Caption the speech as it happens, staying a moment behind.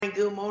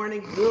Good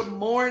morning. Good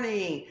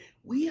morning.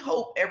 We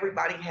hope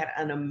everybody had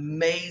an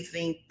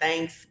amazing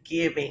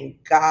Thanksgiving.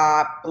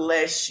 God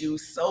bless you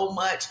so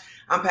much.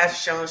 I'm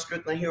Pastor Sean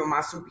Strickland here with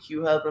my super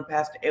cute husband,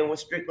 Pastor Edwin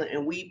Strickland,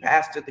 and we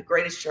pastor the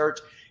greatest church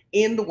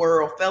in the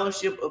world,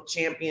 Fellowship of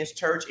Champions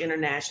Church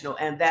International.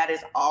 And that is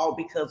all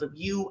because of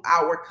you,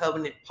 our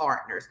covenant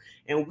partners.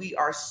 And we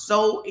are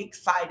so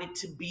excited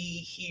to be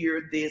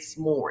here this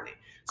morning.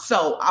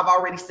 So I've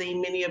already seen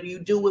many of you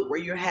do it where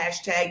your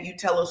hashtag, you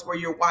tell us where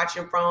you're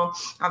watching from.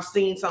 I've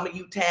seen some of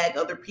you tag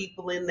other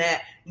people in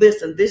that.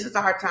 Listen, this is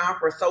our time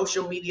for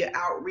social media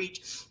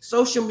outreach.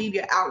 Social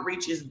media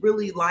outreach is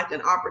really like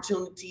an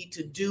opportunity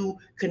to do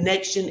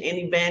connection and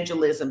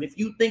evangelism. If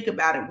you think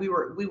about it, we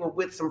were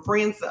with some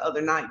friends the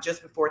other night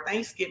just before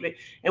Thanksgiving,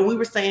 and we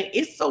were saying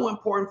it's so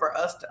important for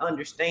us to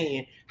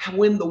understand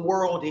when the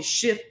world is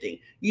shifting.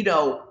 You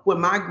know,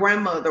 when my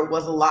grandmother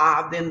was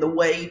alive, then the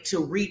way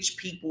to reach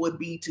people would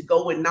be to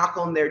go and knock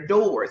on their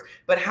doors.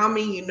 But how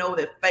many of you know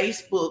that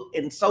Facebook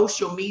and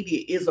social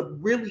media is a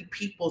really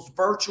people's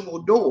virtual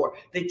door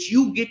that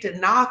you get to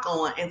knock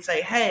on and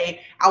say,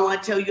 hey, I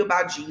want to tell you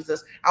about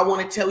Jesus. I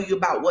want to tell you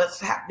about what's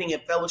happening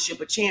at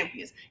Fellowship of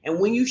Champions. And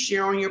when you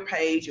share on your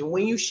page and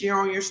when you share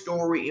on your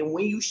story and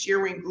when you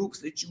share in groups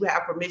that you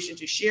have permission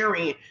to share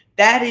in,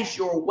 that is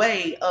your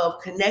way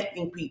of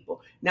connecting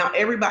people. Now,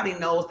 everybody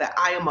knows that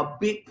I am a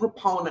big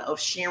proponent of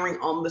sharing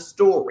on the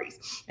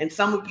stories. And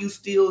some of you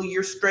still,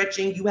 you're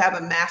stretching, you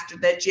haven't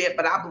mastered that yet,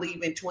 but I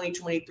believe in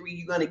 2023,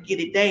 you're going to get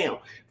it down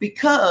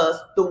because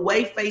the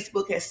way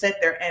Facebook has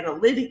set their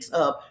analytics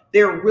up,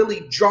 they're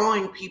really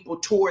drawing people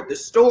toward the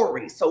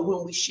stories. So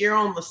when we share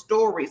on the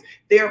stories,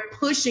 they're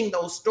pushing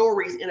those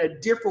stories in a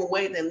different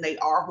way than they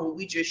are when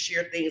we just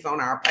share things on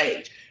our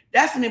page.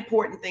 That's an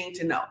important thing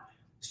to know.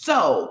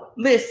 So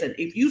listen,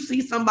 if you see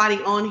somebody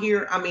on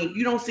here, if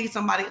you don't see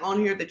somebody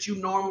on here that you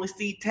normally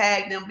see,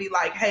 tag them, be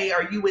like, hey,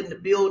 are you in the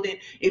building?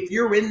 If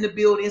you're in the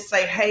building,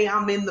 say, hey,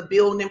 I'm in the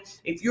building.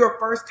 If you're a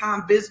first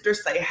time visitor,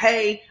 say,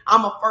 hey,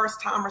 I'm a first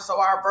timer. So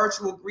our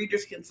virtual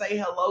greeters can say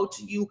hello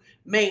to you.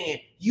 Man,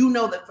 you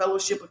know that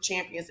Fellowship of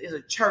Champions is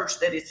a church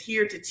that is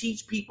here to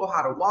teach people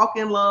how to walk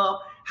in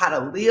love, how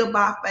to live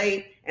by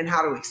faith, and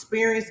how to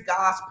experience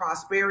God's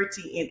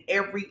prosperity in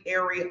every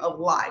area of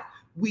life.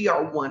 We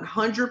are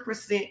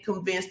 100%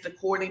 convinced,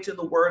 according to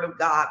the word of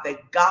God,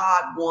 that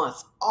God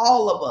wants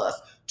all of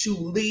us to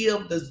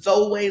live the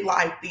Zoe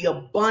life, the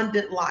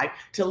abundant life,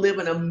 to live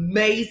an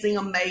amazing,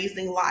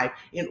 amazing life.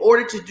 In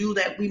order to do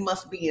that, we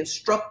must be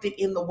instructed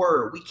in the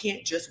word. We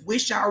can't just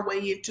wish our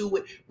way into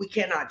it. We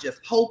cannot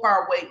just hope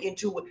our way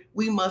into it.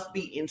 We must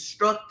be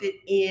instructed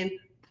in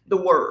the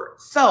word.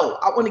 So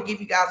I want to give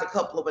you guys a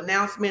couple of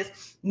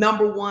announcements.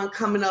 Number one,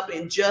 coming up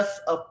in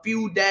just a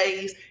few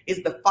days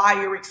is the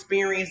Fire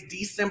Experience,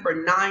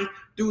 December 9th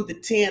through the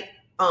 10th,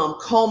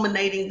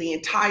 culminating the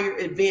entire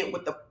event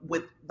with the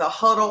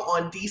huddle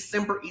on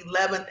December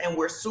 11th. And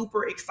we're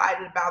super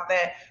excited about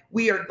that.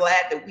 We are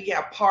glad that we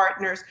have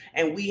partners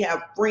and we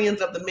have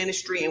friends of the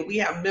ministry and we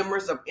have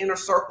members of Inner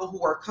Circle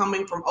who are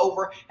coming from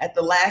over, at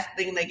the last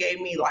thing they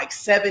gave me, like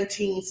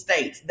 17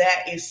 states.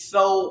 That is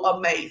so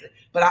amazing.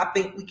 But I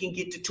think we can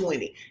get to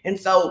 20. And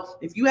so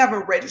if you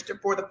haven't registered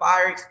for the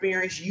Fire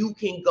Experience, you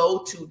can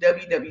go to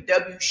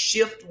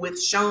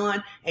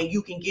www.shiftwithsean and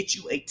you can get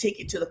you a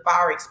ticket to the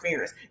Fire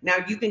Experience. Now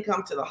you can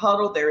come to the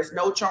huddle. There is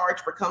no charge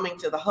for coming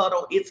to the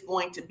huddle. It's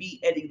going to be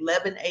at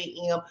 11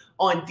 a.m.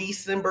 on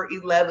December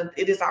 11th.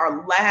 It is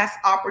our last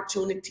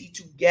opportunity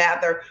to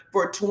gather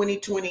for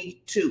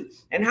 2022.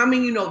 And how many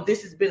of you know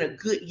this has been a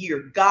good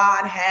year?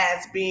 God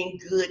has been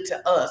good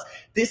to us.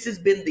 This has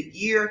been the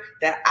year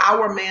that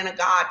our man of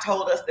God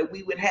told us that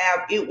we would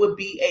have. It would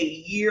be a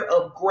year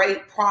of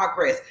great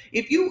progress.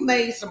 If you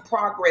made some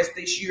progress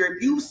this year,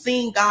 if you've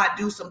seen God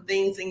do some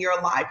things in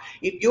your life,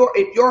 if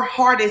your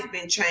heart has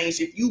been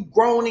changed, if you've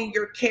grown in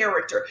your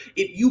character,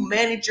 if you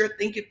manage your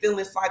thinking,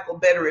 feeling cycle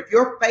better, if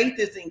your faith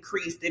is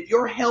increased, if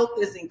your health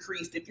is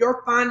increased, if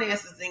your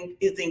finances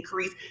is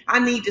increased, I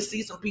need to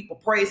see some people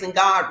praising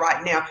God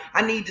right now.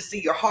 I need to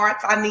see your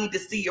hearts. I need to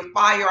see your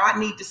fire. I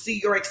need to see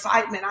your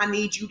excitement. I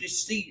need you to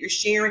see your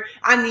sharing.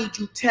 I need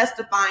you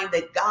testifying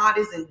that God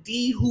is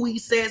indeed who he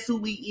says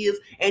who he is,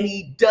 and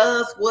he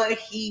does what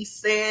he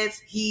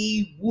says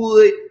he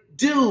would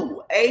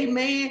do.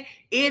 Amen.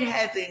 It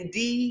has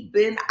indeed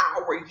been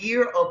our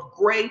year of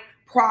great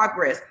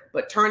progress.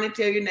 But turn and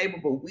tell your neighbor,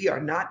 but we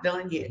are not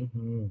done yet.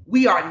 Mm-hmm.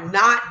 We are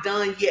not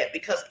done yet,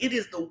 because it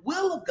is the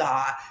will of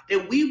God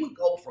that we would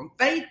go from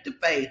faith to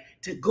faith,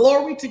 to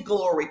glory,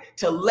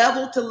 to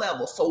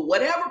level. So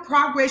whatever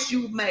progress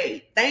you've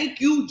made,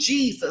 thank you,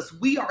 Jesus.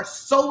 We are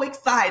so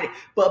excited.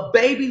 But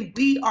baby,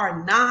 we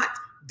are not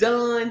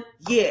done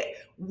yet.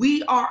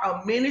 We are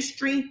a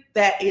ministry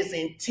that is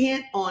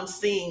intent on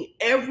seeing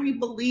every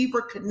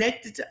believer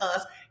connected to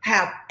us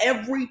have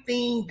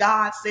everything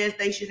God says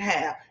they should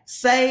have.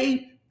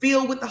 Saved,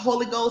 filled with the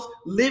Holy Ghost,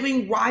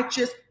 living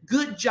righteous,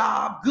 good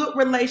job, good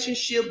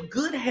relationship,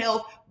 good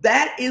health.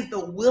 That is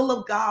the will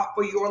of God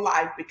for your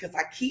life, because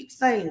I keep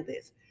saying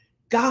this.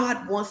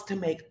 God wants to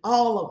make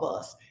all of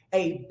us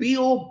a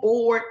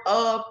billboard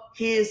of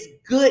his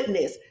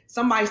goodness.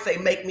 Somebody say,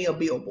 make me a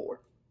billboard.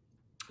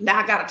 Now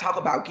I got to talk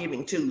about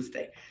Giving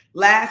Tuesday.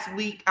 Last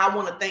week, I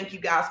want to thank you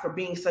guys for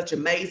being such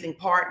amazing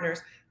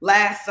partners.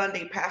 Last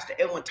Sunday, Pastor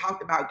Edwin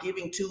talked about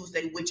Giving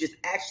Tuesday, which is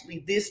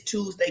actually this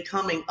Tuesday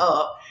coming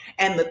up.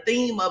 And the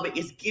theme of it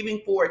is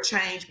Giving for a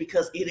Change,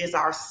 because it is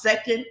our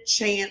second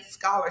chance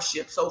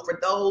scholarship. So for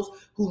those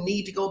who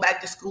need to go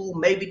back to school,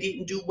 maybe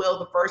didn't do well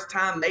the first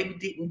time, maybe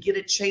didn't get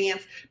a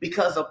chance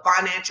because of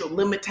financial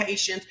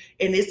limitations,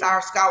 and it's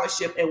our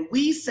scholarship. And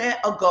we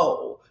set a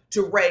goal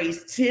to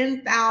raise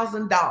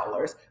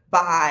 $10,000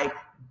 by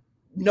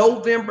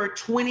November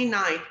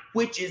 29th,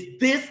 which is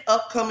this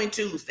upcoming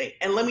Tuesday.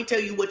 And let me tell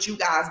you what you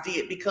guys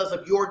did because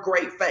of your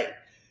great faith.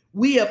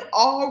 We have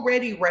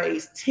already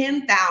raised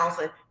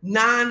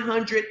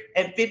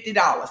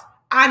 $10,950.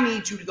 I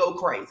need you to go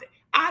crazy.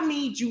 I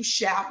need you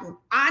shouting.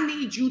 I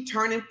need you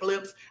turning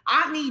flips.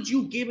 I need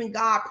you giving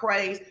God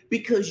praise,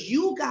 because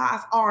you guys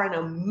are an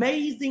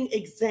amazing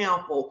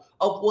example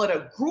of what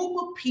a group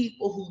of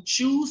people who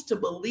choose to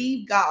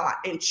believe God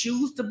and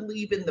choose to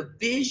believe in the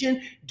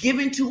vision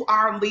given to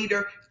our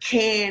leader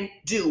can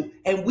do.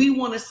 And we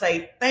want to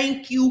say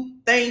thank you,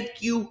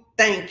 thank you,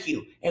 thank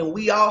you. And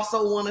we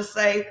also want to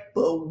say,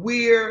 but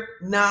we're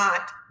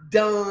not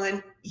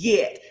done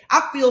yet.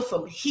 I feel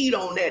some heat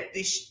on that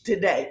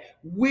today.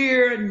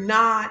 We're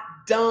not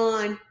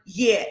done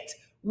yet.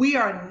 We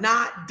are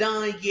not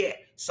done yet.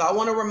 So I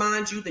want to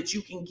remind you that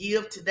you can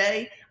give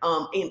today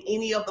in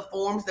any of the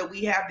forms that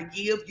we have to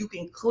give. You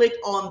can click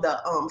on the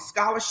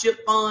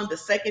scholarship fund, the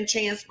second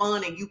chance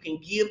fund, and you can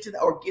give to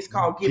or it's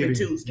called Giving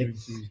Tuesday.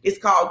 It's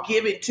called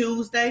Giving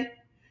Tuesday.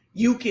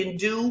 You can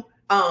do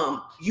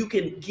you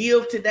can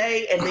give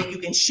today, and then you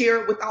can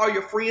share it with all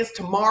your friends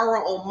tomorrow.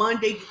 On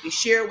Monday, you can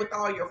share it with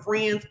all your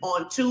friends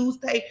on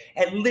Tuesday.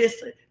 And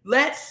listen,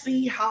 let's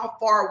see how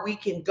far we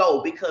can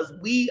go, because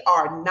we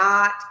are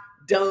not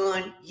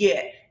done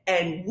yet.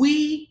 And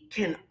we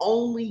can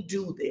only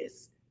do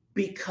this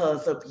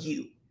because of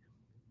you.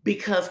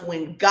 Because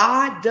when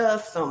God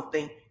does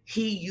something,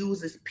 he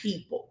uses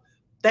people.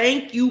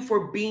 Thank you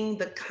for being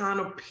the kind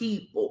of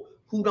people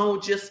who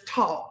don't just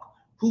talk,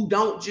 who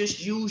don't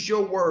just use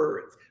your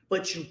words,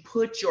 but you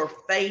put your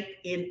faith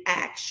in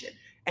action.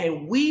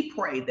 And we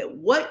pray that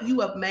what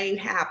you have made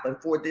happen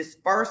for this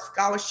first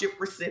scholarship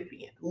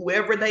recipient,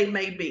 whoever they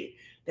may be,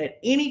 that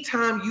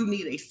anytime you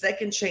need a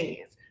second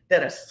chance,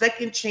 that a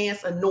second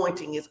chance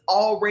anointing is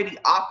already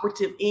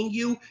operative in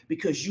you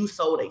because you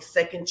sowed a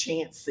second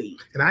chance seed.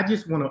 And I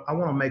want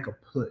to make a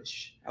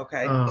push.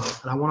 Okay. And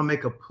I want to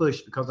make a push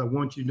because I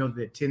want you to know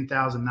that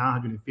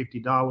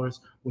 $10,950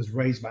 was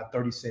raised by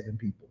 37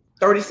 people.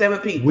 37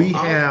 people. We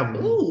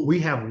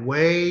have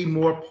way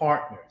more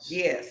partners.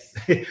 Yes.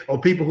 Or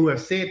people who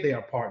have said they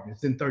are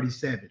partners than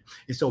 37.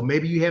 And so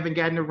maybe you haven't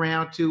gotten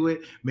around to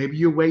it. Maybe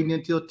you're waiting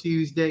until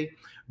Tuesday.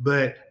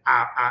 But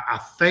I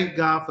thank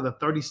God for the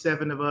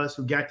 37 of us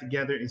who got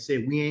together and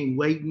said, we ain't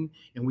waiting,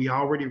 and we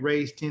already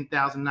raised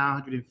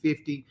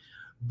 $10,950.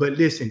 But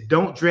listen,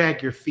 don't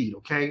drag your feet,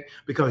 okay?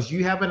 Because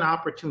you have an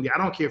opportunity. I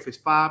don't care if it's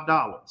 $5.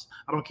 I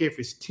don't care if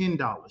it's $10,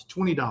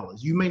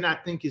 $20. You may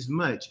not think it's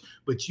much,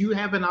 but you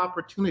have an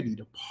opportunity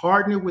to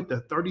partner with the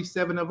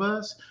 37 of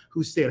us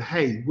who said,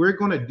 hey, we're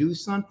going to do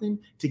something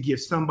to give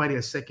somebody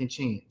a second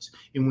chance.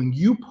 And when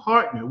you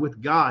partner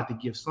with God to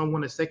give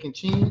someone a second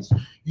chance,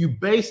 you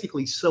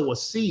basically sow a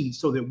seed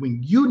so that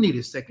when you need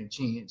a second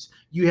chance,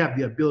 you have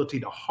the ability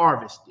to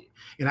harvest it.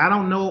 And I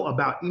don't know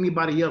about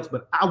anybody else,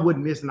 but I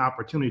wouldn't miss an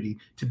opportunity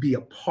to be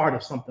a part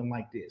of something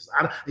like this.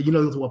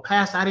 Well,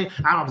 Pastor,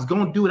 I was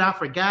going to do it. I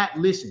forgot.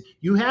 Listen,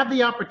 you have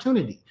the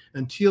opportunity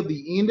until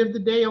the end of the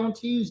day on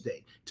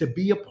Tuesday to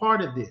be a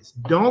part of this.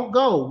 Don't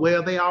go,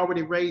 well, they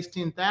already raised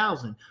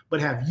 10,000, but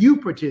have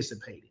you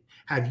participated?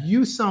 Have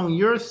you sown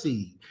your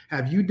seed?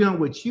 Have you done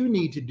what you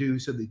need to do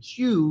so that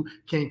you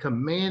can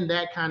command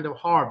that kind of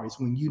harvest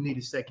when you need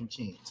a second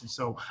chance? And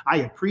so I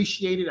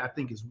appreciate it. I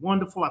think it's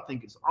wonderful. I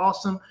think it's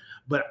awesome.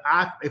 But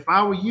if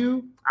I were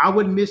you, I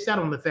wouldn't miss out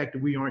on the fact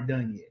that we aren't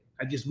done yet.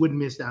 I just wouldn't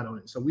miss out on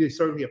it. So we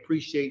certainly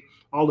appreciate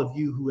all of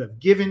you who have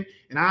given.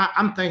 And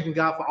I'm thanking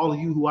God for all of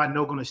you who I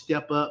know going to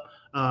step up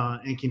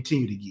and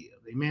continue to give.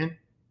 Amen.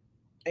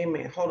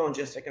 Amen. Hold on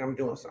just a second. I'm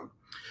doing something.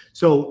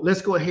 So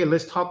let's go ahead.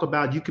 Let's talk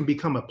about, you can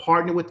become a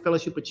partner with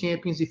Fellowship of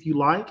Champions if you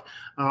like.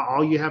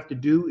 All you have to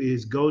do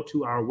is go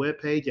to our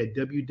webpage at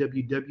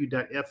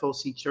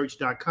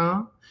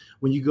www.focchurch.com.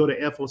 When you go to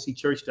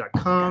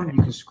focchurch.com,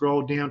 you can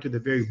scroll down to the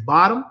very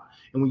bottom.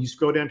 And when you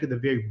scroll down to the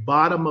very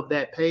bottom of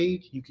that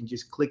page, you can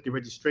just click the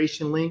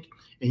registration link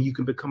and you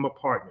can become a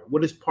partner.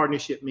 What does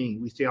partnership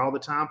mean? We say all the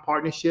time,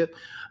 partnership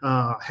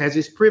has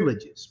its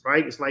privileges,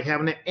 right? It's like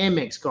having an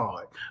Amex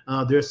card.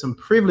 There's some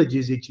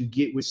privileges that you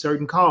get with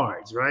certain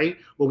cards, right?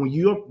 Well, when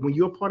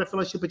you're a part of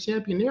Fellowship of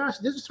Champions,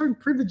 there's certain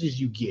privileges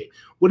you get.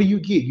 What do you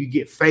get? You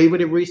get favor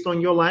that rests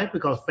on your life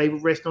because favor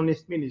rests on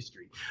this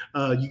ministry.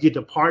 You get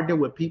to partner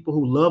with people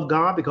who love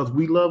God because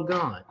we love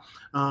God.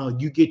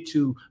 You get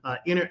to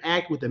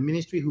interact with a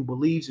ministry who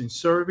believes in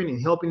serving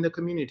and helping the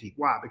community.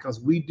 Why?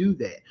 Because we do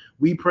that.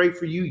 We pray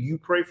for you, you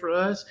pray for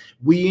us.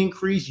 We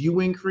increase, you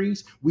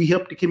increase. We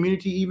help the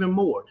community even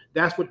more.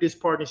 That's what this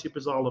partnership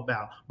is all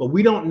about. But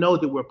we don't know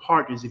that we're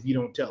partners if you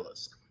don't tell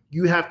us.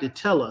 You have to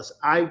tell us,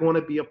 I want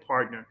to be a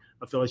partner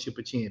of Fellowship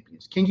of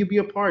Champions. Can you be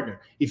a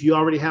partner if you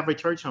already have a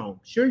church home?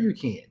 Sure, you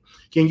can.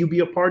 Can you be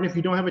a partner if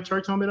you don't have a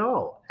church home at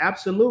all?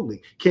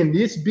 Absolutely. Can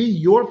this be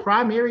your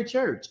primary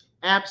church?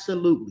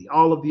 Absolutely.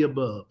 All of the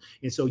above.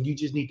 And so you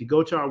just need to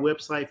go to our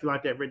website, fill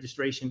out that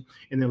registration,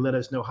 and then let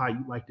us know how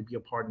you'd like to be a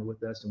partner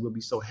with us. And we'll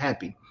be so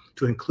happy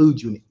to include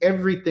you in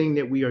everything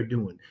that we are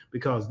doing.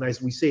 Because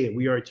as we said,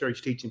 we are a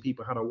church teaching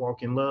people how to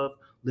walk in love,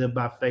 live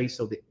by faith,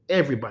 so that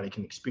everybody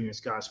can experience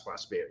God's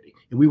prosperity.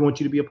 And we want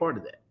you to be a part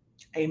of that.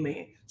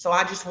 Amen. So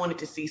I just wanted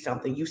to see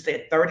something. You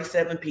said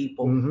 37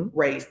 people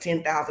raised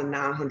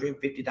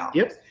 $10,950.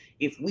 Yep.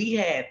 If we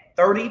had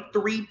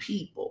 33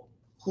 people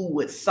who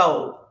would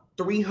sow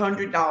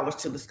 $300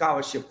 to the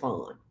scholarship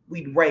fund,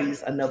 we'd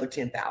raise another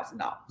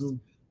 $10,000.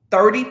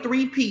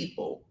 33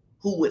 people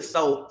who would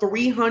sow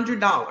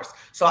 $300.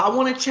 So I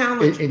want to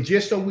challenge and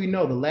just so we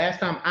know, the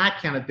last time I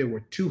counted, there were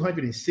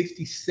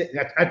 266.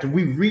 After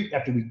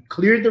we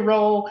cleared the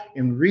roll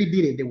and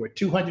redid it, there were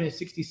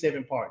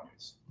 267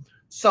 partners.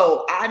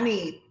 So I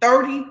need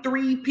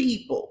 33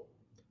 people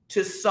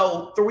to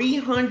sow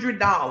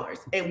 $300,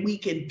 and we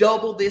can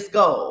double this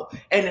goal.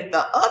 And if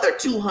the other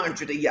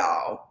 200 of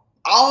y'all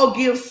all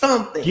give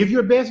something, give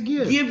your best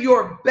gift. Give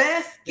your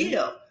best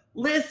gift.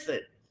 Listen,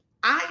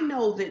 I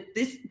know that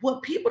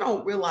what people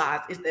don't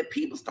realize is that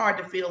people start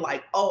to feel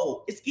like,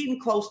 oh, it's getting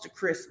close to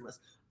Christmas.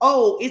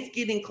 Oh, it's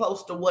getting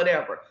close to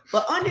whatever.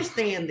 But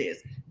understand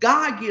this.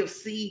 God gives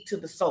seed to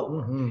the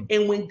sower.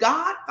 And when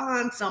God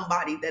finds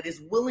somebody that is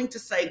willing to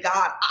say,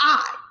 God,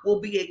 I will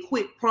be a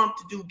quick, prompt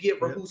to do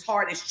giver whose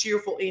heart is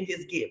cheerful in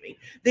his giving,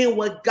 then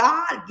what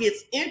God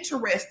gets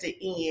interested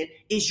in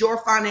is your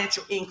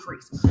financial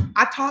increase.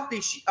 I taught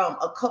this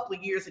a couple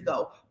of years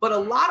ago, but a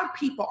lot of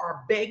people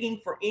are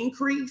begging for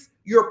increase.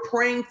 You're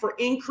praying for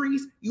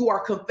increase. You are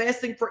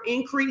confessing for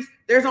increase.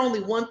 There's only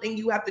one thing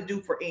you have to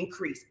do for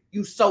increase.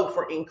 You sow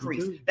for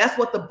increase. That's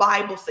what the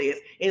Bible says.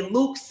 In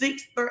Luke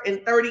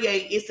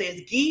 6:38, it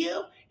says,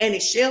 give, and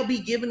it shall be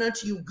given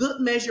unto you,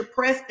 good measure,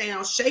 pressed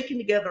down, shaken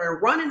together,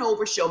 and running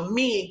over shall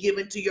men give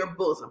into your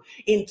bosom.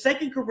 In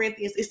 2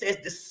 Corinthians, it says,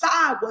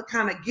 decide what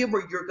kind of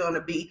giver you're going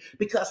to be,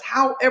 because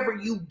however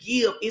you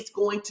give, it's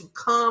going to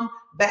come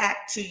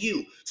back to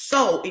you.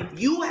 So if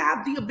you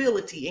have the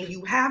ability and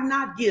you have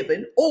not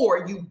given,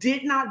 or you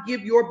did not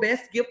give your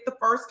best gift the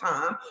first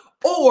time,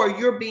 or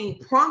you're being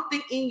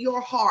prompted in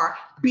your heart,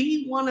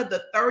 be one of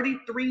the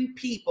 33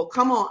 people.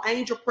 Come on,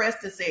 Angel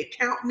Preston said,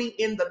 count me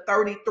in the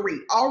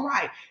 33. All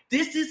right,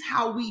 this is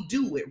how we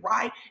do it,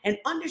 right? And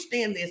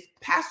understand this,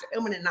 Pastor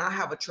Elman and I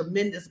have a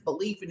tremendous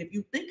belief. And if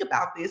you think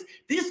about this,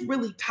 this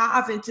really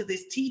ties into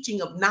this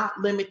teaching of not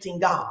limiting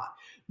God.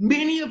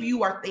 Many of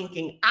you are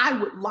thinking, I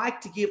would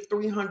like to give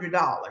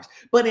 $300,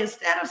 but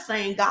instead of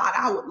saying, God,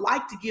 I would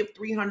like to give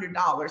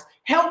 $300,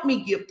 help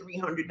me give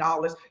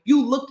 $300,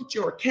 you looked at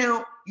your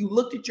account, you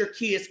looked at your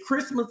kids'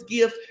 Christmas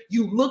gifts,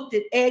 you looked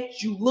at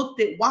X, you looked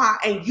at Y,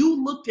 and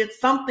you looked at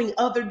something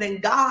other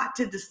than God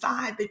to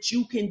decide that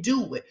you can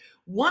do it.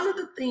 One of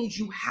the things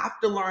you have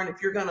to learn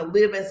if you're going to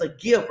live as a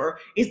giver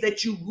is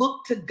that you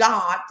look to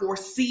God for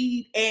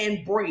seed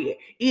and bread.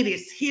 It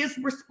is his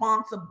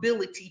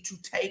responsibility to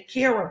take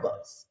care of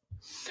us.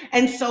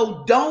 And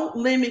so don't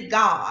limit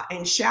God.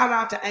 And shout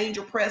out to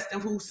Angel Preston,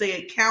 who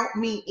said, count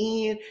me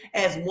in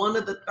as one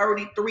of the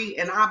 33.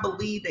 And I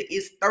believe that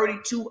it's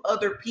 32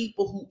 other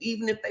people who,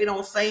 even if they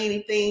don't say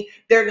anything,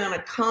 they're going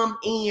to come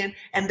in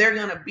and they're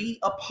going to be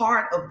a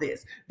part of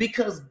this,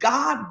 because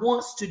God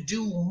wants to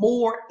do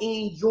more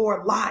in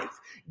your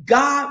life.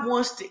 God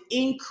wants to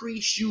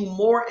increase you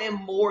more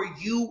and more,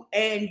 you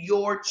and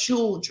your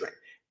children.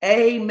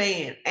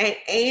 Amen. And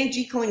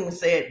Angie Clean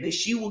said that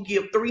she will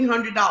give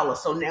 $300.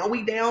 So now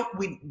we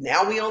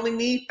only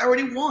need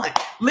 31.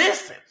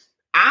 Listen,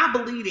 I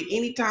believe that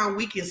anytime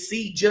we can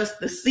see just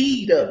the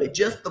seed of it,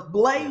 just the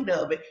blade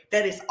of it,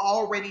 that is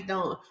already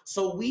done.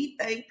 So we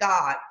thank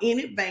God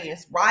in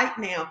advance right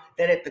now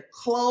that at the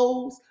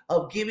close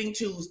of Giving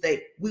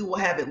Tuesday, we will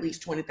have at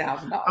least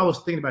 $20,000. I was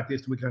thinking about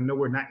this week. I know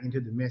we're not into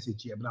the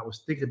message yet, but I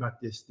was thinking about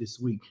this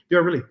week. There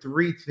are really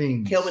three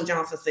things. Kelvin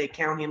Johnson said,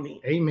 count him in.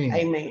 Amen.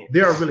 Amen.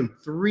 There are really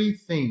three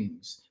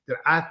things that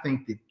I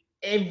think that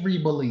every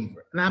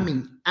believer, and I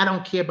mean, I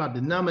don't care about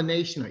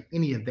denomination or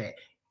any of that,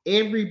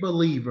 every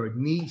believer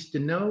needs to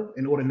know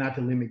in order not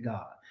to limit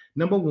God.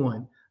 Number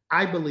one,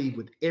 I believe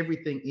with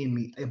everything in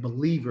me, a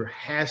believer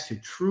has to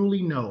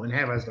truly know and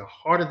have as the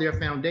heart of their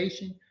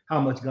foundation how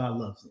much God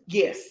loves them.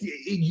 Yes.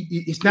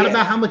 It's not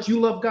about how much you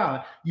love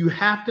God. You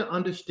have to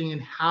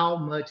understand how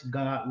much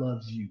God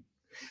loves you.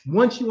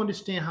 Once you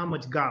understand how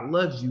much God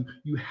loves you,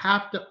 you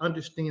have to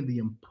understand the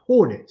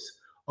importance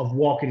of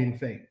walking in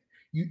faith.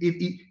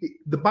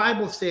 The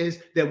Bible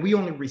says that we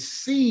only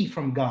receive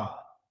from God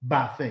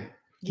by faith.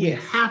 We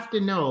Yes. have to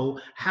know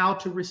how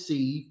to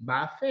receive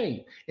by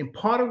faith. And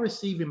part of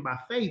receiving by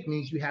faith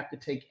means you have to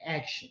take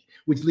action,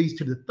 which leads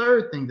to the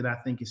third thing that I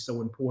think is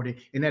so important,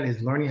 and that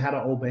is learning how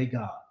to obey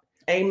God.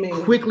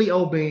 Amen. Quickly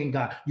obeying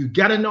God. You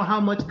got to know how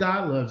much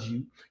God loves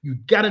you. You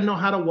got to know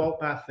how to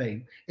walk by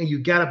faith, and you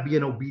got to be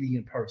an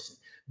obedient person.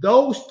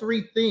 Those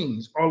three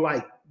things are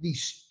like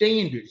these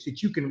standards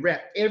that you can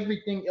wrap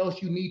everything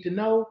else you need to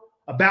know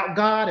about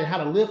God and how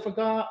to live for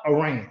God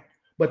around.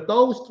 But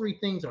those three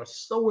things are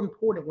so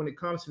important when it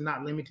comes to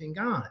not limiting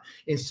God.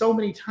 And so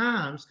many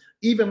times,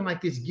 even like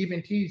this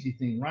Giving Tuesday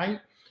thing, right?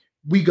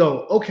 We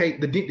go, okay,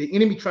 the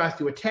enemy tries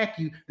to attack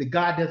you that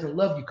God doesn't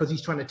love you because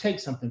he's trying to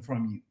take something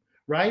from you,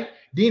 right?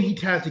 Then he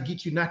tries to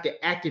get you not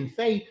to act in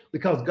faith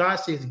because God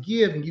says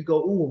give, and you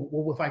go, oh,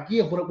 well, if I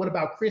give, what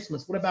about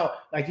Christmas? What about,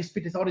 I just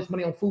spent all this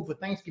money on food for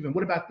Thanksgiving?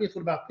 What about this?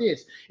 What about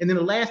this? And then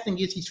the last thing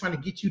is he's trying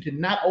to get you to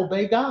not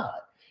obey God.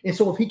 And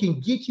so if he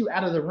can get you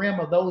out of the realm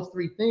of those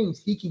three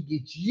things, he can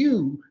get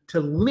you to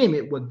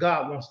limit what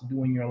God wants to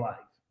do in your life.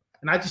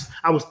 And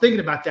I was thinking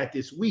about that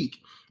this week.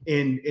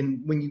 And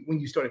when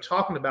you started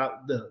talking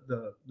about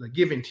the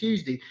Giving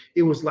Tuesday,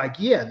 it was like,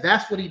 yeah,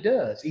 that's what he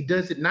does. He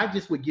does it not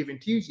just with Giving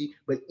Tuesday,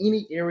 but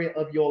any area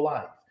of your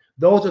life.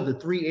 Those are the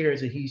three areas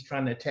that he's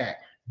trying to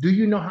attack. Do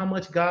you know how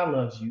much God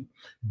loves you?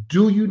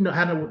 Do you know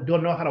how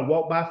to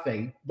walk by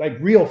faith, like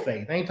real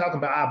faith? I ain't talking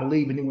about I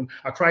believe, and then when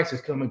a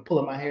crisis comes and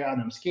pulling my hair out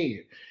and I'm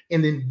scared.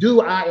 And then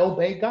do I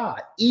obey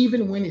God,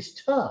 even when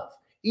it's tough,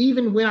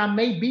 even when I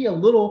may be a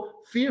little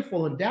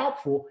fearful and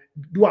doubtful?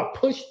 Do I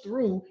push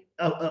through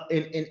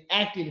and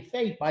act in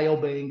faith by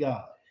obeying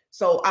God?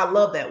 So I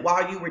love that.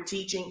 While you were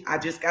teaching, I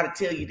just got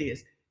to tell you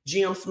this.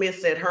 Jim Smith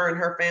said her and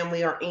her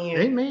family are in.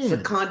 Amen.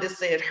 Secunda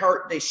said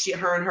her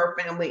and her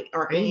family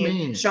are Amen.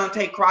 in.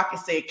 Shantae Crockett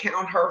said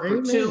count her for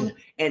Amen. 2.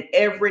 And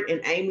Everett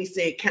and Amy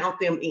said count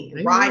them in.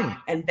 Amen. Right?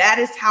 And that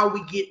is how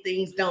we get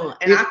things done.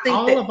 And if I think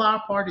all of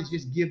our parties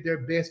just give their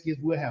best gifts,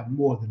 we'll have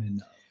more than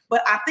enough.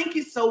 But I think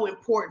it's so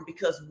important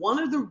because one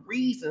of the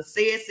reasons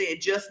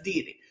said just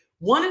did it.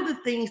 One of the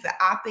things that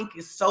I think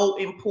is so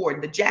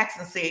important, the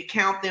Jackson said,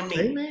 count them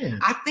in. Amen.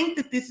 I think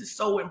that this is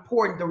so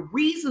important. The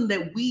reason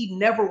that we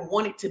never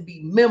wanted to be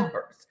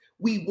members,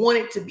 we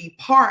wanted to be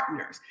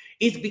partners,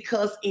 is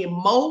because in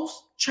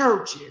most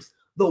churches,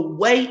 the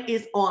weight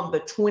is on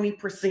the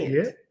 20%.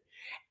 Yeah.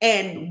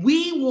 And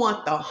we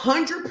want the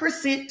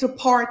 100% to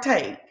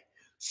partake.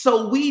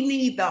 So we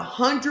need the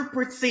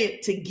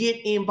 100% to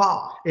get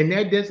involved. And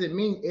that doesn't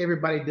mean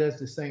everybody does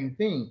the same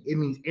thing. It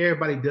means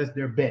everybody does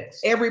their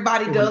best.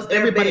 Everybody does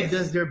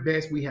their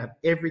best. We have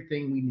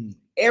everything we need.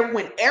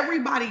 When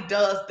everybody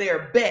does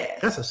their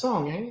best. That's a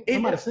song, ain't it?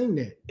 Somebody sing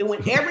that. And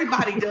when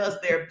everybody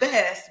does their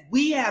best,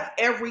 we have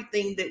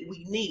everything that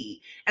we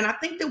need. And I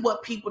think that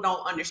what people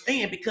don't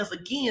understand, because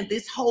again,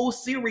 this whole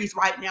series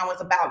right now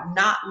is about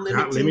not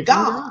limiting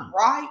God,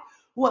 right?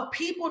 What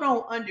people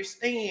don't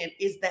understand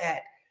is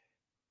that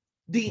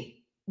the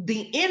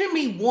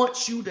enemy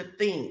wants you to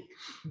think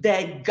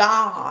that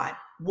God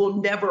will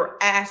never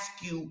ask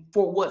you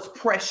for what's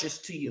precious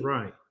to you.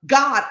 Right.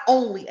 God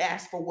only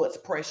asks for what's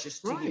precious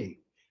to right. you.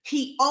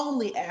 He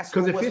only asks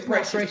for what's precious.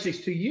 Because if it's not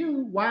precious to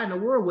you, why in the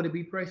world would it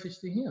be precious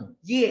to him?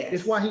 Yes.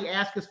 It's why he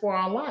asks us for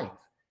our life.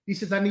 He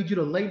says, I need you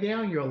to lay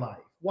down your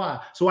life. Why?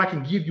 So I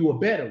can give you a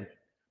better one.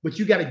 But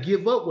you got to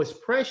give up what's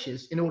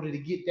precious in order to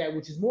get that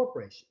which is more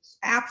precious.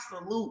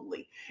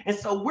 Absolutely. And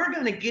so we're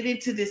going to get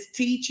into this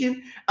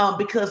teaching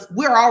because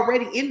we're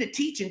already in the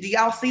teaching. Do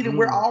y'all see that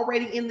we're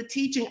already in the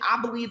teaching?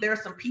 I believe there are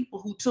some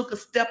people who took a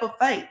step of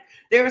faith.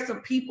 There are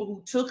some people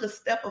who took a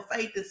step of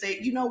faith and said,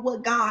 you know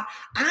what, God,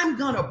 I'm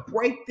going to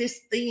break this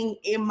thing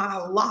in my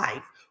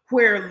life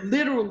where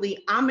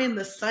literally I'm in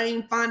the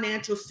same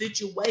financial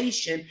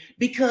situation,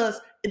 because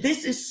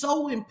this is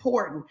so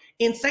important.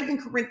 In 2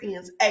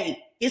 Corinthians 8,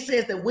 it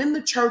says that when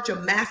the church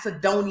of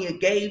Macedonia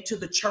gave to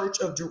the church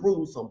of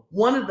Jerusalem,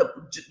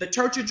 the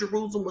church of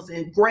Jerusalem was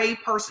in grave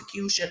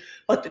persecution,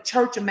 but the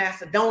church of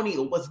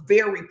Macedonia was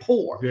very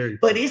poor.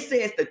 But it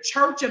says the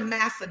church of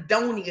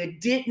Macedonia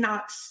did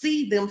not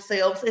see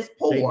themselves as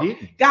poor.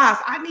 Guys,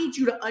 I need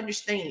you to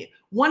understand,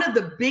 one of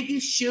the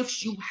biggest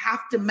shifts you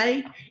have to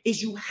make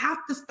is you have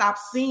to stop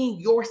seeing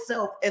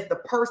yourself as the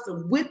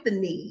person with the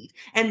need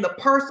and the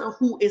person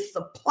who is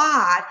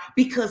supplied,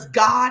 because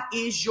God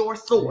is your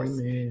source.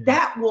 Amen.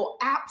 That will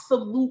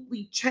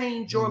absolutely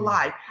change your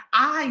life.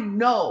 I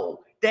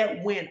know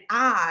that when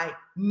I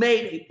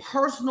made a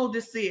personal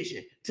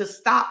decision to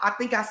stop, I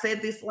think I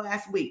said this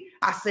last week.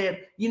 I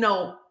said,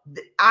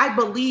 I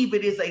believe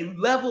it is a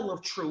level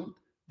of truth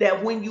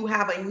that when you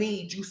have a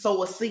need, you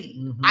sow a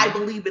seed. I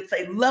believe it's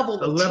a level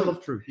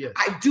of truth. Yes.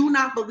 I do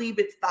not believe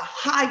it's the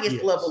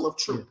highest level of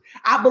truth.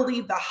 I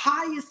believe the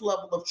highest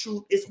level of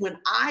truth is when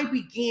I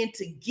begin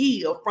to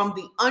give from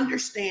the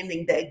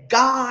understanding that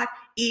God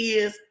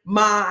is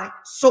my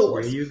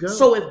source. There you go.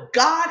 So if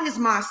God is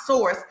my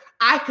source,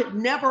 I could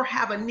never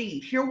have a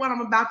need. Hear what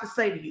I'm about to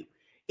say to you.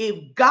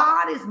 If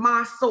God is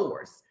my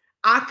source,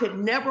 I could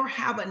never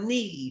have a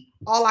need.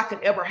 All I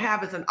could ever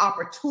have is an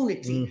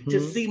opportunity to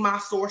see my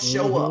source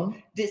show up.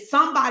 Did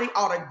somebody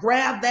ought to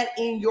grab that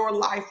in your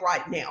life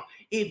right now?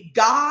 If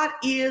God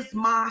is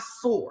my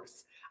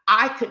source,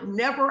 I could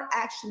never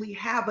actually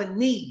have a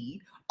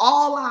need.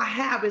 All I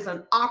have is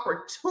an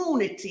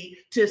opportunity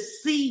to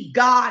see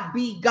God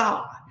be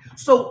God.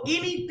 So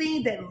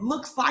anything that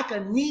looks like a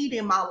need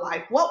in my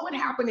life, what would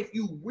happen if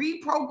you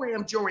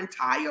reprogrammed your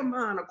entire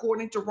mind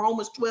according to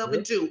Romans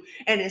 12:2,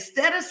 and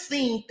instead of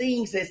seeing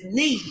things as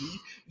need,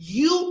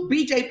 you,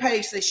 BJ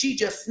Page says she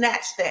just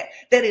snatched that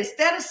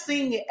instead of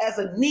seeing it as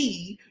a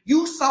need,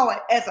 you saw it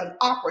as an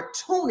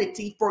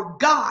opportunity for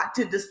God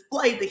to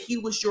display that he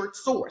was your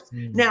source.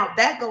 Now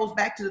that goes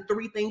back to the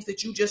three things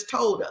that you just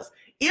told us.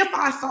 If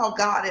I saw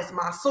God as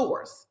my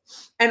source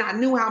and I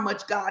knew how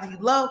much God he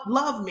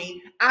loved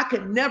me, I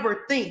could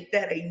never think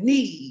that a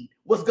need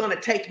was going to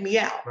take me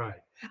out. Right.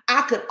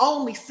 I could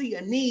only see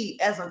a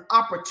need as an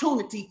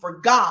opportunity for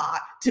God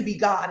to be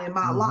God in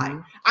my life.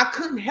 I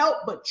couldn't help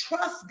but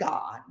trust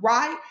God,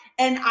 right?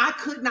 And I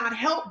could not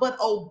help but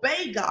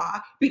obey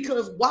God,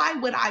 because why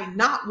would I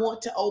not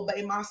want to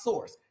obey my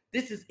source?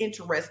 This is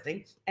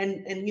interesting.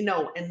 And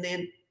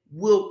then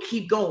we'll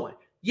keep going.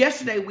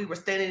 Yesterday we were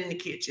standing in the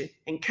kitchen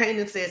and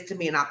Canaan says to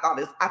me, and I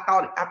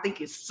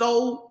think it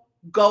so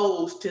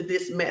goes to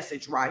this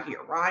message right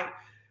here, right?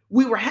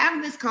 We were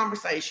having this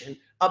conversation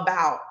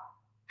about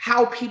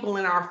how people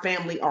in our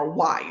family are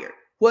wired,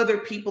 whether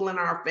people in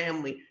our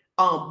family,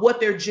 what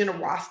their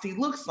generosity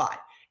looks like.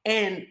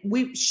 And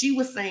she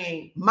was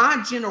saying,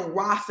 my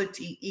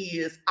generosity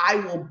is I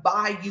will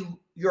buy you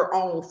your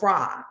own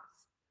fries,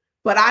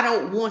 but I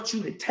don't want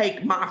you to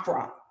take my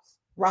fries,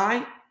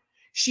 right?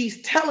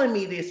 She's telling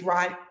me this,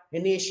 right?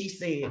 And then she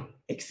said,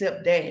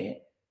 except Dad,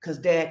 because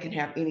Dad can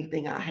have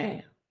anything I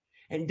have.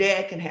 And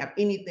Dad can have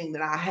anything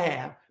that I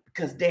have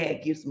because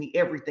Dad gives me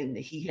everything that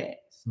he has.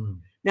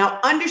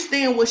 Now,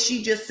 understand what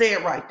she just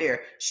said right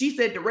there. She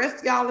said, the rest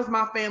of y'all is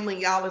my family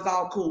and y'all is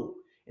all cool.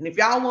 And if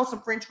y'all want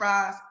some French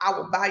fries, I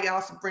will buy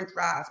y'all some French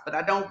fries. But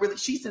I don't really.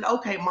 She said,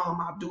 okay,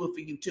 Mom, I'll do it for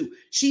you too.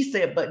 She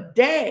said, but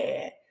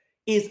Dad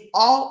is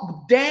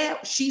all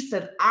Dad. She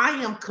said, I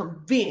am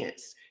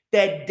convinced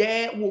that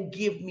Dad will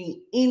give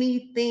me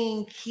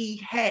anything he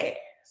has.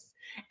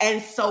 And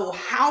so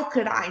how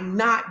could I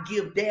not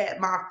give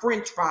Dad my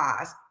French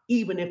fries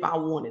even if I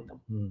wanted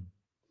them?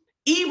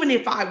 Even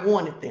if I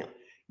wanted them.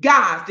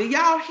 Guys,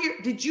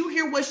 did you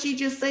hear what she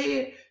just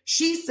said?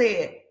 She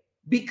said,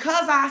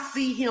 because I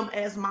see him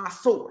as my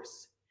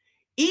source,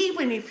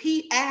 even if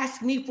he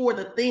asks me for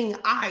the thing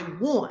I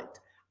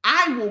want,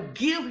 I will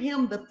give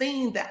him the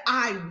thing that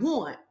I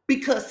want,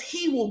 because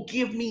he will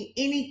give me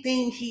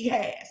anything he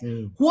has.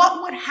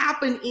 What would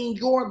happen in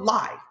your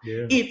life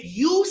if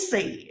you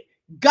said,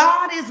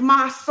 God is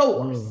my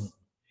source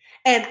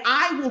and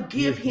I will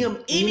give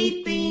him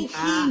anything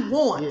he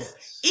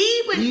wants,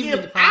 even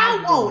if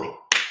I want it?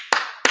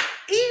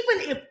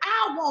 Even if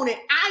I want it,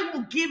 I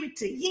will give it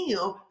to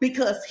him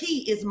because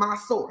he is my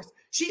source.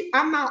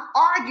 I'm not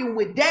arguing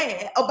with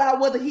Dad about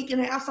whether he can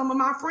have some of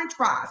my French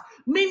fries.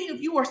 Many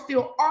of you are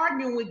still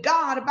arguing with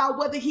God about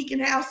whether he can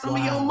have some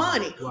of your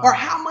money, or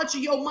how much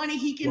of your money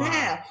he can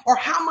have, or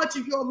how much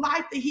of your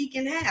life that he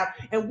can have.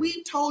 And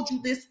we've told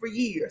you this for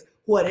years.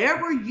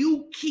 Whatever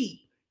you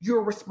keep,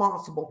 you're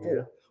responsible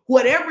for.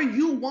 Whatever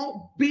you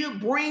won't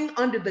bring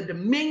under the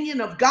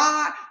dominion of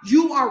God,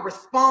 you are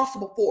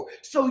responsible for.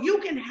 So you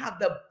can have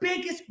the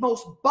biggest,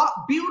 most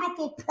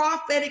beautiful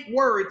prophetic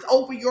words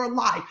over your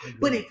life.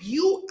 But if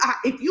you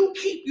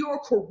keep your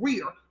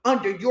career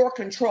under your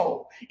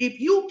control, if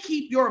you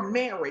keep your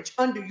marriage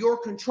under your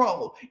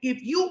control,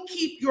 if you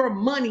keep your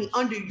money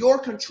under your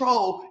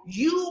control,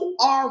 you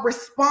are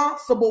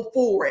responsible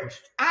for it.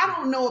 I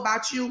don't know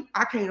about you.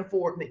 I can't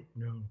afford me.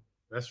 No.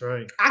 That's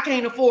right. I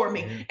can't afford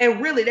me.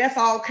 And really, that's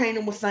all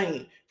Canaan was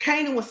saying.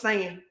 Canaan was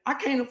saying, I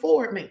can't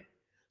afford me.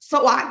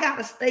 So I got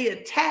to stay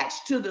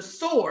attached to the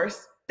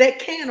source that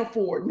can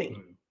afford me.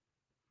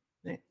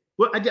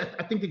 Well, I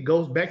think it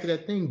goes back to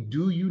that thing.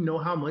 Do you know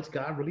how much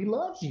God really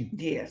loves you?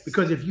 Yes.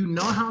 Because if you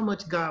know how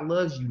much God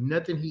loves you,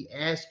 nothing he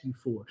asks you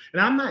for.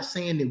 And I'm not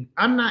saying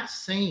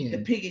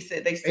the piggy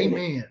said they said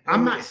amen.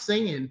 I'm not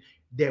saying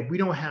that we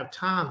don't have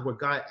times where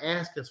God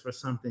asks us for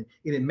something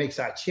and it makes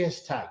our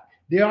chest tight.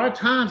 There are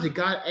times that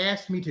God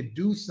asks me to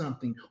do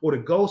something, or to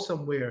go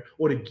somewhere,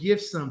 or to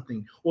give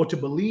something, or to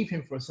believe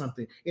him for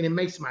something, and it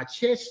makes my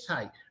chest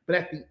tight. But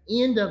at the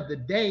end of the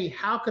day,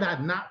 how could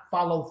I not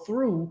follow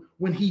through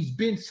when he's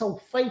been so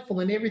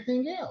faithful in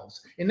everything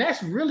else? And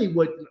that's really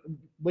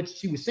what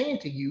she was saying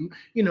to you.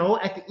 You know,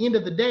 at the end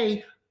of the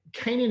day,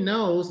 Canaan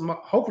knows,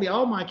 hopefully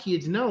all my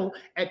kids know,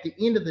 at the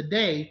end of the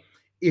day,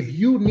 if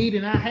you need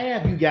and I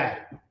have, you got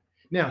it.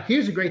 Now,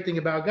 here's the great thing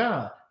about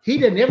God. He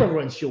doesn't ever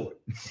run short.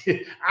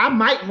 I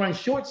might run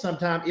short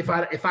sometime if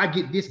I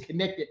get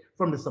disconnected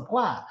from the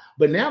supply.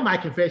 But now my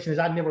confession is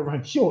I never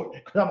run short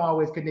because I'm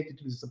always connected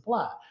to the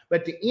supply.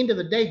 But at the end of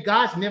the day,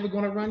 God's never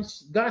going to run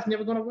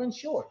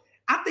short.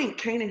 I think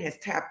Canaan has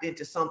tapped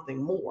into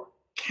something more.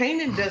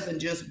 Canaan doesn't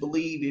just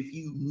believe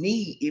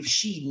if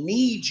she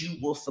needs, you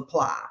will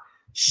supply.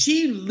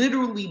 She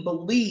literally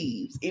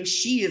believes if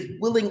she is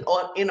willing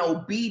and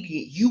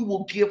obedient, you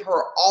will give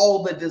her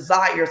all the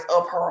desires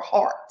of her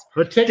heart.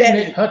 Her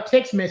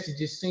text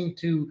messages seem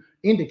to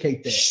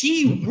indicate that.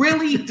 She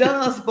really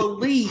does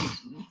believe.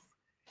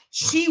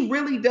 She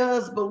really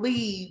does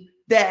believe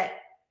that.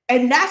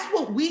 And that's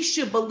what we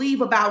should believe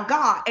about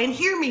God. And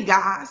hear me,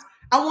 guys.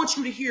 I want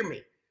you to hear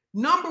me.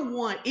 Number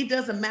one, it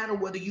doesn't matter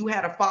whether you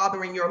had a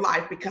father in your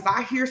life, because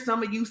I hear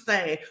some of you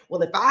saying,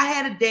 well, if I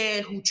had a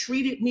dad who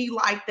treated me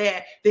like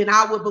that, then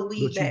I would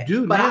believe that.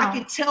 But I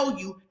can tell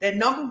you that,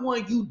 number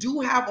one, you do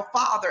have a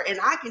father. And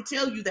I can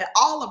tell you that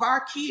all of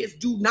our kids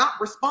do not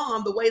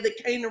respond the way that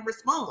Canaan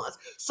responds.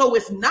 So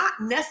it's not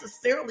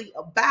necessarily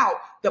about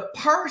the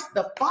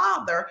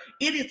father.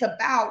 It is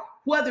about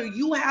whether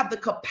you have the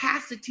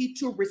capacity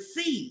to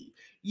receive.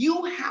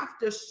 You have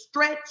to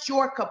stretch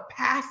your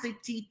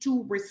capacity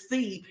to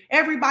receive.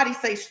 Everybody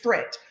say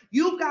stretch.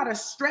 You've got to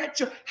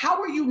stretch.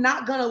 How are you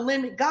not going to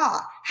limit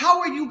God? How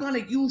are you going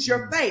to use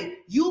your faith?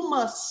 You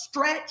must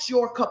stretch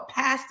your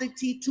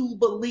capacity to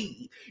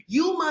believe.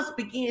 You must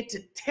begin to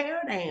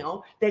tear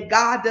down that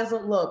God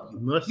doesn't love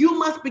you. You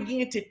must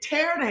begin to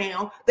tear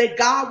down that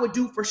God would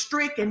do for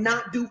Strick and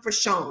not do for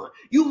Sean.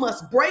 You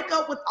must break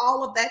up with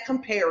all of that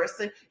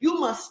comparison. You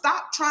must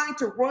stop trying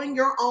to run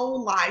your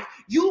own life.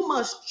 You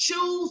must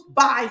choose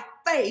by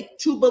faith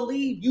to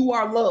believe you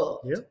are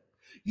loved. Yep.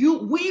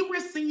 We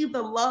receive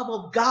the love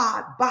of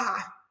God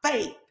by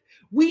faith.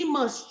 We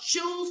must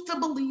choose to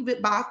believe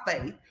it by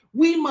faith.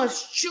 We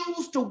must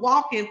choose to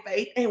walk in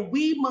faith, and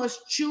we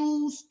must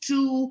choose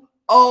to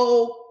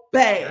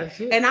obey.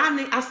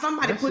 And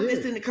somebody put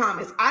this in the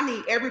comments. I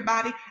need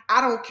everybody.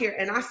 I don't care.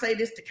 And I say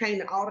this to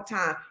Canaan all the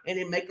time, and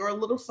it make her a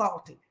little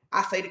salty.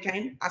 I say to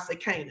Canaan,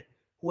 Canaan,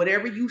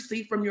 whatever you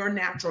see from your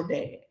natural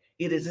dad,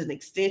 it is an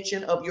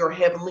extension of your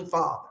heavenly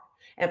Father.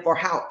 And for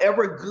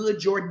however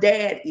good your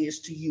dad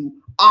is to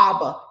you,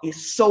 Abba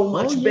is so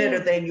much better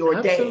than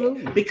your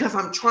dad, because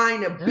I'm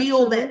trying to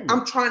build that.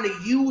 I'm trying to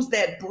use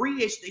that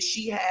bridge that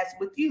she has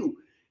with you.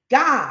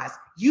 Guys,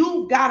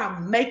 you've got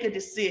to make a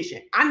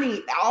decision. I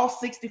need all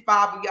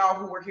 65 of y'all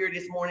who are here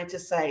this morning to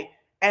say,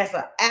 as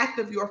an act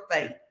of your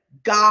faith,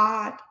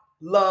 God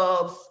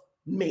loves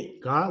me.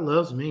 God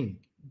loves me.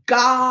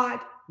 God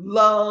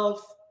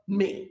loves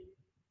me.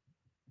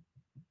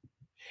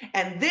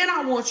 And then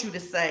I want you to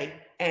say,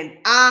 and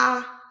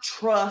I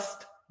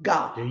trust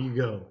God. There you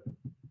go.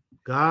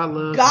 God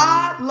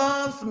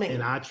loves me.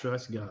 And I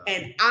trust God.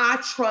 And I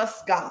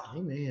trust God.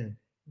 Amen.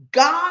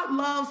 God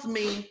loves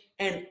me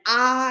and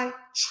I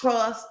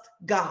trust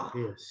God.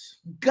 Yes.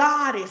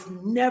 God is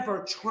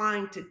never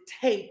trying to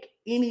take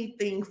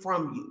anything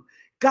from you.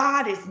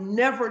 God is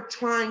never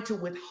trying to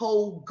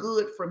withhold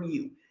good from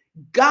you.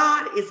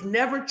 God is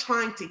never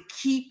trying to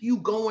keep you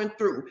going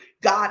through.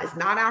 God is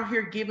not out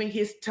here giving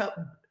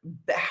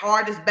the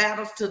hardest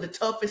battles to the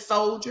toughest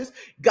soldiers.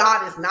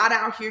 God is not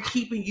out here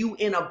keeping you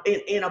in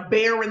a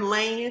barren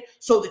land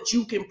so that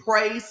you can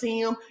praise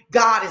him.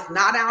 God is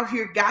not out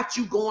here got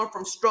you going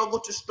from struggle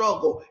to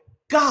struggle.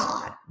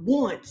 God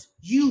wants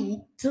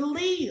you to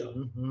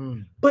live.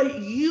 But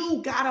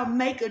you got to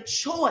make a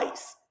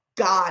choice.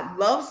 God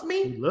loves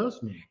me. He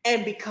loves me.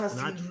 And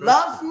because he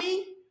loves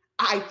me,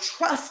 I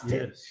trust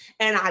him. Yes.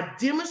 And I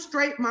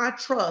demonstrate my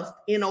trust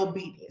in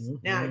obedience.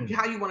 Now,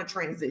 how you want to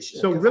transition?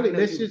 So really,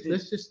 let's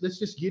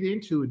just get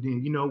into it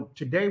then. You know,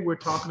 today we're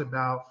talking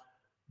about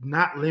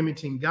not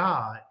limiting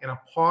God, and a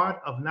part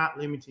of not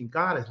limiting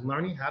God is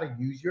learning how to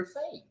use your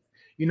faith.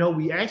 You know,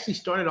 we actually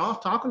started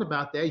off talking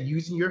about that,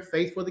 using your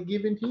faith for the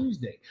Giving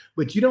Tuesday.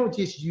 But you don't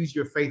just use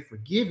your faith for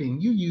giving,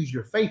 you use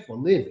your faith for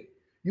living.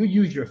 You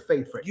use your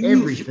faith for everything.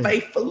 Use your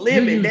faith for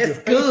living. That's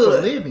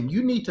good. Living.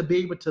 You need to be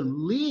able to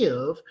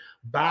live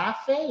by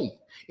faith.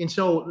 And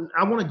so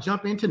I want to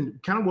jump into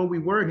kind of where we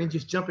were and then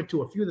just jump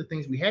into a few of the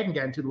things we hadn't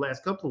gotten to the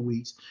last couple of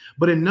weeks.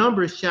 But in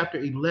Numbers chapter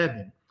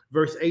 11,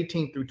 verse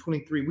 18 through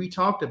 23, we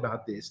talked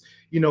about this.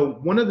 You know,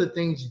 one of the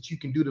things that you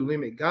can do to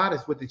limit God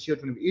is what the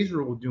children of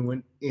Israel were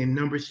doing in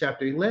Numbers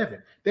chapter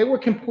 11. They were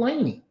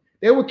complaining.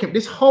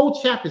 This whole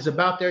chapter is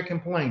about their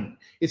complaining.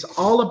 It's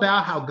all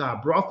about how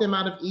God brought them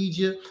out of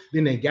Egypt.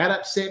 Then they got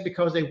upset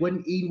because they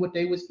wasn't eating what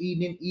they was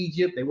eating in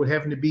Egypt. They were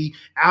having to be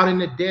out in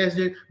the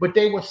desert, but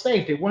they were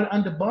safe. They weren't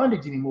under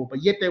bondage anymore,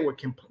 but yet they were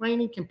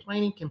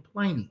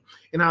complaining.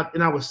 And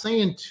I was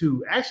saying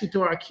to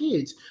our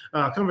kids,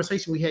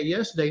 conversation we had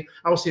yesterday,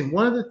 I was saying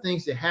one of the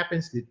things that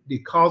happens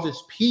that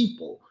causes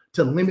people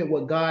to limit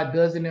what God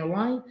does in their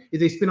life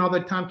is they spend all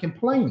their time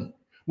complaining.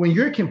 When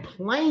you're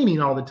complaining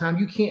all the time,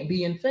 you can't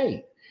be in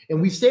faith.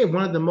 And we said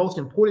one of the most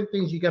important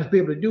things you got to be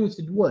able to do is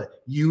to do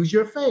what? Use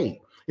your faith.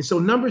 And so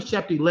Numbers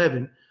chapter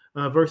 11,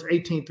 verse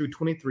 18 through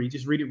 23,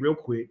 just read it real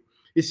quick.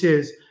 It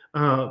says,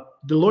 the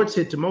Lord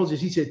said to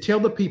Moses, he said, tell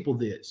the people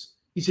this.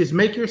 He says,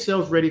 make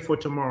yourselves ready for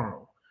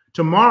tomorrow.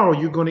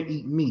 Tomorrow you're going to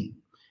eat meat.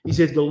 He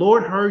says, the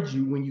Lord heard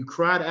you when you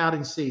cried out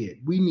and said,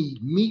 we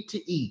need meat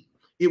to eat.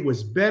 It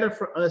was better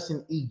for us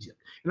in Egypt.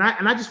 And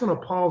I just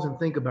want to pause and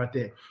think about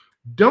that.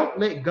 Don't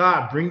let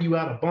God bring you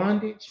out of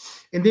bondage.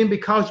 And then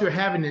because you're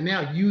having to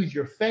now use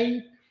your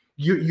faith,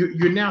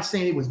 you're now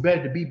saying it was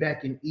better to be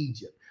back in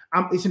Egypt.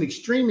 It's an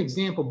extreme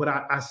example, but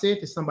I said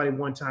to somebody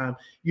one time,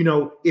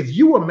 if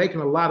you were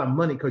making a lot of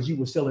money because you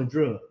were selling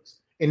drugs,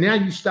 and now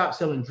you stop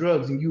selling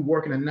drugs and you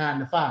working a 9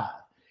 to 5,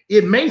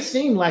 it may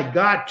seem like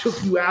God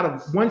took you out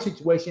of one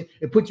situation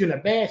and put you in a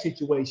bad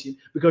situation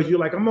because you're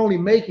like, I'm only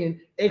making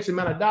X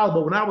amount of dollars,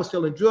 but when I was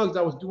selling drugs,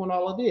 I was doing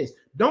all of this.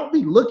 Don't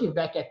be looking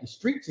back at the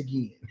streets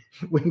again.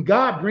 When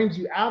God brings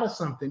you out of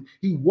something,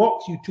 he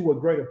walks you to a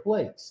greater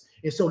place.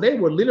 And so they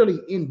were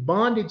literally in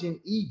bondage in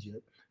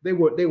Egypt. They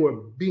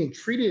were being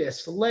treated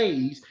as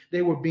slaves.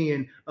 They were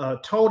being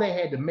told they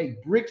had to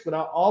make bricks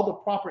without all the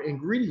proper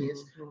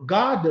ingredients. Mm-hmm.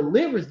 God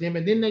delivers them,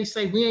 and then they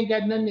say, we ain't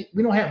got nothing.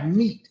 We don't have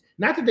meat.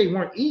 Not that they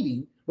weren't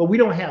eating, but we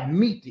don't have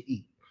meat to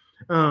eat.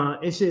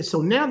 It says,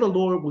 so now the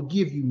Lord will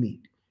give you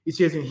meat. It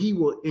says, and you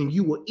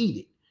will eat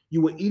it.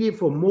 You will eat it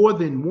for more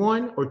than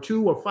 1 or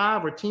 2 or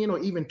 5 or 10 or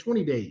even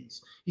 20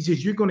 days. He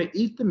says, you're going to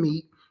eat the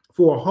meat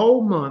for a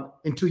whole month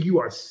until you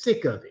are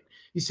sick of it.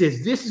 He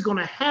says, this is going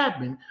to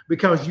happen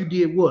because you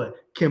did what?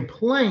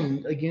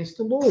 Complained against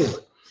the Lord.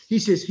 He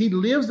says, he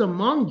lives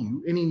among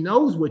you and he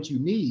knows what you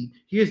need.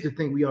 Here's the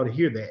thing, we ought to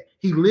hear that.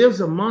 He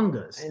lives among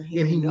us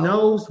and he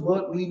knows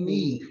what we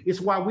need. It's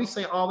why we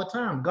say all the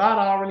time, God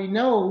already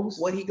knows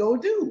what he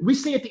gonna do. We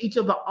say it to each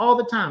other all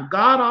the time.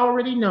 God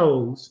already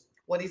knows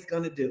what he's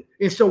gonna do.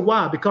 And so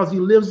why? Because he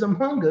lives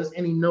among us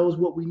and he knows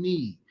what we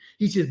need.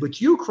 He says,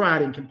 but you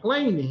cried and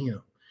complained to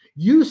him.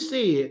 You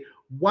said,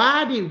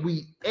 why did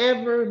we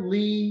ever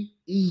leave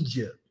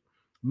Egypt?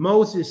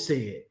 Moses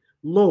said,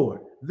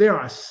 Lord, there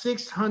are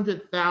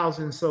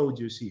 600,000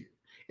 soldiers here.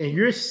 And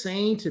you're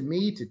saying to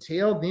me to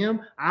tell them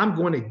I'm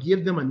going to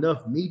give them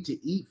enough meat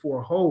to eat for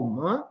a whole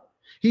month?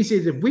 He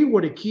says, if we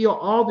were to kill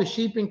all the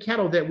sheep and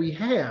cattle that we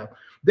have,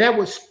 that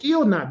would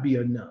still not be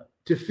enough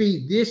to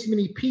feed this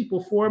many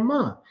people for a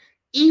month.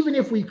 Even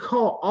if we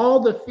caught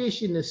all the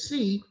fish in the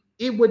sea,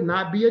 it would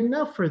not be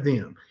enough for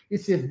them.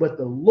 It says, but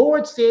the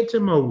Lord said to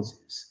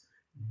Moses,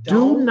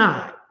 don't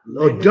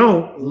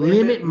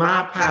limit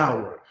my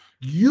power.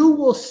 You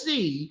will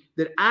see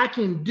that I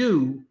can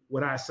do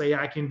what I say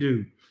I can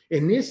do.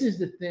 And this is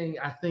the thing,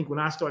 I think, when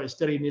I started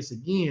studying this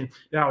again,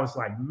 that I was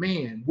like,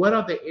 man, what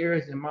are the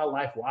areas in my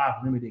life where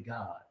I've limited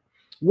God?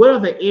 What are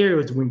the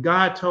areas when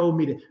God told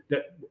me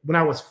that when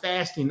I was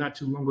fasting not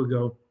too long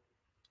ago,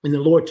 and the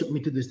Lord took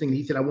me to this thing, and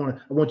he said, I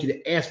want you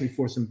to ask me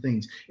for some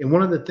things. And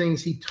one of the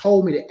things he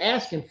told me to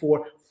ask him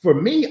for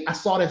me, I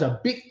saw it as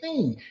a big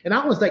thing. And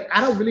I was like,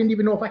 I don't really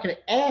even know if I can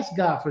ask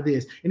God for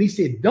this. And he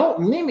said, don't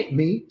limit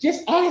me,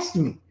 just ask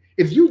me.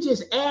 If you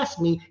just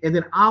ask me, and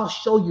then I'll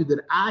show you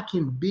that I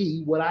can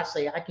be what I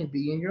say I can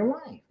be in your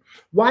life.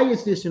 Why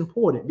is this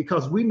important?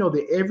 Because we know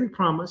that every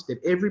promise,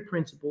 that every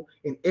principle,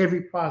 and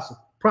every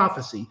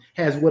prophecy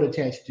has what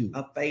attached to?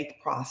 A faith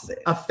process.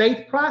 A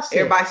faith process.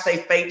 Everybody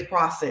say faith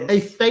process. A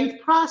faith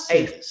process.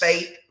 A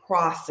faith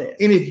process.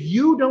 And if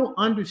you don't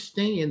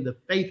understand the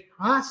faith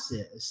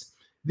process,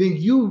 then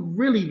you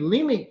really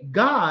limit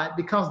God,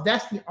 because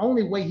that's the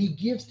only way he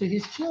gives to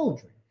his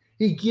children.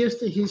 He gives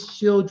to his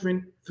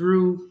children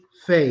through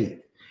faith.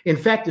 In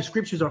fact, the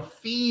scriptures are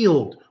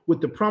filled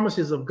with the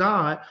promises of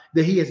God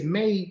that he has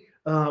made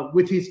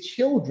with his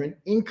children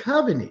in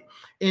covenant.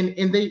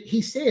 And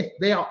he said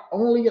they are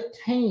only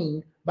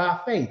obtained by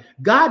faith.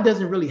 God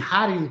doesn't really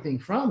hide anything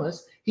from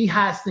us. He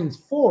hides things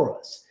for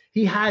us.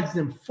 He hides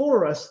them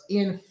for us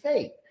in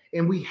faith.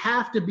 And we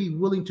have to be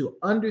willing to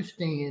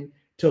understand,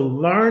 to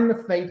learn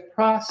the faith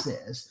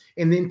process,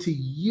 and then to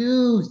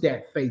use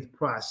that faith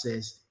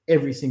process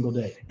every single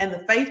day. And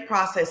the faith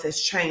process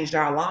has changed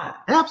our lives.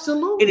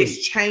 Absolutely. It has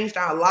changed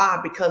our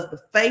lives because the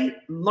faith,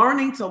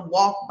 learning to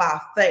walk by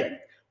faith,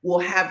 will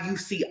have you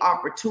see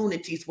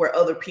opportunities where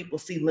other people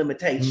see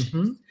limitations.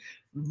 Mm-hmm.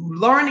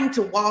 Learning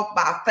to walk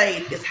by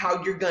faith is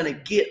how you're going to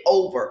get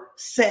over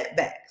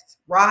setbacks,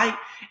 right?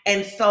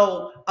 And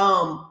so,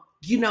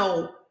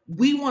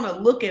 we want to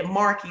look at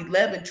Mark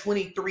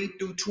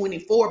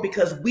 11:23-24,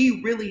 because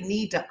we really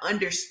need to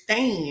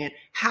understand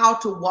how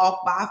to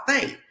walk by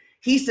faith.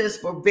 He says,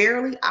 for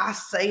verily I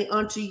say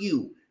unto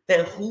you,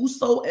 that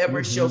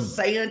whosoever shall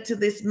say unto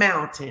this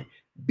mountain,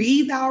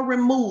 be thou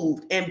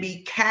removed and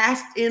be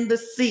cast in the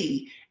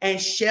sea,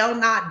 and shall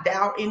not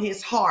doubt in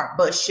his heart,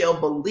 but shall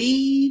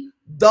believe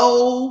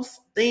those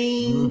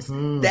things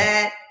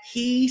that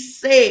he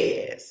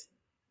says,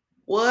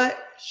 what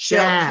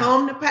shall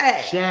come to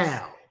pass?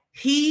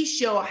 He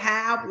shall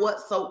have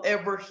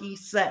whatsoever he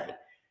said.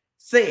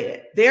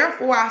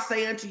 Therefore I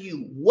say unto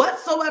you,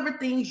 whatsoever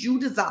things you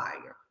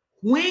desire,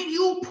 when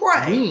you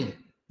pray,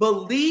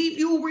 believe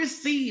you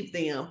receive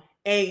them,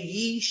 and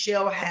ye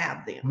shall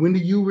have them. When do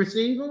you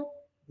receive them?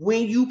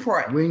 When you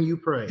pray. When you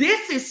pray.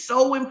 This is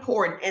so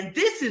important. And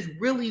this is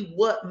really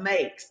what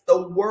makes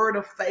the Word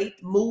of Faith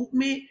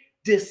movement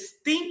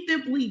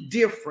distinctively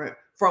different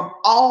from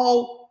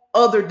all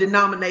other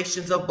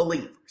denominations of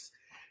believers.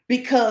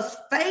 Because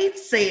faith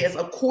says,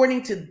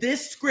 according to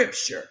this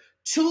scripture,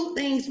 two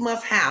things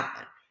must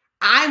happen.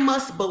 I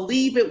must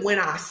believe it when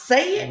I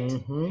say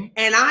it,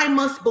 and I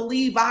must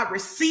believe I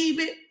receive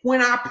it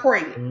when I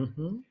pray it.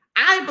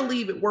 I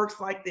believe it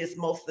works like this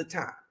most of the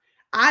time.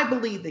 I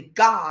believe that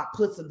God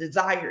puts a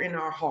desire in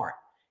our heart.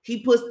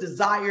 He puts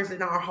desires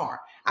in our heart.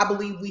 I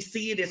believe we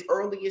see it as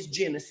early as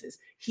Genesis.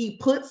 He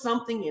put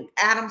something in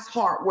Adam's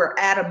heart where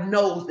Adam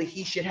knows that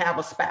he should have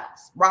a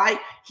spouse, right?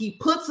 He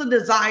puts a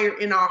desire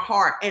in our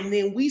heart, and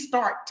then we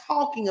start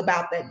talking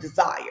about that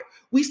desire.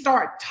 We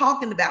start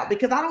talking about,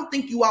 because I don't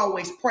think you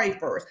always pray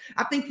first.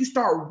 I think you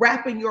start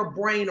wrapping your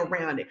brain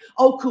around it.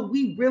 Oh, could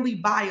we really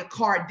buy a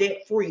car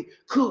debt free?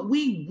 Could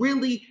we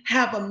really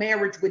have a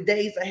marriage with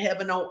days of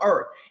heaven on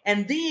earth?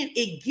 And then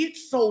it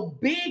gets so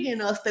big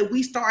in us that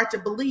we start to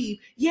believe,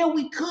 yeah,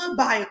 we could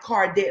buy a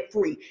car debt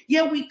free.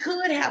 Yeah, we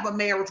could have a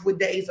marriage with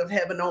days of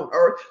heaven on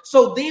earth.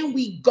 So then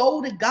we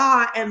go to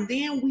God and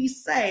then we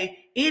say,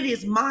 it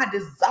is my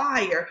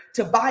desire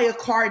to buy a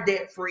car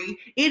debt free.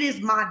 It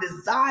is my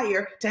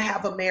desire to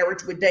have a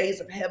marriage with days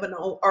of heaven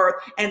on earth.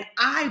 And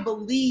I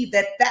believe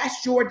that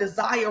that's your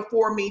desire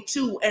for me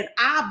too. And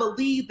I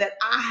believe that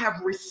I have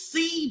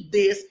received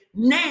this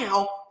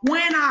now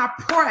when I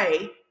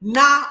pray,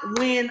 not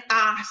when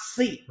I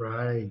see.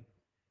 Right.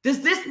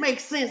 Does this make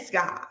sense,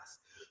 guys?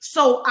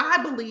 So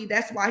I believe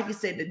that's why he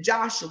said to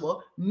Joshua,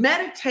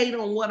 meditate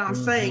on what I'm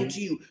saying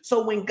to you.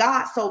 So when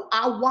God, so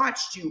I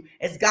watched you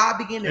as God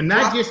began to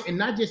not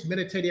just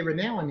meditate every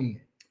now and then.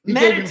 He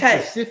meditate. Gave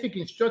him specific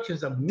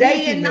instructions of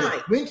day and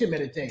night. When to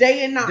meditate.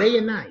 Day and night. Day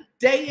and night.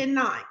 Day and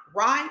night,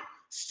 right?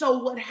 So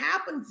what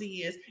happens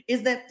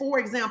is that, for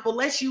example,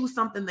 let's use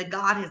something that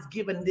God has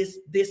given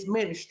this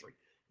ministry.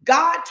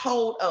 God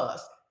told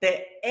us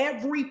that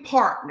every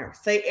partner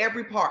could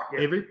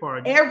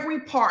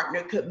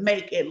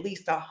make at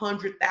least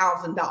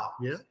 $100,000.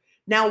 Yeah.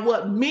 Now,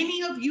 what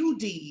many of you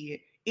did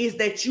is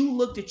that you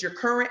looked at your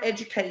current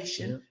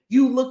education,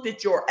 you looked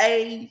at your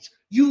age,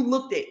 you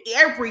looked at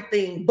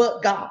everything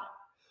but God.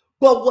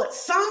 But what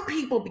some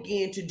people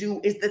began to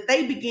do is that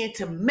they began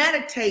to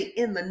meditate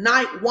in the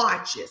night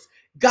watches.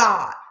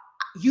 God,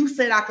 you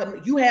said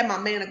you had my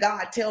man of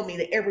God tell me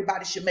that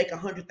everybody should make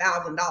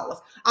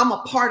 $100,000. I'm a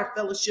part of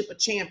Fellowship of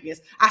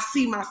Champions. I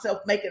see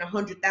myself making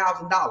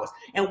 $100,000.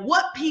 And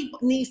what people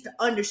needs to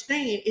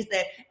understand is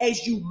that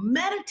as you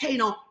meditate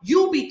on,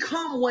 you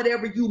become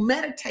whatever you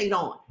meditate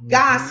on.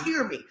 Guys,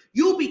 hear me.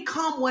 You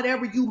become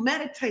whatever you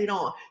meditate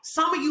on.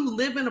 Some of you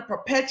live in a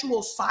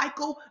perpetual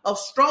cycle of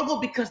struggle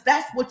because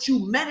that's what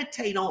you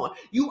meditate on.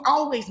 You're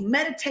always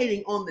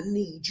meditating on the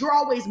need. You're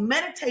always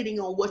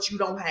meditating on what you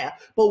don't have.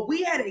 But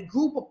we had a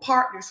group of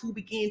partners who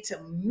began to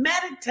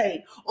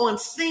meditate on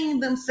seeing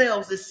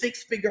themselves as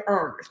six-figure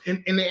earners.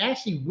 And they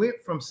actually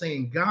went from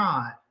saying,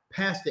 God,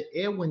 Pastor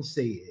Edwin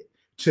said,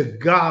 to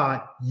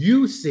God,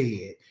 you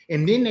said.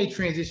 And then they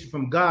transitioned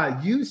from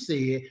God, you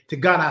said, to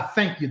God, I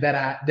thank you that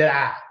I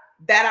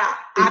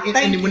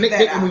thank you.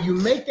 When you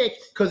make that,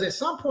 because at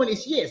some point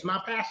it's, yes,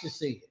 my pastor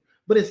said,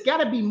 but it's got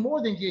to be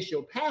more than just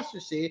your pastor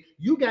said.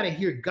 You got to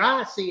hear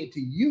God say it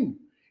to you.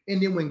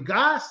 And then when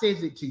God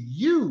says it to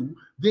you,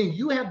 then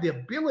you have the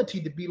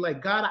ability to be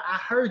like, God, I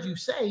heard you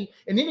say,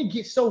 and then it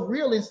gets so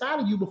real inside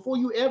of you before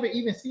you ever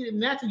even see it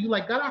naturally. You're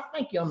like, God, I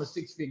thank you I'm a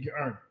six-figure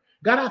earner.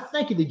 God, I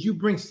thank you that you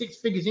bring six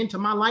figures into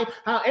my life,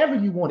 however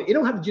you want it. It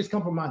don't have to just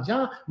come from my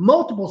job,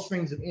 multiple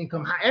streams of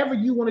income, however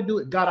you want to do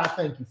it. God, I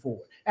thank you for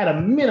it. At a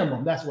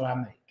minimum, that's what I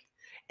make.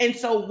 And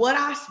so what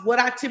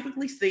I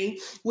typically see,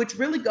 which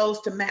really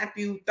goes to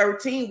Matthew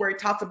 13, where it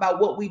talks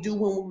about what we do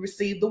when we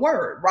receive the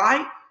word,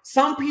 right?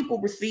 Some people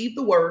receive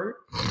the word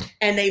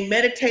and they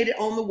meditated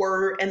on the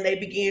word and they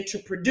began to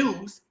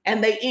produce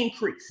and they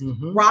increased,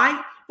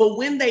 right? But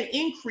when they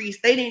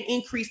increased, they didn't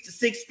increase to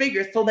six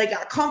figures. So they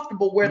got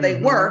comfortable where they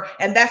were.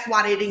 And that's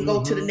why they didn't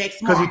go to the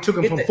next mark. Because he took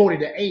them from 40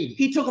 to 80.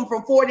 He took them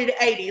from 40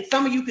 to 80. And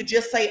some of you could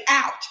just say,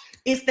 ouch.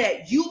 It's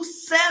that you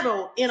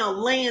settled in a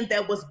land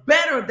that was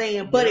better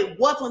than, but it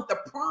wasn't the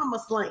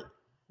promised land,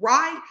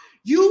 right?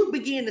 You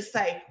begin to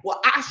say,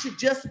 well, I should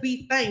just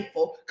be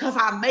thankful because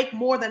I make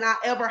more than I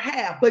ever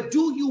have. But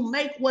do you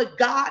make what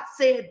God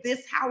said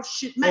this house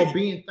should make? Or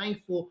being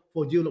thankful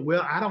for you.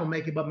 Well, I don't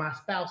make it, but my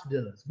spouse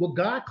does. Well,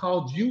 God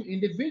called you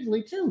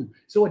individually too.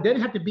 So it doesn't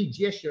have to be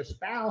just your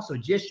spouse or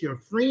just your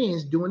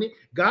friends doing it.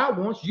 God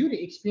wants you to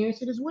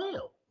experience it as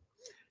well.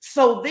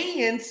 So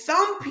then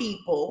some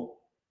people,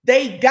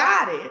 they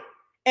got it.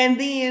 And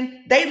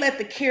then they let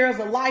the cares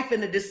of life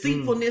and the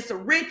deceitfulness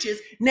of riches.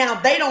 Now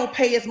they don't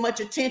pay as much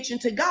attention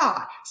to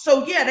God.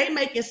 So yeah, they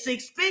making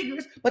six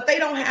figures, but they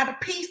don't have the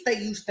peace they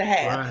used to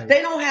have. Right.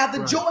 They don't have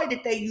the joy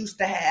that they used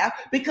to have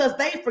because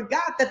they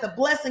forgot that the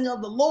blessing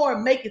of the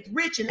Lord maketh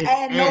rich and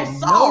add no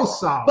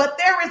sorrow. But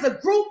there is a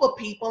group of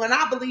people, and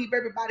I believe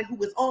everybody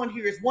who is on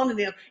here is one of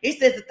them. It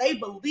says that they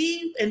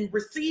believe and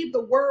receive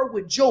the word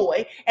with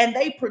joy, and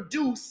they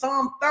produce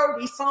Psalm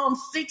 30, Psalm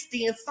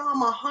 60, and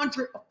Psalm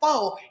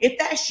 100-fold. If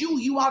that's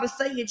you ought to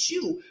say it's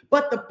you.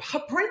 But the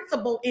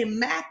principle in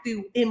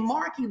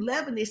Mark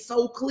 11 is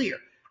so clear.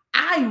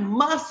 I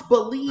must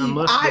believe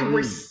I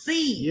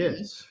receive.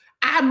 Yes.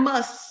 I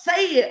must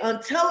say it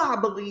until I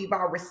believe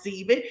I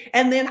receive it.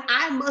 And then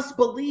I must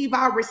believe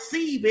I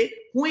receive it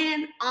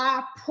when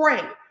I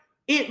pray.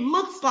 It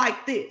looks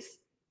like this.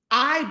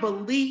 I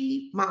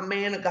believe, my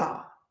man of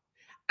God.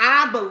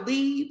 I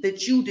believe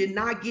that you did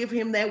not give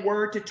him that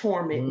word to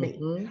torment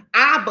me.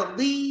 I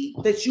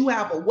believe that you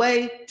have a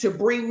way to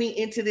bring me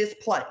into this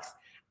place.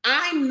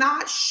 I'm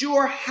not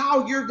sure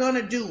how you're going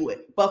to do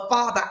it, but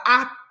Father,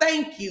 I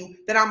thank you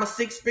that I'm a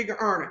six-figure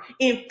earner.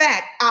 In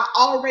fact, I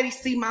already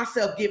see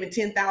myself giving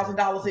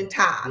 $10,000 in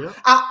tithe. Yep.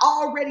 I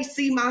already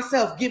see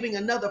myself giving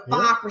another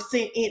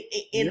 5%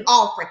 in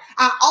offering.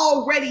 I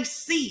already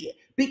see it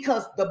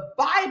because the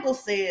Bible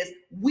says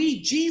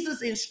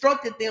Jesus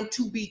instructed them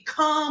to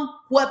become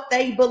what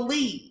they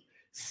believe.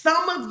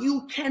 Some of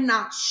you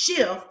cannot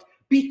shift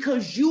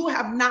because you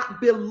have not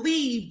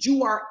believed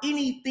you are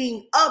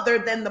anything other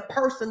than the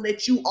person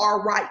that you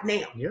are right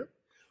now. Yep.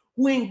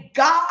 When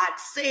God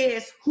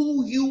says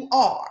who you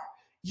are,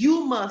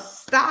 you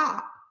must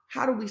stop.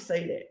 How do we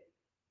say that?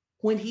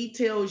 When he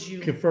tells you.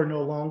 Confer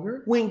no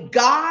longer. When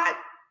God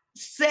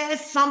says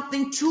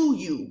something to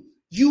you,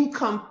 you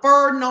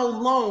confer no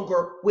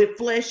longer with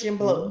flesh and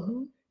blood.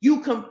 Mm-hmm. You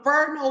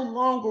confer no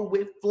longer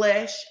with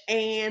flesh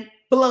and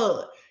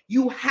blood.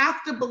 You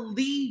have to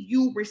believe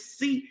you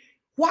receive.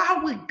 Why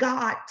would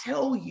God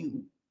tell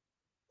you?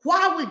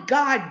 Why would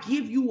God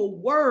give you a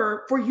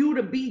word for you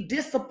to be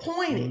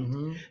disappointed?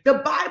 Mm-hmm. The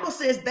Bible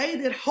says they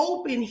that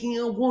hope in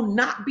him will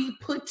not be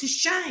put to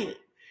shame.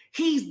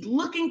 He's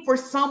looking for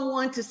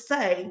someone to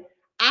say,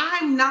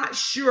 I'm not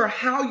sure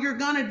how you're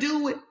going to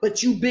do it,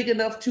 but you big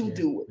enough to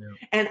do it.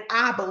 Yeah. And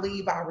I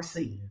believe I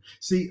receive. Yeah.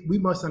 See, we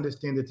must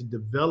understand that the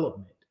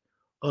development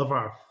of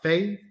our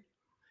faith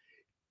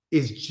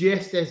is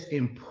just as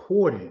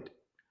important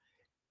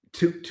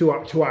to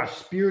our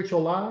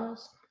spiritual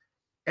lives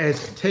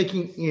as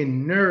taking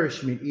in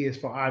nourishment is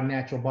for our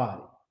natural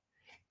body.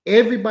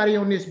 Everybody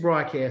on this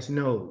broadcast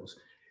knows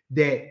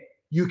that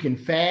you can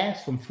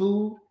fast from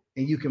food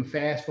and you can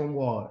fast from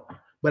water.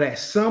 But at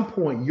some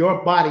point,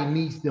 your body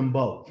needs them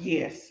both.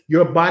 Yes.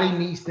 Your body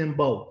needs them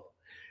both.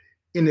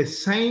 In the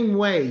same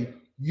way,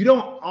 you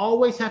don't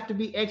always have to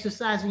be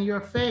exercising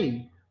your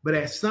faith, but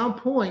at some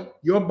point,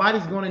 your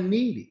body's going to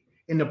need it.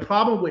 And the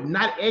problem with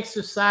not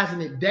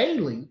exercising it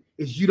daily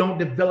is you don't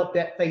develop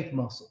that faith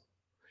muscle.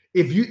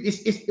 If you,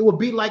 it would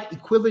be like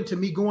equivalent to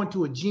me going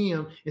to a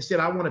gym and said,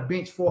 I want to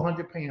bench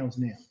 400 pounds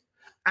now.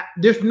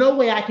 There's no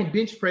way I can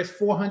bench press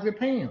 400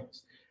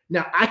 pounds.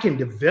 Now, I can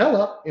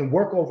develop and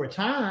work over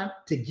time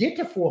to get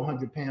to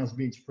 400 pounds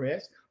bench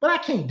press, but I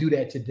can't do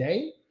that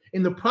today.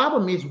 And the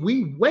problem is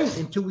we wait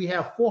until we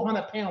have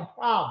 400-pound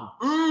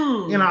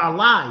problems in our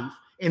life,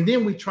 and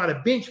then we try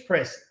to bench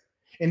press it.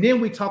 And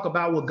then we talk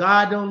about, well,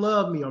 God don't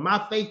love me or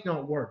my faith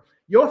don't work.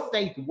 Your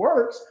faith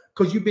works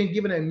because you've been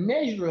given a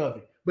measure of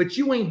it, but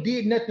you ain't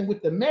did nothing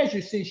with the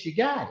measure since you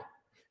got it.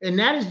 And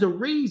that is the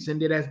reason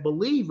that as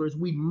believers,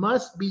 we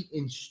must be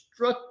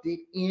instructed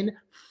in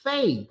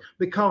faith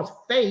because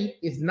faith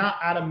is not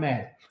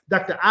automatic.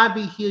 Dr.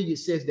 I.V. Hilliard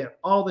says that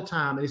all the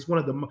time. And it's one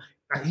of the,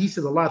 he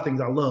says a lot of things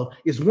I love.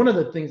 It's one of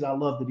the things I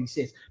love that he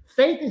says.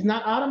 Faith is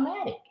not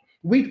automatic.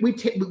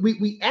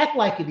 We act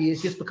like it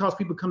is just because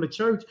people come to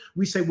church.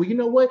 We say, well, you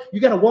know what? You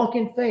got to walk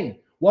in faith.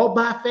 Walk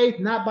by faith,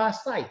 not by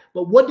sight.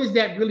 But what does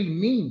that really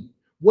mean?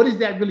 What does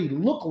that really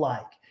look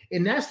like?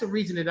 And that's the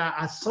reason that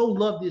I so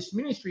love this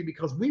ministry,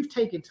 because we've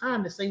taken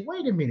time to say,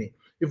 wait a minute,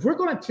 if we're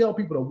going to tell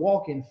people to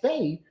walk in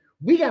faith,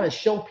 we got to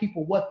show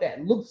people what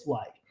that looks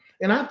like.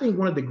 And I think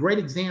one of the great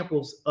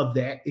examples of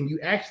that, and you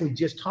actually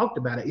just talked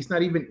about it, it's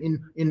not even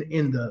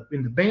in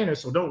the banner,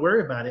 so don't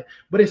worry about it,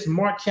 but it's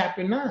Mark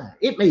chapter 9.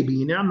 It may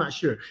be in there, I'm not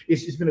sure.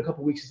 It's been a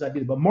couple of weeks since I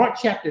did it, but Mark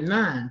chapter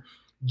 9,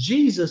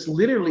 Jesus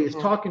literally is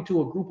talking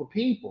to a group of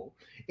people,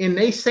 and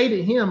they say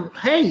to him,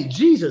 hey,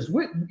 Jesus,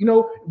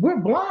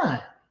 we're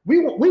blind. We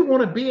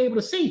want to be able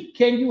to see.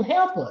 Can you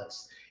help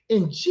us?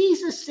 And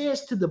Jesus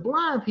says to the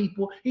blind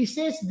people, he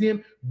says to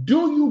them,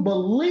 do you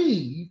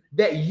believe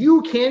that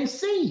you can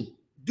see?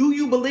 Do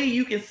you believe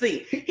you can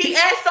see? He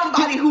asked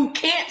somebody who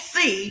can't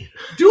see,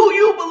 do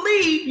you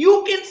believe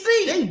you can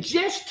see? They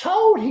just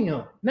told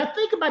him. Now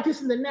think about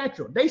this in the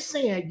natural. They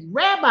saying,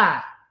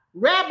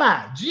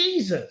 Rabbi,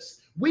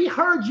 Jesus, we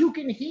heard you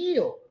can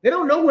heal. They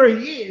don't know where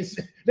he is.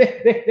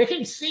 They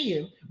can't see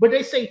him, but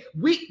they say,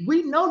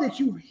 we know that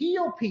you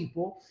heal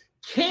people.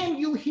 Can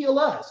you heal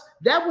us?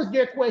 That was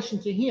their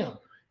question to him.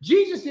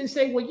 Jesus didn't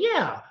say, well,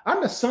 yeah,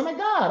 I'm the Son of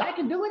God. I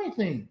can do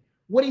anything.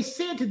 What he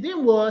said to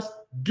them was,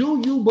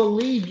 do you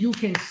believe you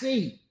can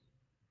see?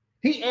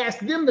 He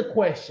asked them the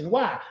question.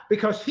 Why?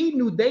 Because he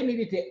knew they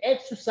needed to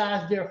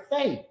exercise their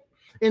faith.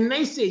 And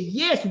they said,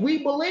 yes, we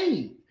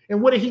believe.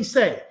 And what did he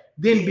say?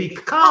 Then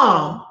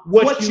become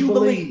what you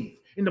believe.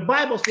 And the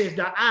Bible says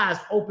their eyes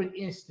open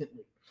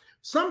instantly.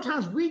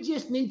 Sometimes we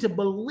just need to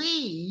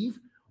believe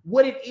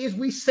what it is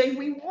we say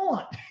we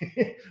want.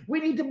 We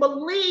need to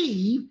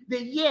believe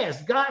that,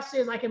 yes, God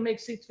says I can make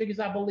 6 figures.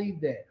 I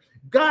believe that.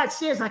 God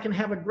says I can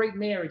have a great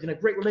marriage and a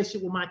great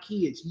relationship with my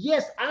kids.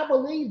 Yes, I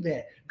believe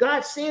that.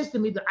 God says to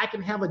me that I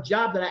can have a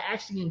job that I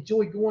actually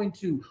enjoy going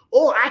to,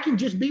 or I can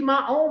just be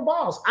my own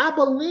boss. I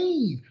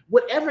believe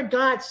whatever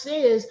God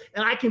says,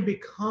 and I can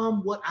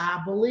become what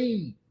I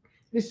believe.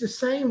 It's the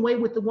same way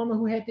with the woman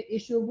who had the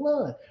issue of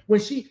blood. When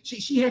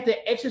she had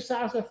to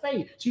exercise her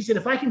faith. She said,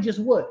 if I can just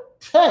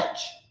what?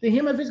 Touch the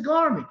hem of his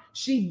garment.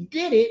 She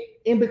did it,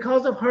 and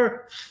because of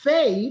her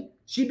faith,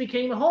 she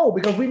became whole.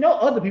 Because we know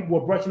other people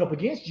were brushing up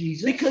against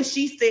Jesus. Because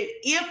she said,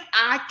 if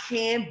I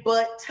can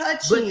but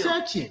touch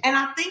him. And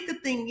I think the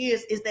thing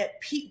is that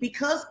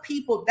because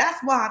people,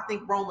 that's why I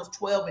think Romans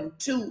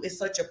 12:2 is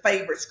such a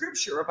favorite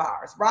scripture of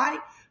ours, right?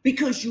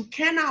 Because you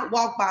cannot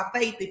walk by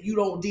faith if you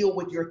don't deal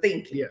with your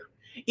thinking. Yeah.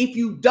 If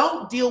you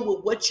don't deal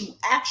with what you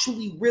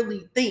actually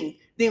really think,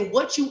 then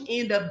what you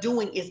end up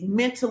doing is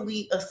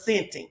mentally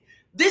assenting.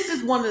 This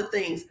is one of the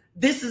things.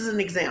 This is an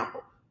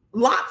example.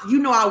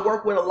 I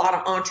work with a lot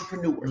of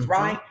entrepreneurs,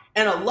 right?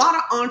 And a lot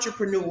of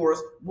entrepreneurs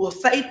will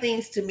say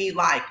things to me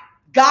like,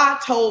 God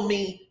told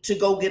me to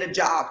go get a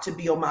job to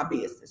build my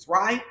business,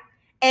 right?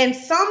 And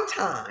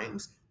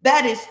sometimes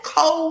that is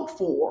code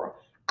for,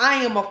 I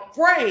am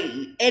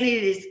afraid, and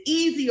it is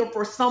easier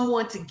for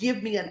someone to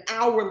give me an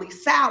hourly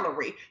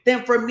salary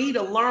than for me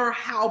to learn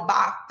how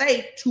by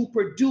faith to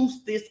produce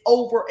this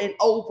over and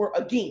over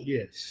again.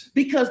 Yes.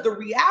 Because the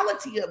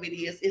reality of it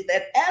is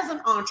that as an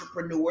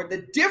entrepreneur,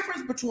 the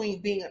difference between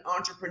being an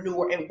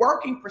entrepreneur and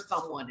working for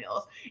someone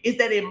else is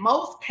that in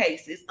most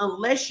cases,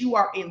 unless you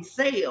are in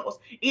sales,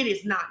 it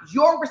is not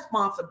your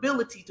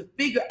responsibility to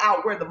figure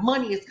out where the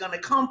money is going to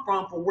come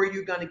from for where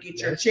you're going to get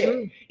your check.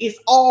 True. It's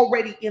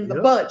already in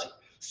the budget.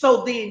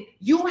 So then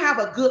you have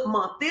a good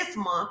month this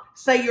month,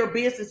 say your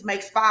business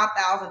makes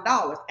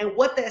 $5,000. And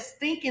what that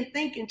stinking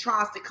thinking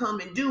tries to come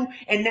and do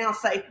and now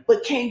say,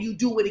 but can you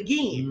do it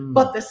again?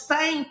 But the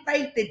same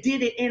faith that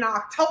did it in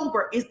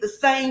October is the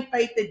same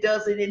faith that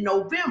does it in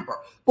November.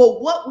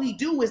 But what we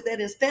do is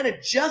that instead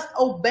of just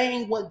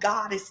obeying what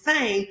God is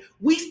saying,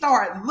 we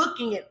start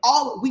looking at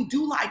we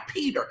do like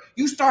Peter.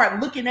 You start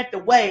looking at the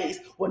ways,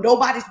 well,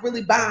 nobody's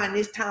really buying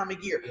this time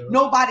of year. Yeah.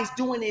 Nobody's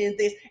doing it in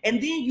this.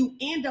 And then you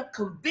end up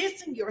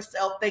convincing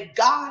yourself that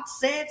God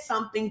said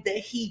something that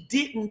he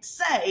didn't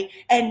say,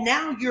 and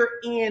now you're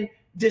in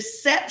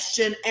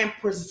deception and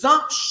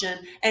presumption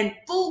and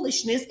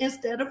foolishness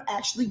instead of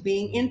actually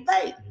being in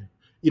faith.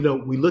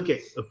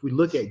 If we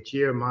look at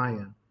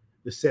Jeremiah,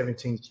 the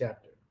 17th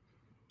chapter,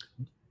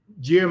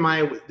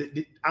 Jeremiah,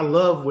 I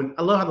love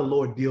how the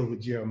Lord deals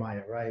with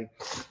Jeremiah, right?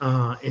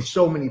 In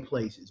so many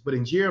places, but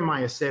in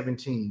Jeremiah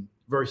 17,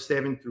 verse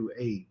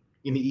 7-8,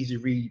 in the easy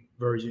read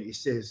version, it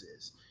says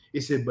this.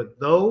 It said, but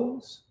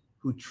those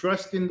who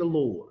trust in the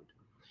Lord,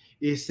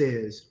 it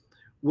says,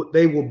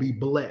 they will be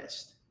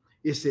blessed.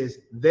 It says,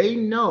 they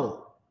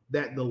know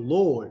that the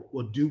Lord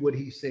will do what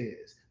he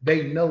says.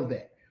 They know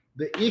that.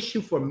 The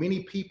issue for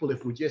many people,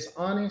 if we're just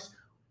honest,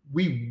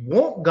 we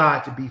want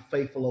God to be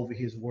faithful over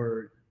his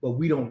word, but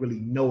we don't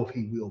really know if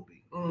he will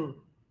be.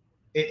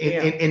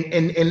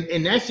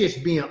 And that's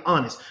just being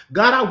honest.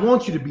 God, I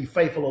want you to be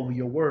faithful over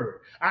your word.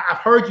 I've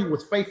heard you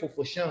was faithful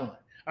for Sean.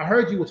 I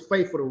heard you was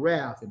faithful to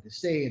Ralph and to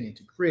Sid and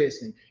to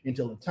Chris and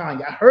to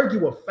Latanya. I heard you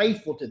were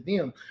faithful to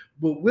them,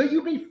 but will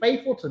you be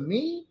faithful to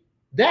me?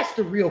 That's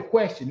the real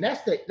question.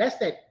 That's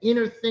that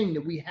inner thing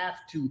that we have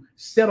to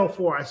settle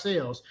for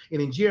ourselves.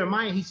 And in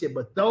Jeremiah, he said,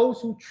 but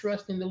those who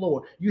trust in the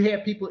Lord, you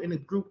had people in the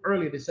group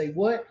earlier to say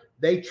what?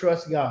 They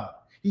trust God.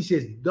 He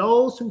says,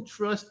 those who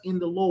trust in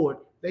the Lord,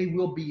 they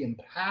will be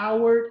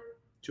empowered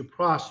to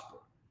prosper.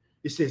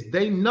 It says,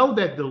 they know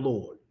that the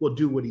Lord will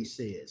do what he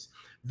says.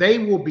 They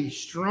will be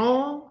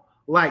strong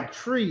like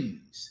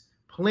trees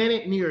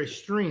planted near a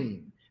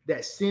stream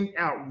that send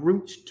out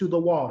roots to the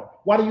water.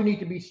 Why do you need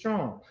to be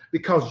strong?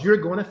 Because you're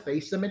going to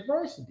face some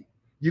adversity.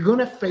 You're going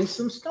to face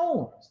some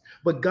storms.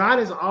 But God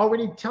has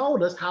already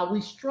told us how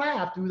we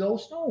strive through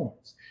those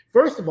storms.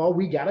 First of all,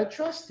 we got to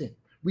trust him.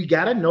 We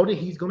got to know that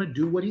he's going to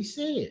do what he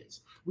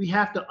says. We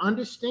have to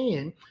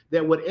understand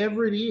that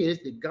whatever it is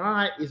that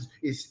God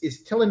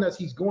is telling us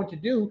he's going to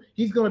do,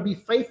 he's going to be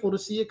faithful to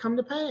see it come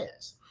to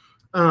pass.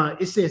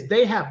 It says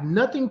they have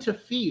nothing to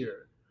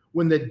fear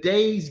when the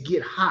days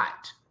get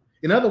hot.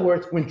 In other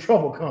words, when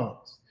trouble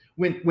comes,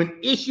 when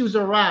issues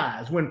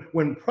arise,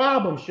 when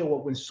problems show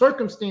up, when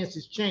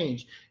circumstances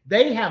change,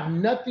 they have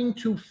nothing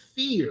to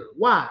fear.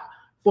 Why?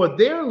 For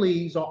their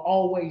leaves are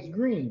always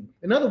green.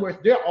 In other words,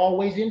 they're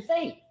always in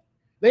faith.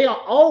 They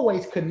are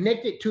always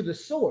connected to the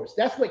source.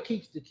 That's what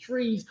keeps the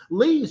trees'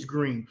 leaves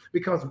green,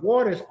 because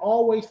water is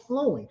always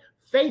flowing.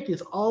 Faith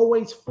is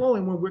always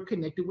flowing when we're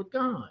connected with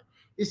God.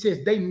 It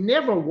says they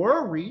never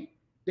worry.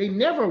 They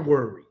never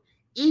worry.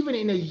 Even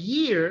in a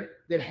year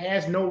that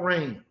has no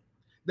rain,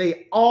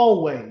 they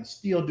always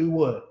still do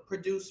what?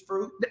 Produce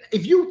fruit.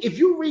 If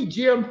you read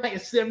Jeremiah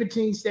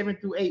 17,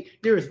 7-8,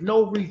 there is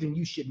no reason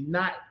you should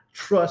not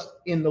trust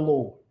in the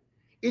Lord.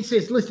 It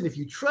says, listen, if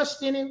you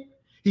trust in him,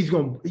 He's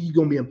going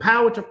to be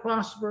empowered to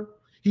prosper.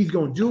 He's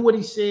going to do what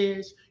he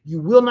says.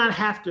 You will not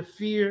have to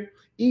fear.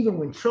 Even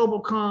when trouble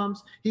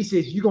comes, he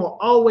says you're going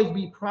to always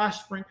be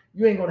prospering.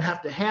 You ain't going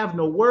to have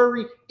no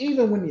worry.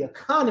 Even when the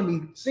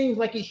economy seems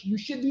like you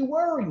should be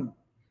worrying.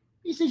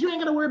 He says you ain't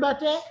going to worry about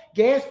that.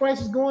 Gas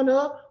prices going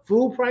up,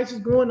 food prices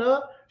going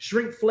up,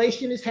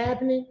 shrinkflation is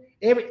happening.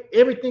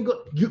 Everything,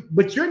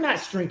 but you're not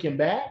shrinking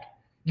back.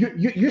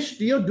 You're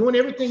still doing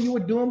everything you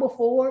were doing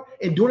before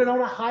and doing it on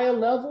a higher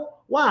level.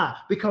 Why?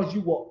 Because you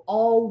will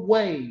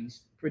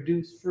always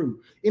produce fruit.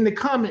 In the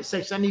comment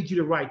section, I need you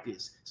to write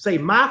this. Say,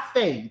 my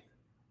faith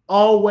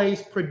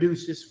always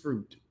produces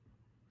fruit.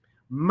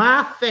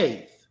 My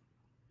faith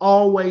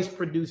always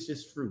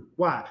produces fruit.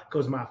 Why?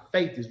 Because my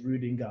faith is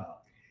rooted in God.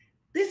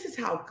 This is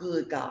how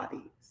good God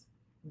is.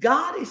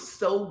 God is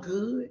so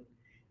good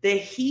that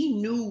he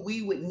knew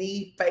we would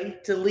need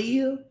faith to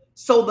live.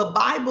 So the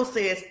Bible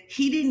says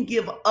he didn't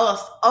give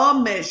us a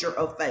measure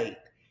of faith.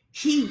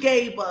 He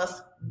gave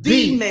us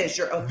the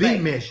measure of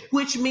faith,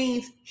 which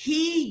means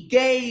he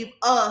gave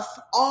us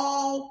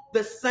all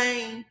the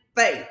same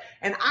faith.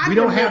 And we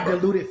don't have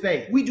diluted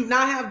faith. We do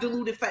not have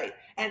diluted faith.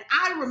 And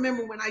I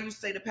remember when I used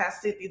to say to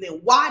Pastor Cynthia,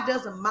 then why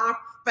doesn't my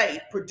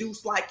faith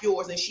produce like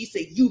yours? And she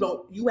said,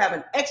 you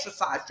haven't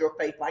exercised your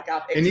faith like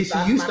I've exercised.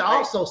 And she used to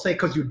also say,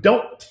 because you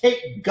don't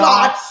take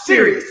God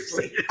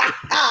seriously.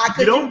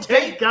 You don't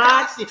take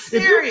God seriously.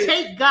 If you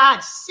take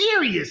God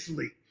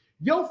seriously,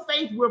 your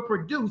faith will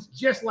produce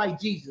just like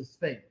Jesus'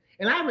 faith.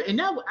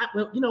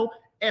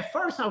 At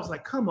first I was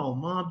like, come on,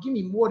 Mom, give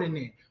me more than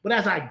that. But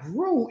as I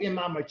grew in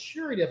my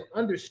maturity of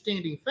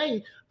understanding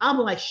faith, I'm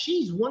like,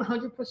 she's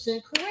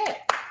 100%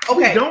 correct.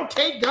 Okay. You don't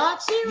take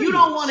God seriously. You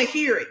don't want to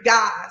hear it,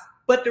 guys.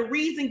 But the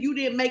reason you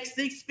didn't make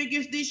 6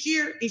 figures this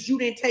year is you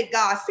didn't take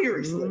God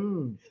seriously.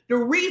 The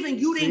reason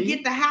you didn't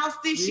get the house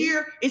this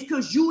year is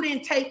because you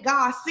didn't take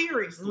God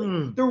seriously.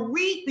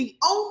 The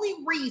only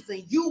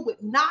reason you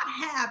would not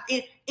have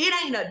it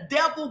ain't a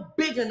devil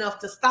big enough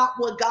to stop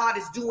what God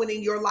is doing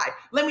in your life.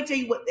 Let me tell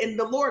you what, and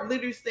the Lord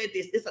literally said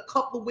this. It's a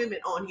couple of women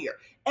on here.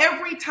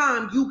 Every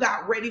time you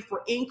got ready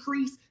for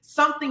increase,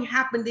 something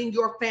happened in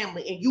your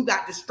family and you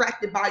got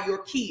distracted by your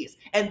kids.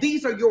 And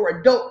these are your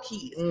adult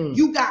kids.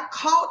 You got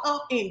caught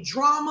up in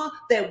drama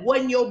that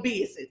wasn't your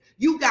business.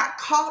 You got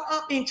caught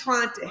up in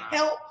trying to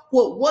help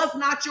what was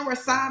not your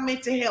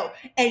assignment to help,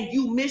 and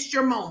you missed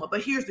your moment.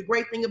 But here's the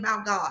great thing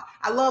about God.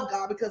 I love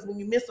God because when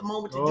you miss a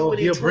moment to do it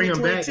in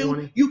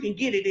 2022, you can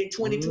get it in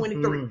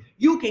 2023.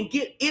 You can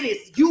get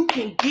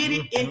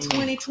it in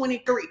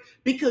 2023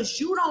 because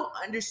you don't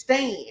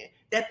understand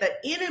that the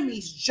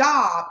enemy's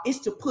job is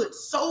to put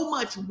so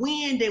much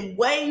wind and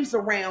waves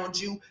around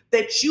you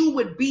that you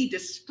would be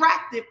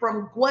distracted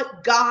from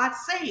what God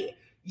said.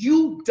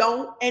 You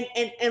don't, and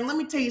let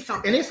me tell you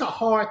something. And it's a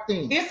hard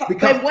thing.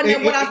 What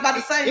I was about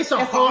to say. It's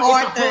a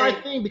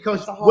hard thing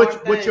because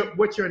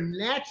what your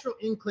natural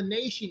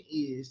inclination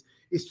is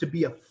to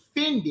be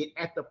offended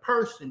at the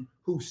person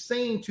who's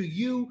saying to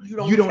you, you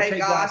don't take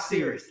God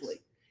seriously.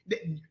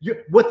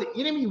 What the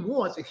enemy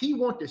wants, if he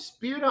wants the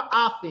spirit of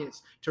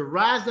offense to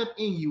rise up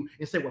in you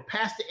and say, well,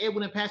 Pastor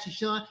Edwin and Pastor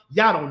Sean,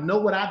 y'all don't know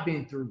what I've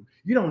been through.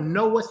 You don't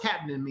know what's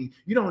happening to me.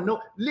 You don't know.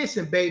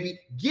 Listen, baby,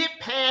 get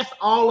past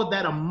all of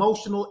that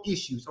emotional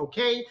issues,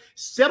 okay?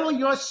 Settle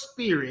your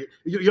spirit,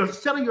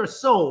 settle your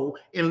soul,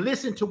 and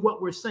listen to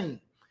what we're saying.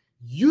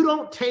 You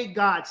don't take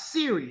God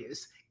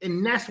serious,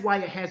 and that's why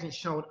it hasn't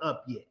shown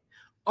up yet.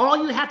 All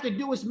you have to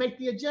do is make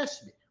the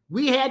adjustment.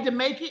 We had to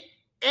make it.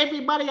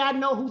 Everybody I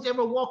know who's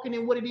ever walking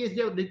in what it is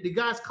the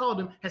God's called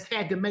them has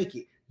had to make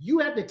it. You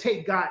have to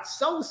take God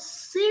so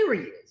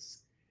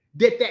serious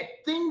that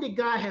thing that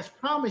God has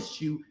promised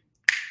you,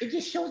 it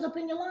just shows up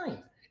in your life.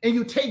 And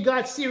you take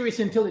God serious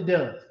until it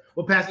does.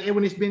 Well, Pastor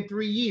Edwin, it's been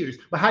 3 years,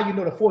 but how you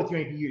know the 4th year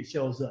ain't the year it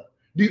shows up?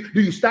 Do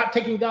you stop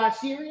taking God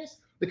serious?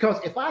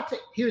 Because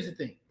here's the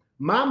thing.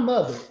 My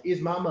mother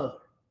is my mother.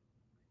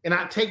 And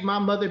I take my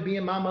mother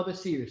being my mother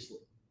seriously.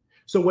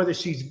 So whether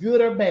she's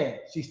good or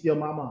bad, she's still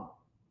my mom.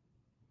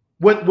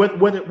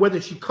 Whether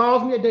she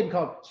calls me or doesn't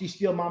call me, she's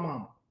still my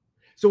mama.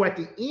 So at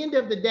the end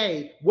of the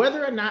day,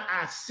 whether or not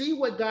I see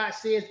what God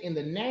says in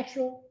the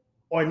natural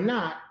or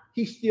not,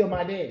 he's still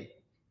my daddy.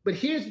 But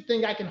here's the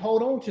thing I can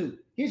hold on to.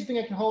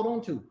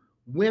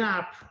 When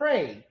I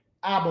pray,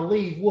 I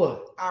believe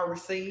what? I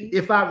receive.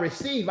 If I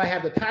receive, I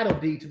have the title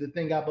deed to the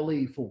thing I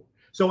believe for.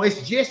 So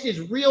it's just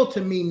as real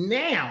to me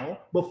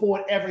now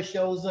before it ever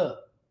shows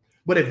up.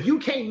 But if you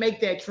can't make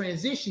that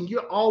transition,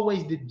 you're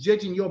always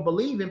judging your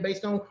believing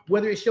based on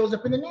whether it shows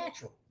up in the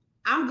natural.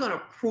 I'm going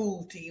to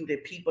prove to you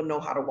that people know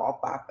how to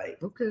walk by faith.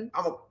 Okay.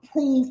 I'm going to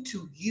prove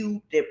to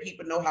you that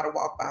people know how to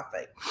walk by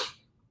faith.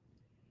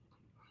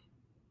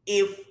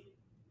 If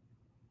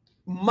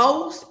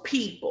most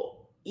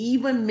people,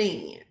 even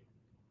men,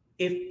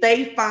 if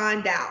they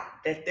find out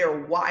that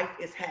their wife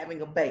is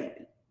having a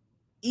baby,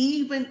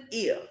 even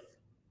if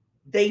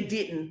they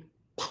didn't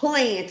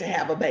plan to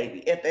have a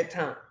baby at that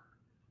time,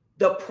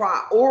 the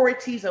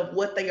priorities of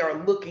what they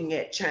are looking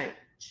at change.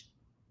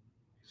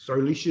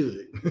 Certainly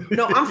should.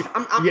 No,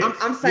 I'm Yes,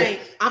 I'm saying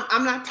yes.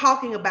 I'm not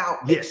talking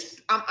about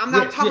Yes. I'm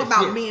not Yes, talking yes,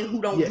 about yes. men who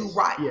don't Yes, do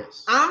right.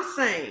 yes. I'm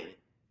saying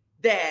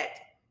that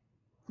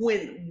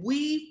when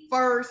we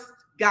first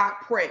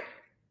got pregnant,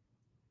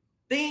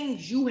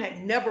 things you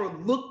had never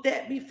looked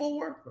at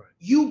before, Right.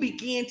 you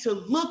begin to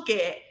look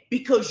at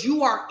because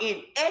you are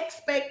in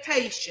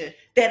expectation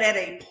that at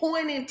a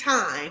point in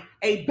time,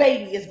 a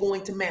baby is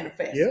going to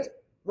manifest. Yep.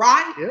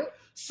 Right? Yep.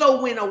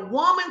 So when a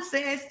woman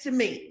says to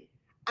me,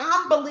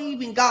 I'm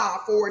believing God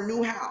for a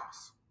new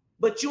house,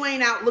 but you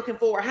ain't out looking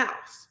for a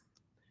house.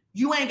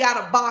 You ain't got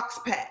a box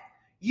pack.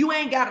 You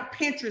ain't got a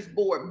Pinterest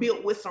board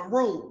built with some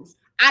rooms.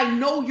 I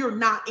know you're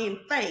not in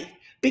faith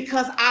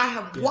because I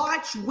have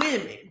watched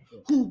women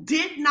who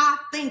did not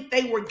think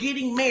they were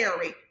getting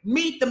married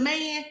meet the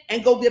man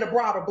and go get a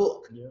broader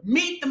book. Yeah.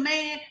 Meet the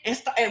man and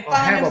find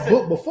have a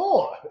book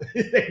before.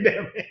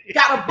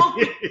 Got a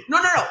book.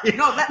 No.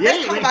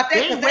 Let's talk about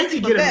that because that's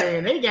even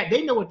better.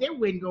 They know what their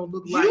wedding gonna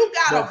look like. You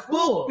got a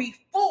book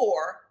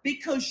before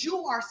because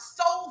you are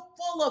so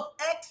full of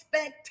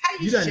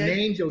expectation. You done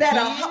named your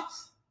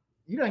kids.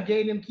 You done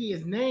gave them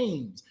kids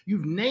names.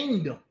 You've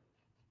named them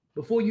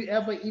before you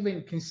ever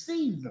even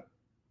conceived them.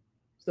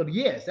 So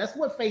yes, that's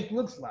what faith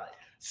looks like.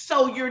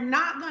 So you're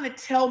not going to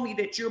tell me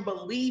that you're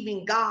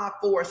believing God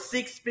for a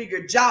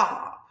 6-figure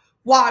job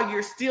while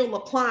you're still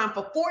applying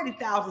for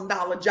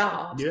 $40,000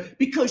 jobs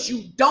because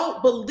you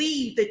don't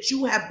believe that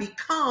you have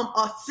become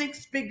a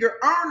 6-figure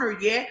earner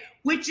yet,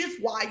 which is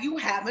why you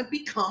haven't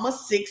become a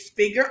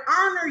 6-figure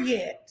earner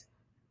yet.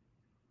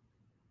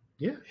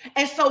 Yeah.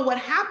 And so what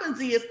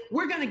happens is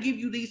we're going to give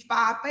you these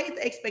 5 faith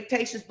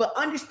expectations, but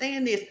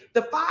understand this,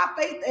 the 5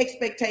 faith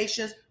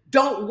expectations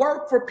don't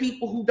work for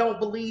people who don't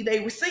believe they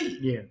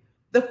receive. Yeah.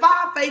 The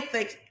 5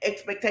 faith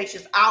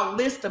expectations, I'll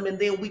list them and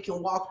then we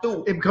can walk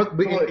through.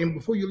 And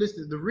before you list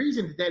it, the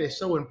reason that is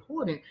so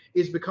important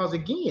is because,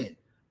 again,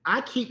 I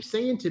keep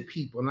saying to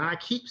people, and I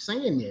keep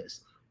saying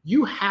this,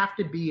 you have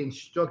to be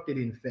instructed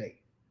in faith.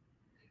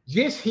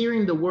 Just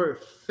hearing the word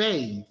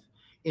faith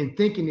and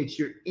thinking that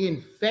you're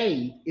in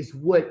faith is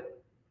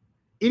what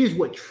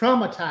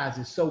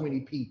traumatizes so many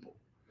people.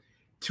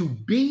 To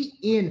be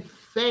in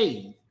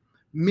faith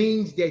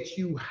means that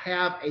you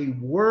have a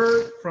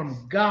word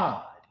from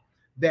God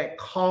that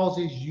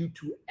causes you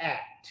to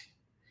act.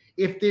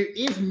 If there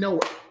is no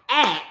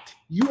act,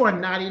 you are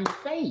not in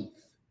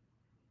faith.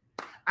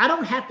 I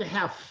don't have to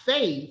have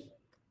faith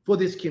for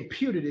this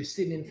computer that's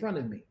sitting in front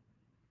of me.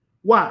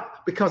 Why?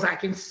 Because I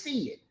can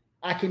see it.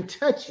 I can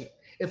touch it.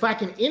 If I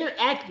can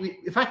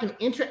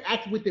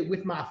interact with it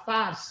with my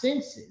 5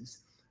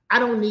 senses, I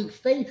don't need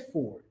faith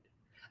for it.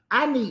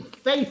 I need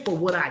faith for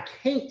what I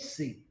can't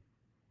see.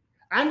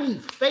 I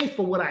need faith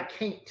for what I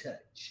can't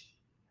touch.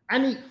 I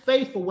need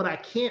faith for what I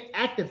can't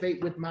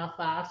activate with my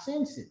 5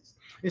 senses.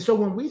 And so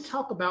when we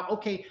talk about,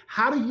 okay,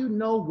 how do you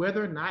know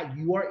whether or not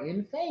you are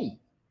in faith?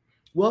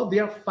 Well,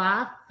 there are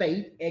 5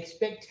 faith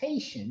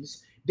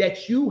expectations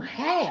that you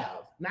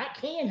have, not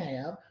can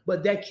have,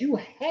 but that you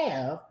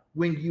have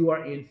when you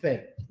are in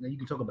faith. Now you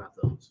can talk about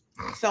those.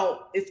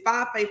 So it's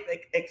 5 faith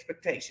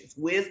expectations: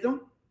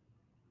 wisdom,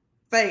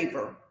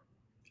 favor,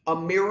 a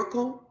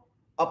miracle,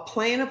 a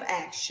plan of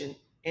action,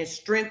 and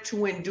strength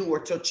to endure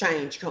till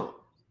change comes.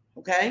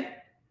 Okay?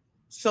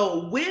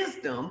 So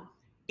wisdom,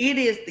 it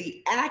is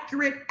the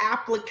accurate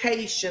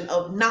application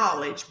of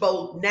knowledge,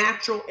 both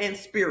natural and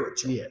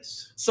spiritual.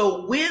 Yes.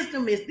 So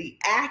wisdom is the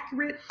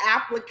accurate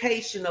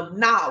application of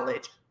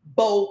knowledge,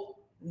 both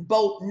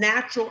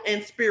natural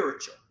and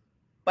spiritual.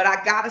 But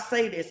I got to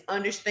say this,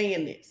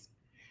 understand this,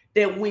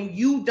 that when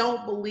you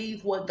don't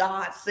believe what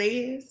God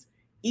says,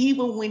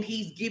 even when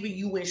he's giving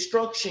you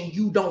instruction,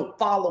 you don't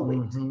follow it.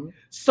 Mm-hmm.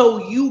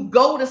 So you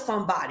go to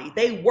somebody,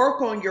 they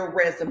work on your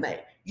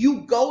resume.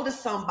 You go to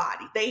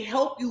somebody, they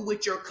help you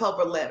with your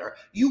cover letter.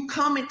 You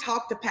come and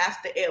talk to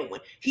Pastor Edwin.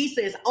 He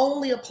says,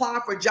 only apply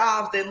for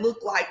jobs that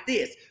look like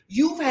this.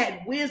 You've had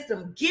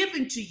wisdom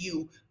given to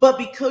you, but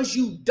because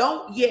you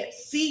don't yet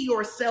see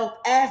yourself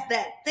as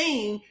that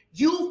thing,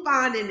 you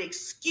find an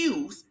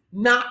excuse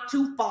not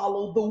to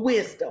follow the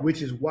wisdom.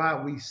 Which is why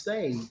we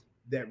say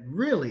that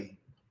really,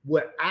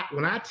 when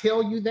I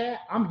tell you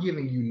that, I'm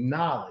giving you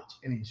knowledge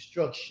and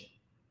instruction.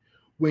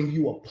 When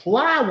you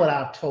apply what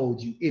I've told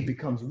you, it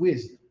becomes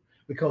wisdom,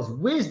 because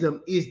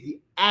wisdom is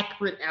the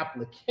accurate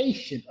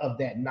application of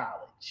that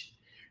knowledge.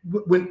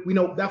 When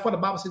that's why the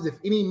Bible says, if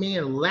any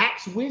man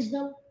lacks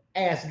wisdom,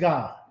 ask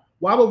God.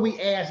 Why would we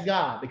ask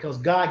God? Because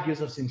God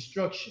gives us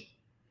instruction.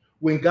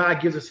 When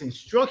God gives us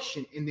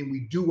instruction and then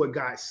we do what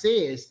God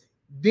says,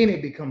 then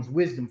it becomes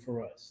wisdom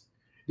for us.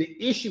 The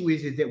issue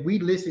is that we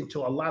listen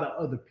to a lot of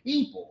other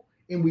people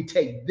and we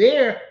take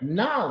their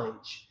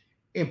knowledge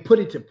and put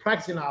it to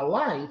practice in our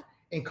life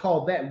and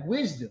call that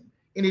wisdom.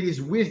 And it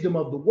is wisdom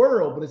of the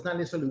world, but it's not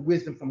necessarily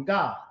wisdom from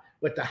God.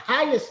 But the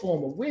highest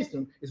form of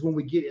wisdom is when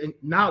we get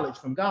knowledge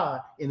from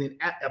God and then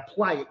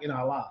apply it in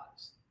our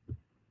lives.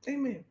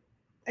 Amen.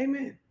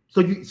 Amen.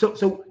 So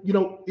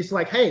it's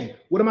like, hey,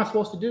 what am I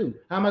supposed to do?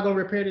 How am I going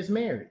to repair this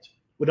marriage?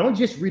 Well, don't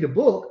just read a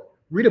book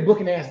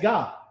and ask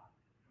God.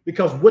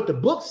 because what the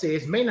book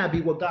says may not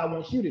be what God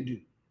wants you to do.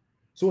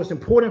 So it's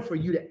important for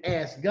you to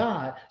ask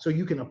God so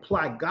you can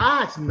apply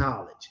God's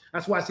knowledge.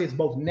 That's why I say it's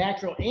both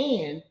natural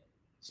and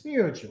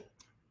spiritual.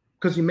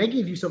 Because he may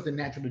give you something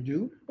natural to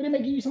do, but he may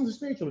give you something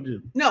spiritual to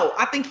do. No,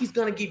 I think he's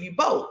going to give you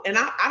both. And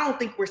I don't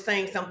think we're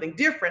saying something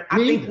different.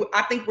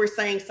 I think we're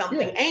saying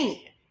something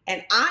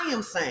and I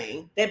am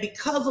saying that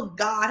because of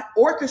God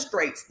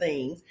orchestrates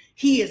things,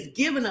 he has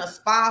given us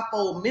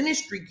fivefold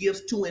ministry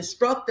gifts to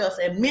instruct us,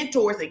 and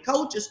mentors and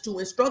coaches to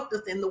instruct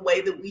us in the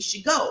way that we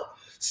should go.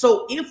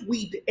 So if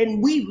we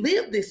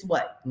live this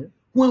way,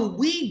 when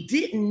we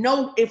didn't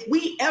know, if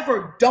we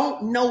ever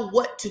don't know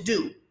what to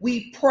do,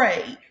 we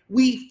pray,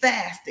 we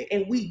fasted,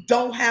 and we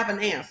don't have an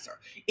answer.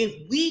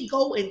 If we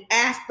go and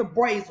ask the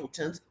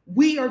Brazeltons,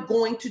 we are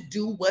going to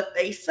do what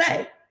they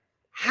say.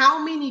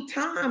 How many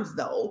times,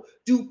 though,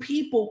 do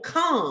people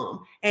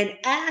come and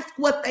ask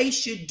what they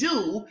should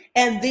do,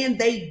 and then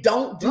they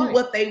don't do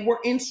what they were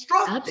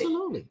instructed?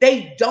 Absolutely.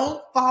 They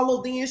don't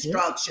follow the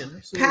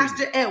instruction.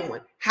 Pastor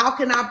Edwin, how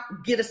can I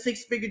get a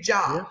six-figure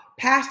job?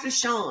 Pastor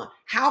Sean,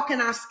 how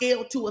can I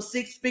scale to a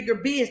six-figure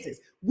business?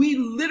 We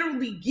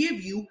literally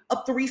give you a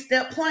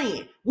 3-step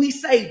plan. We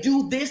say,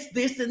 do this,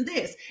 this, and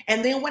this.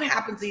 And then what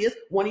happens is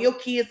one of your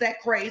kids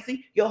act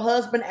crazy, your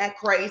husband act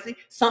crazy,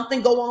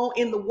 something go on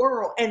in the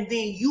world, and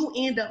then you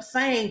end up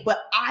saying,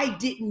 but I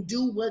didn't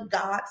do what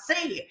God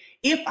said.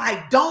 If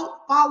I don't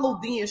follow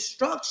the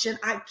instruction,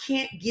 I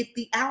can't get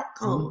the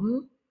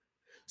outcome.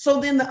 So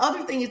then the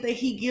other thing is that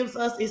he gives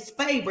us is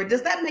favor.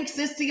 Does that make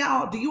sense to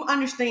y'all? Do you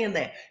understand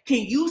that?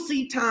 Can you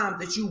see times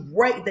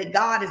that that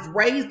God has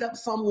raised up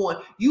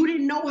someone? You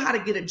didn't know how to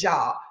get a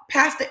job.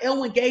 Pastor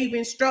Elwin gave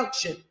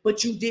instruction,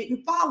 but you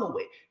didn't follow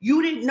it.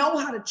 You didn't know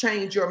how to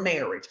change your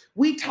marriage.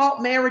 We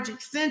taught marriage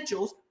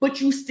essentials, but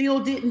you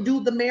still didn't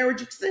do the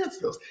marriage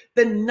essentials.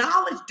 The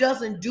knowledge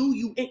doesn't do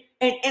you.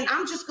 And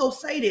I'm just going to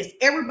say this.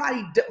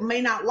 Everybody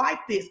may not like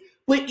this,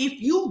 but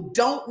if you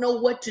don't know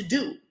what to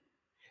do,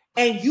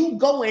 and you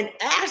go and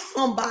ask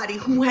somebody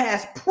who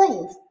has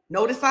proof,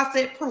 notice I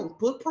said proof,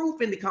 put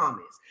proof in the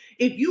comments.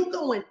 If you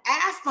go and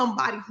ask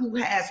somebody who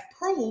has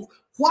proof,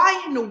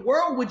 why in the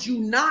world would you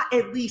not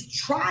at least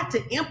try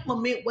to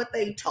implement what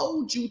they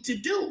told you to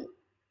do?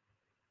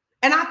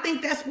 And I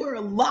think that's where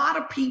a lot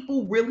of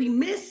people really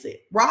miss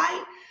it,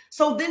 right?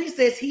 So then he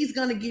says he's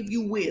going to give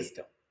you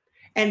wisdom.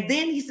 And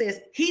then he says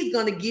he's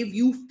going to give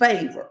you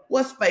favor.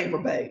 What's favor,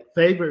 babe?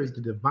 Favor is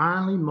the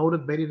divinely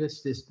motivated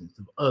assistance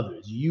of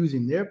others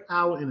using their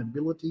power and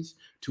abilities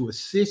to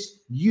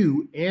assist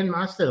you and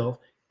myself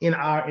in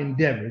our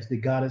endeavors that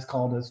God has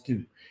called us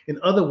to. In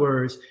other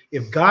words,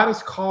 if God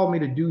has called me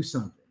to do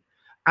something,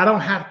 I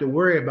don't have to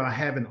worry about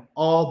having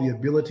all the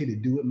ability to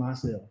do it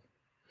myself,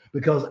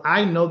 because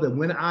I know that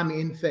when I'm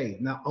in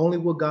faith, not only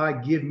will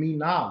God give me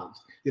knowledge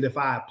that if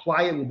I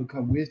apply it will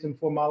become wisdom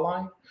for my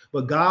life,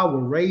 but God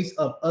will raise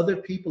up other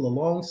people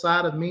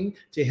alongside of me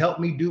to help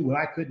me do what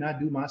I could not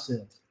do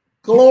myself.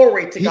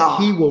 Glory to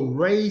God. He will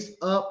raise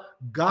up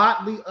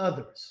godly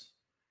others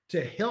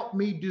to help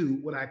me do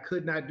what I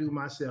could not do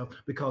myself,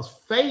 because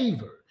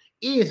favor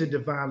is a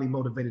divinely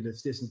motivated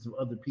assistance of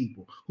other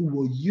people who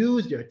will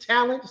use their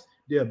talents,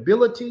 their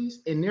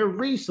abilities, and their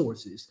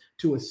resources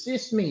to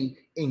assist me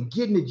in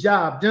getting the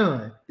job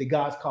done that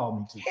God's called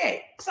me to.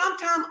 Hey,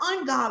 sometimes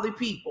ungodly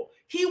people,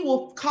 he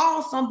will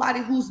call somebody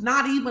who's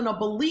not even a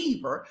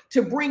believer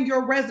to bring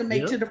your resume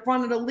to the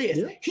front of the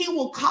list. He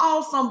will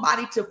call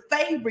somebody to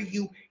favor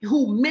you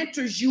who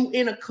mentors you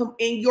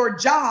in your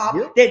job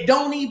that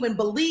don't even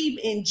believe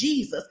in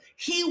Jesus.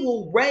 He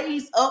will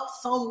raise up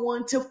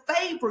someone to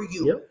favor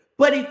you.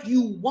 But if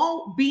you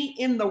won't be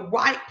in the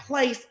right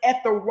place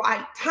at the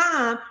right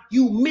time,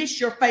 you miss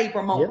your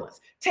favor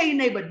moments. Tell your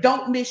neighbor,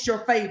 don't miss your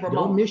favor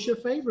moments. Don't miss your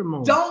favor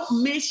moments.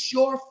 Don't miss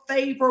your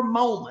favor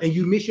moments. And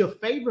you miss your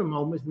favor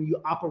moments when you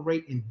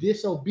operate in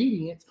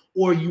disobedience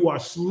or you are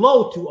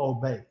slow to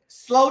obey.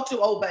 Slow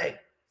to obey.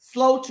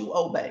 Slow to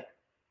obey.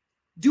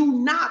 Do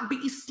not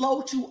be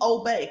slow to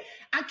obey.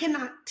 I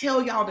cannot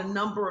tell y'all the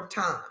number of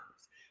times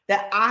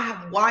that I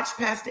have watched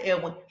Pastor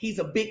Edwin. He's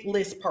a big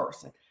list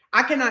person.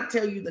 I cannot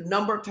tell you the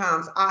number of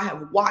times I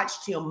have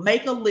watched him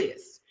make a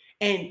list,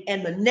 and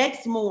the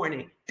next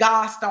morning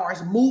God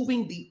starts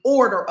moving the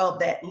order of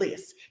that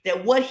list.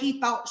 That what he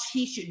thought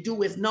he should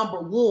do as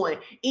number 1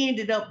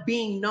 ended up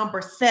being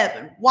number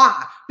 7.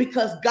 Why?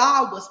 Because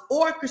God was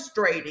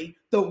orchestrating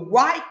the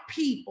right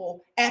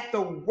people at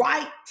the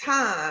right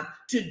time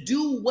to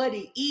do what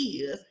it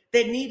is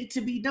that needed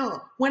to be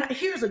done.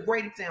 Here's a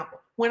great example.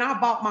 When I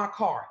bought my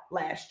car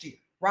last year,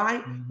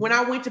 right? When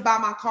I went to buy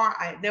my car,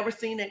 I had never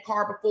seen that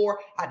car before.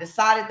 I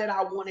decided that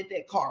I wanted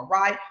that car,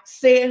 right?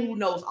 Said who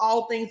knows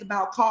all things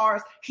about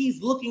cars.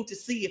 He's looking to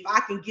see if I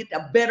can get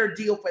a better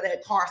deal for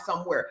that car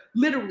somewhere.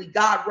 Literally,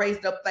 God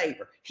raised up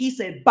favor. He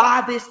said,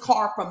 buy this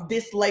car from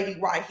this lady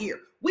right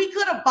here. We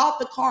could have bought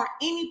the car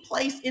any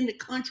place in the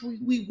country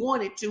we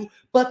wanted to,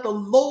 but the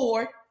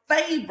Lord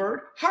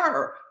favored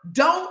her.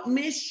 Don't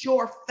miss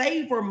your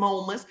favor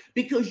moments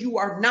because you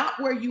are not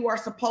where you are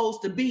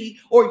supposed to be,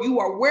 or you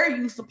are where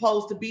you're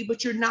supposed to be,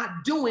 but you're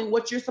not doing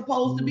what you're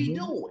supposed to be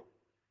doing.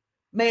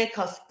 Man,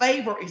 because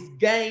favor is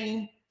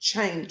game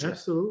changer.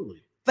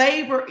 Absolutely.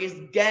 Favor is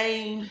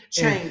game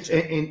changer.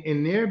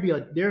 And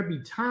there'll be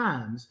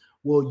times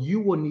where you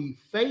will need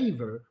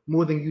favor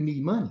more than you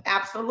need money.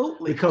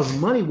 Absolutely. Because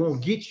money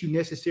won't get you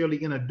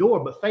necessarily in a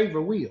door, but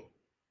favor will.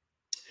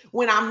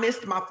 When I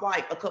missed my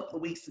flight a couple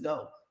of weeks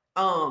ago,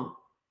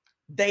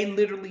 they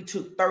literally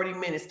took 30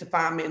 minutes to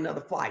find me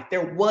another flight.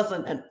 There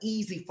wasn't an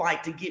easy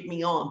flight to get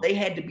me on. They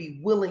had to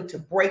be willing to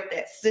break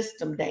that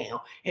system down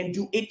and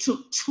do it.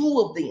 Took 2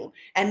 of them,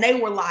 and they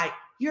were like,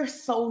 "You're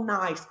so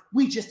nice.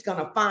 We just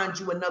gonna find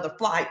you another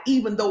flight,"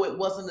 even though it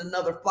wasn't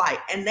another flight.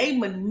 And they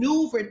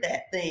maneuvered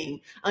that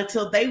thing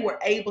until they were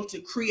able to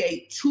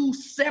create 2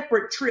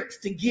 separate trips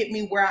to get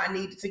me where I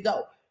needed to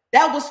go.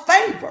 That was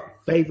favor.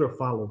 Favor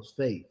follows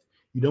faith.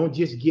 You don't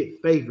just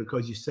get favor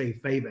because you say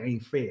favor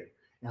ain't fair.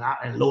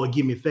 And Lord,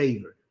 give me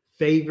favor.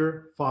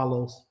 Favor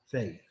follows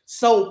faith.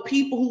 So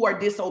people who are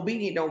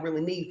disobedient don't really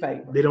need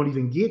favor. They don't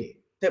even get it.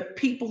 The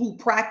people who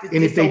practice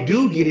and if they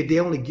do get it, they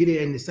only get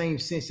it in the same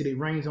sense that it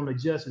rains on the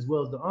just as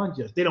well as the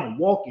unjust. They don't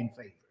walk in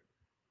favor.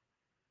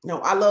 No,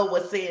 I love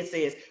what says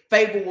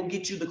favor will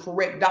get you the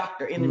correct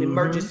doctor in an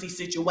emergency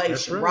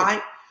situation,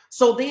 right?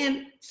 So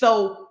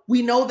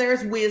we know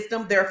there's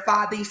wisdom. There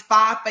are these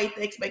 5 faith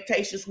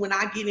expectations. When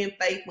I get in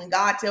faith, when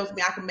God tells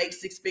me I can make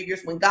 6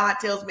 figures, when God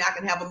tells me I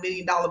can have $1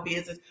 million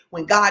business,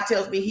 when God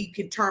tells me he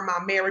can turn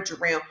my marriage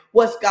around,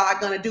 what's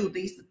God going to do?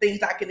 These are the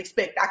things I can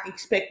expect. I can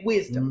expect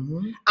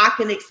wisdom. I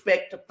can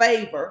expect a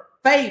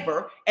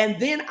favor, and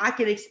then I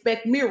can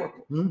expect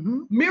miracles.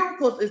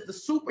 Miracles is the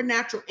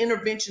supernatural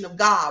intervention of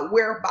God,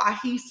 whereby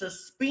he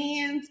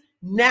suspends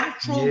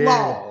natural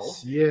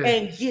laws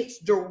and gets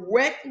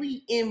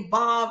directly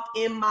involved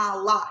in my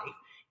life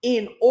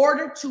in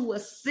order to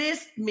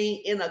assist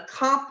me in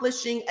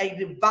accomplishing a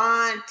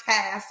divine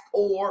task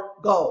or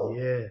goal.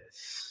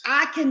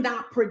 I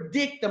cannot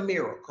predict a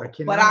miracle,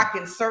 but I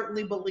can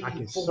certainly believe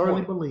for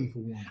one.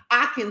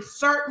 I can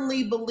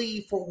certainly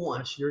believe for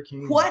one. I sure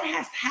can. What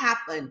has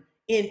happened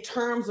in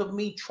terms of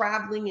me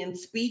traveling and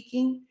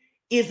speaking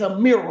is a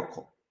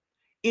miracle.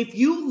 If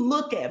you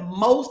look at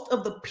most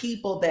of the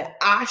people that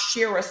I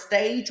share a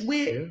stage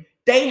with,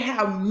 they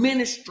have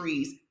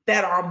ministries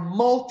that are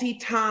multi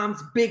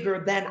times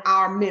bigger than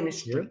our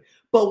ministry.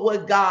 But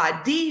what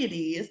God did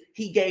is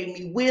he gave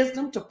me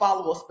wisdom to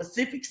follow a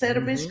specific set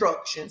of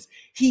instructions.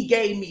 He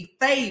gave me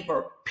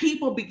favor.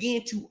 People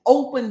began to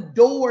open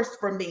doors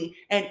for me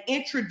and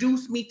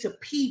introduce me to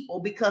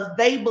people because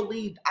they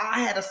believed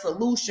I had a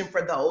solution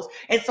for those.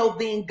 And so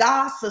then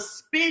God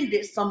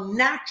suspended some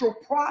natural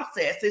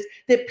processes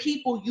that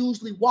people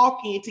usually walk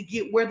in to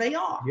get where they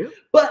are.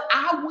 But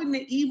I wouldn't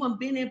have even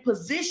been in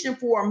position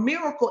for a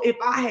miracle if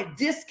I had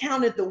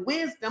discounted the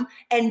wisdom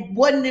and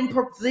wasn't in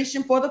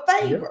position for the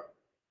favor.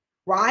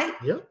 Right?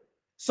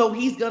 So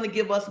he's going to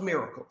give us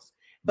miracles.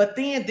 But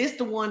then this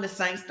the one the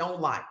saints don't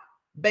like.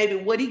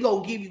 Baby, what he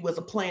going to give you is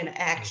a plan of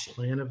action. A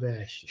plan of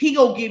action. He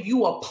going to give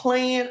you a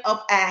plan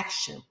of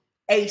action.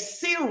 A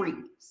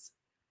series.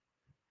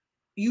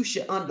 You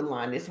should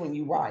underline this when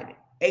you write it.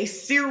 A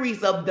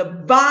series of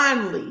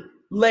divinely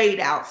laid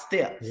out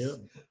steps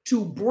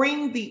to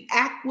bring the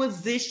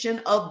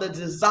acquisition of the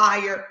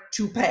desire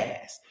to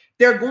pass.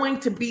 They're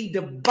going to be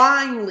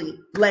divinely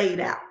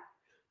laid out.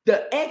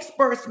 The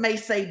experts may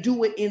say,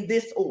 do it in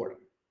this order.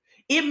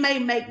 It may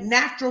make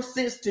natural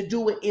sense to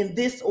do it in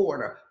this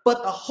order,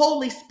 but the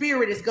Holy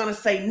Spirit is going to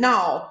say,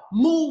 no,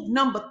 move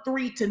number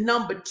 3 to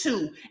number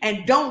 2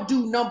 and don't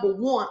do number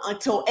 1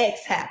 until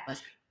X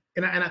happens.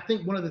 And I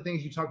think one of the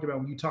things you talked about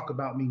when you talk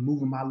about me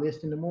moving my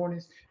list in the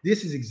mornings,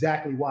 this is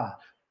exactly why.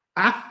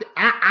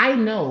 I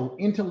know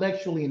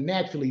intellectually and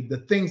naturally the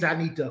things I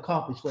need to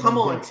accomplish. Come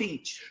on,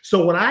 teach.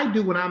 So what I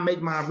do when I make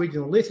my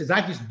original list is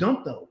I just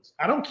dump those.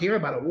 I don't care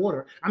about an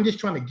order. I'm just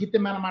trying to get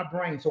them out of my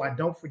brain so I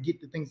don't forget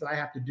the things that I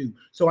have to do.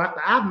 So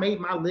after I've made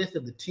my list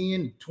of the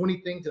 10, 20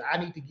 things that I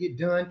need to get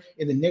done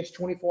in the next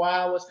 24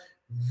 hours,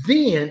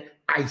 then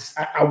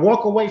I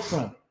walk away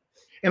from it.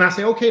 And I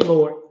say, okay,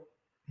 Lord,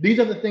 these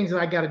are the things that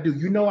I got to do.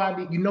 You know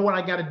what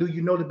I got to do.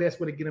 You know the best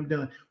way to get them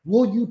done.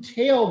 Will you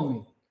tell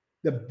me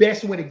the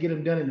best way to get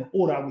them done in the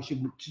order I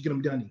should get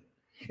them done in?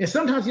 And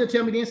sometimes he'll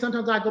tell me then,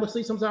 sometimes I go to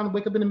sleep, sometimes I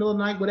wake up in the middle of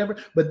the night, whatever.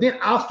 But then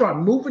I'll start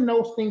moving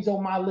those things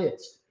on my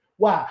list.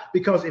 Why?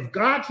 Because if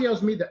God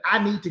tells me that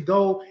I need to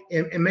go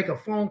and make a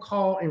phone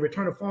call and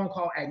return a phone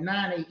call at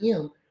 9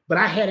 a.m., but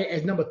I had it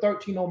as number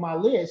 13 on my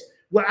list,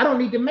 well, I don't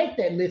need to make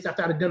that list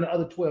after I've done the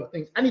other 12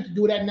 things. I need to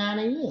do it at 9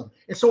 a.m.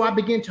 And so I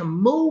begin to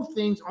move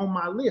things on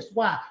my list.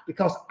 Why?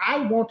 Because I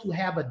want to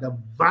have a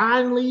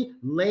divinely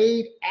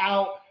laid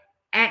out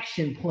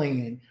action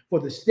plan for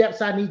the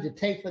steps I need to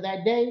take for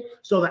that day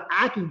so that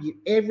I can get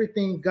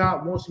everything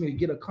God wants me to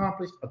get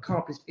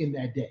accomplished in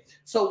that day.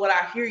 So what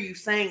I hear you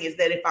saying is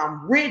that if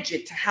I'm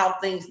rigid to how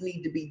things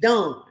need to be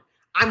done,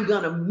 I'm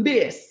going to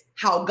miss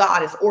how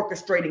God is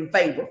orchestrating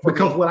favor for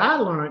because me. What I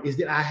learned is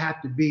that I have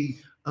to be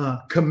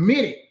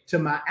committed to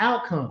my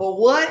outcome, But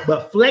what?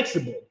 but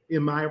flexible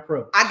in my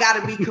approach. I got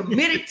to be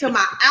committed to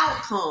my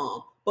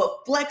outcome,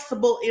 but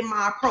flexible in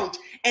my approach.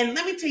 And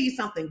let me tell you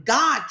something.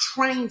 God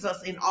trains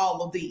us in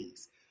all of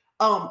these.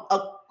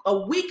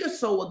 A week or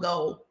so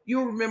ago,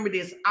 you'll remember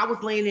this. I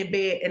was laying in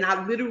bed and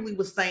I literally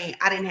was saying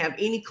I didn't have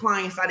any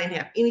clients. I didn't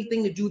have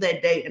anything to do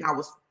that day. And I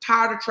was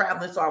tired of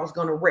traveling, so I was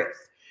going to rest.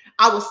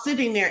 I was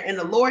sitting there and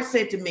the Lord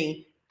said to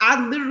me,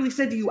 I literally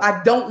said to you,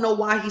 I don't know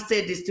why he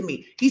said this to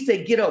me. He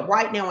said, get up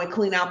right now and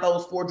clean out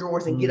those 4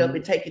 drawers and get up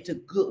and take it to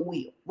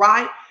Goodwill,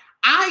 right?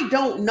 I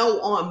don't know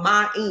on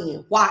my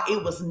end why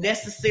it was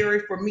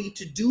necessary for me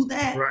to do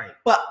that. Right.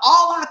 But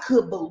all I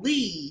could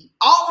believe,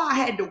 all I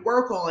had to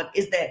work on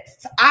is that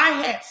I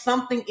had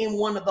something in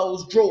one of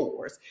those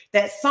drawers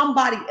that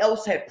somebody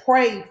else had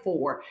prayed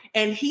for,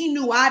 and he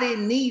knew I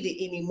didn't need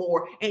it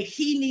anymore, and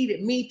he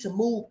needed me to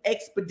move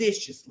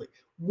expeditiously.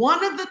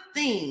 One of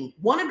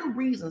the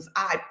reasons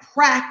I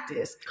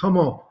practice,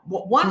 one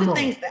of the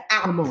things that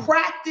I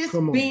practice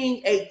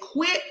being a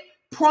quick,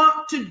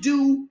 prompt to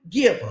do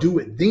giver. Do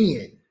it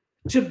then.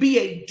 To be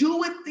a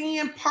do it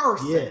then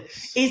person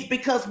is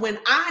because when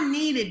I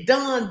need it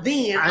done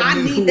then,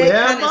 I need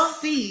that kind of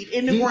seed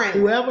in the ground.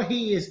 Whoever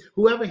he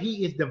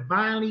is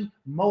divinely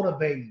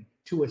motivating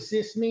to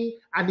assist me,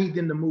 I need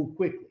them to move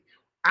quickly.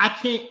 I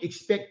can't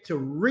expect to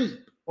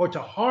reap or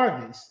to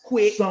harvest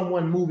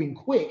someone moving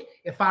quick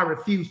if I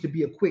refuse to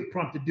be a quick,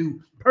 prompt to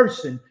do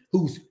person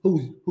who's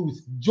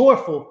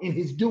joyful in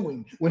his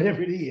doing,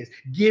 whatever it is,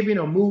 giving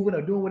or moving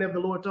or doing whatever the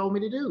Lord told me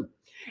to do.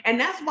 And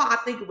that's why I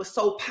think it was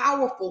so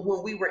powerful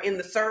when we were in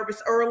the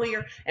service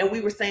earlier and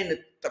we were saying that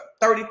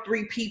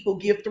 33 people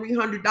give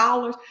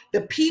 $300.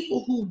 The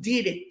people who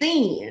did it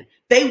then,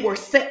 they were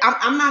set.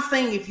 I'm not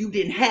saying if you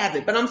didn't have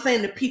it, but I'm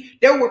saying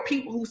there were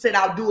people who said,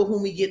 I'll do it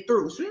when we get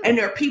through. Sure. And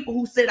there are people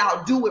who said,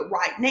 I'll do it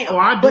right now. Or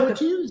I'll do it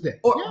Tuesday.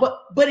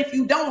 But if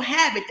you don't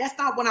have it, that's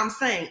not what I'm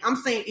saying. I'm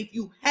saying if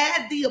you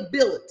had the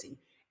ability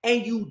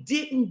and you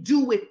didn't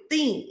do it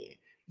then,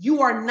 you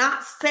are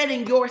not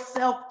setting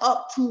yourself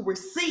up to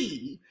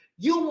receive.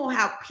 You will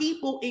have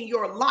people in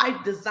your life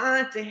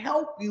designed to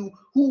help you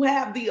who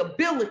have the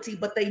ability,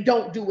 but they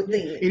don't do it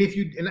then. And if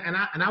you and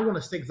I want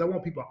to say, because I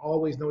want people to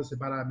always know this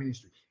about our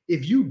ministry.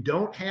 If you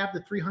don't have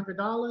the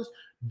 $300,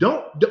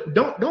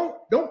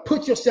 don't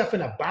put yourself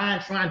in a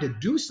bind trying to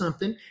do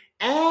something.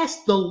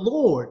 Ask the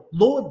Lord,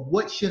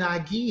 what should I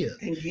give?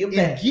 And give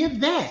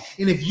that.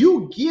 And if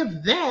you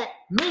give that,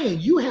 man,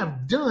 you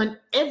have done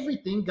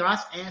everything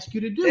God's asked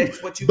you to do.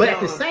 That's what But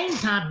at the same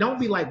time, don't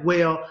be like,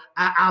 well,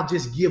 I'll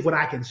just give what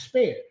I can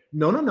spare.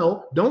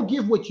 No. Don't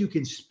give what you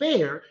can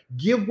spare.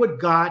 Give what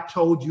God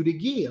told you to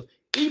give,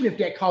 even if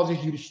that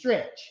causes you to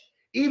stretch.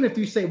 Even if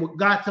you say, well,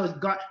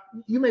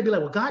 you may be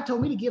like, well, God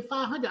told me to give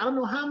 500. I don't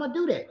know how I'm going to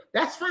do that.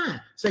 That's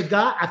fine. Say,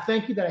 God, I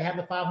thank you that I have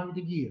the 500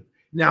 to give.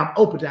 Now I'm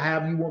open to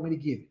however you want me to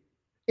give it.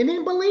 And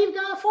then believe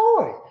God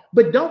for it.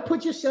 But don't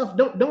put yourself,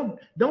 don't do.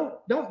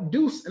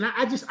 And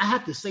I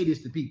have to say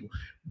this to people.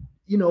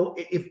 You know,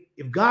 if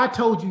God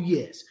told you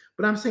yes,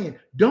 but I'm saying,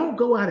 don't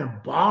go out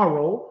and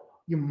borrow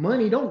your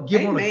money. Don't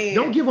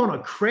give on a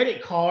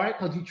credit card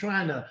because you're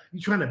trying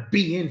to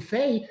be in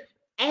faith.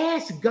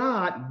 Ask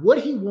God what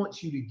he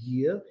wants you to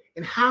give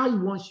and how he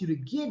wants you to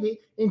give it,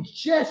 and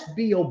just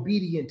be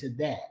obedient to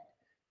that.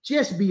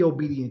 Just be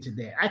obedient to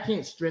that. I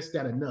can't stress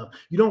that enough.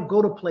 You don't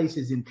go to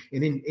places and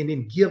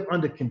then give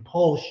under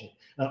compulsion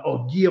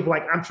or give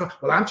like I'm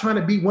trying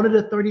to be one of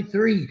the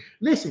 33.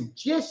 Listen,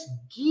 just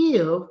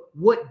give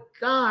what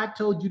God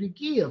told you to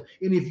give.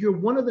 And if you're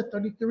one of the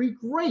 33,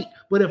 great.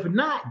 But if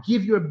not,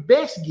 give your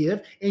best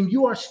gift, and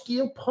you are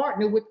still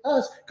partnered with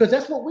us, because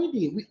that's what we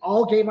did. We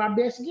all gave our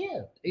best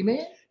gift.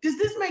 Amen. Does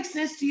this make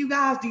sense to you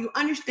guys? Do you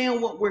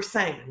understand what we're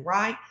saying,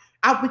 right?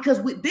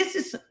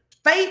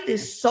 Faith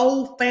is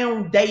so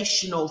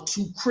foundational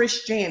to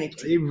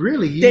Christianity. It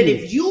really is. That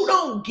if you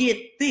don't get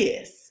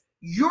this,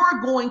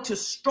 you're going to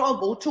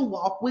struggle to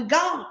walk with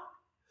God.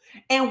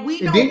 And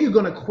then you're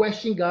going to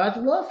question God's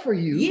love for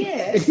you.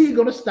 Yes. And you're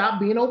going to stop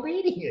being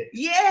obedient.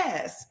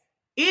 Yes.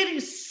 It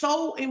is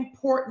so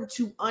important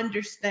to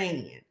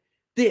understand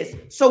this.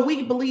 So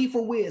we believe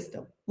for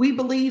wisdom. We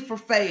believe for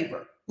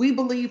favor. We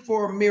believe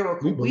for a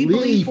miracle. We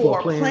believe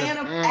for a plan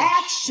of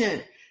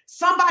action.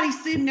 Somebody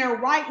sitting there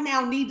right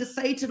now need to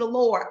say to the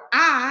Lord,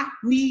 I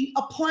need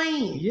a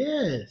plan.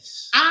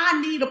 Yes.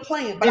 I need a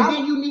plan. But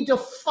then you need to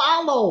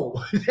follow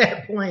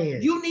that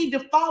plan. You need to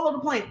follow the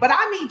plan. But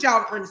I need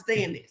y'all to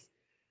understand this.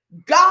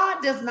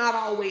 God does not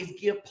always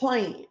give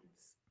plans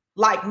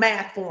like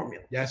math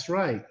formulas. That's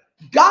right.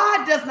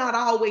 God does not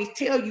always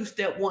tell you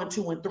step 1,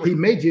 2, and 3. He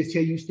may just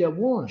tell you step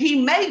 1.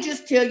 He may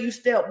just tell you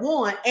step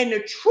 1. And the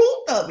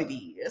truth of it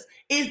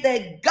is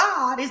that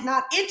God is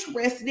not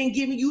interested in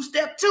giving you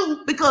step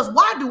 2, because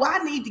why do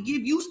I need to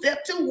give you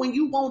step 2 when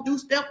you won't do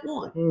step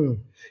 1?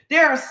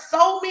 There are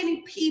so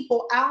many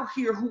people out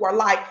here who are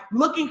like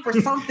looking for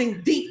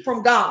something deep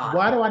from God.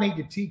 Why do I need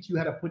to teach you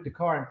how to put the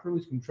car in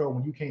cruise control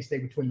when you can't stay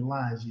between the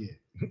lines yet?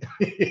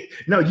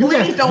 No, you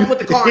Please don't put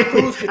the car in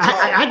cruise control.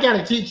 I got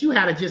to teach you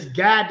how to just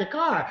guide the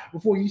car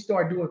before you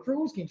start doing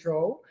cruise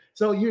control.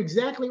 So you're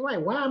exactly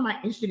right. Why am I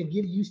interested in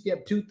giving you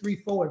step 2, 3,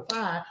 4, and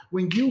 5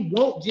 when you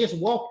won't just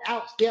walk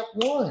out step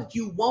 1?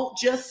 You won't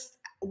just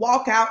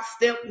walk out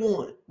step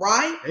 1,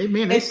 right?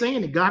 Amen. They're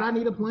saying that God, I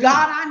need a plan.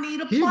 God, I need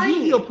a plan. He'll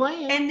give you a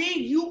plan. And then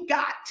you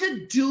got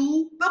to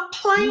do the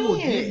plan. He will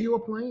give you a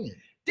plan.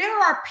 There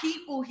are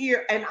people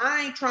here, and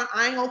I ain't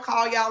gonna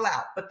call y'all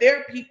out, but there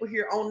are people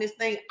here on this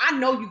thing. I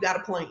know you got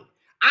a plan.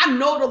 I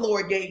know the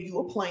Lord gave you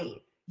a plan.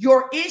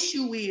 Your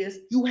issue is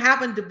you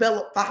haven't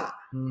developed 5.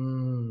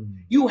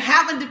 You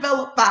haven't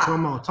developed 5.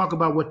 Come on, talk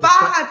about what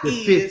 5 the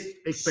is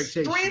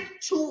expectation. Strength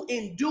to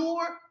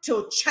endure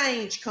till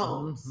change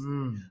comes.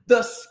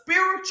 The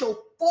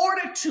spiritual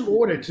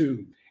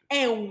fortitude.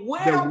 And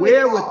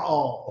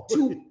wherewithal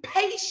to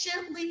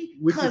patiently,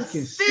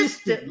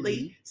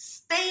 consistently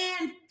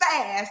stand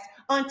fast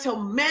until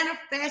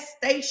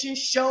manifestation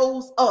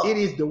shows up. It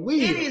is the will.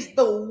 It is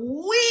the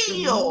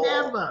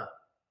will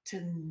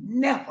to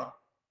never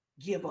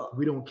give up.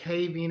 We don't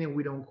cave in and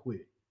we don't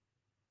quit.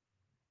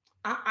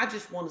 I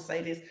just want to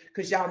say this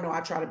because y'all know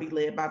I try to be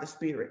led by the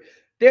Spirit.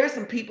 There are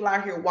some people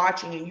out here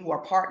watching and you are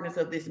partners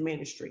of this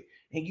ministry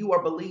and you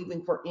are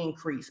believing for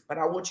increase. But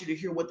I want you to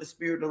hear what the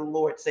Spirit of the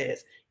Lord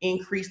says.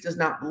 Increase does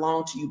not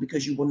belong to you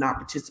because you will not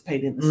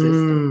participate in the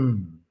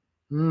system.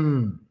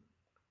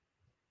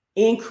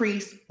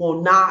 Increase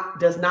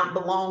does not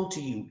belong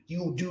to you.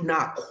 You do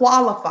not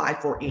qualify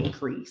for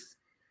increase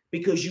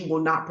because you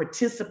will not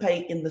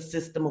participate in the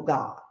system of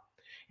God.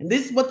 And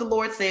this is what the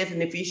Lord says.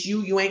 And if it's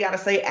you, you ain't got to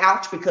say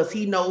ouch because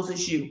he knows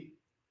it's you.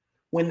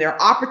 When there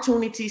are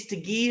opportunities to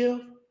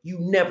give, you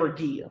never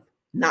give,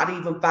 not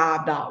even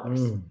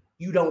 $5.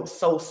 You don't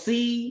sow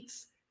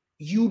seeds.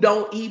 You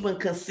don't even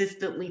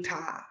consistently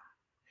tithe.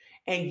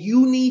 And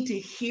you need to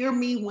hear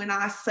me when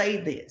I say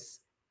this.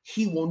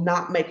 He will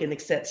not make an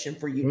exception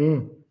for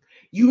you.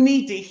 You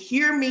need to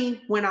hear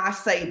me when I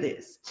say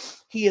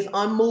this. He is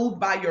unmoved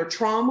by your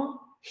trauma.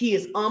 He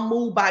is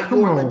unmoved by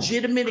your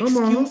legitimate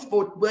excuse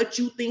for what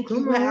you think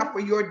you have for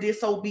your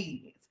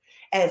disobedience.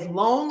 As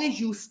long as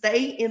you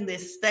stay in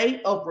this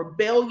state of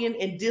rebellion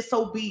and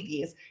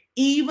disobedience,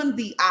 even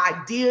the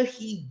idea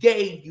he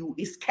gave you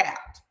is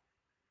capped.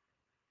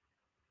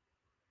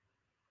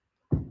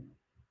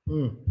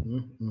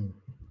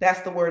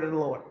 That's the word of the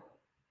Lord.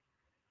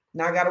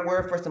 Now I got a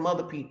word for some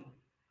other people.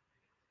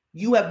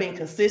 You have been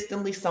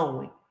consistently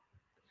sowing.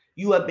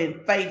 You have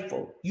been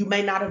faithful. You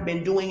may not have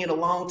been doing it a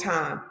long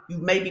time. You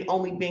maybe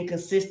only been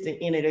consistent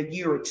in it a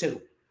year or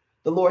 2.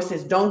 The Lord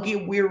says, don't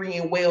get weary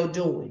in well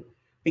doing,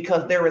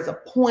 because there is a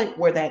point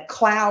where that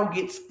cloud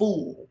gets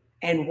full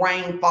and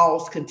rain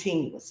falls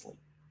continuously.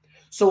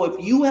 So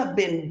if you have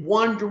been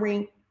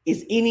wondering,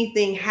 is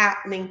anything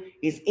happening?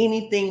 Is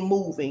anything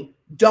moving?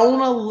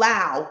 Don't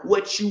allow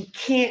what you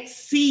can't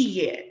see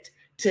yet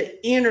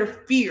to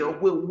interfere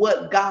with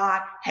what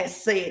God has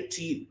said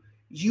to you.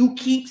 You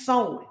keep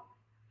sowing.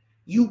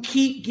 You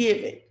keep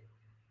giving.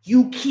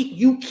 You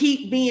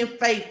keep being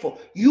faithful.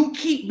 You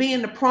keep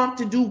being the prompt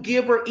to do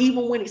giver,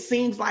 even when it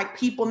seems like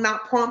people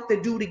not prompt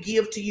to do to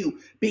give to you,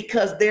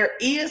 because there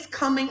is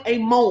coming a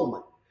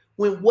moment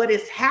when what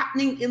is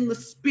happening in the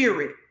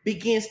spirit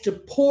begins to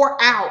pour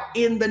out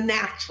in the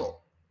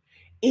natural.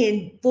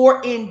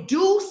 For in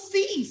due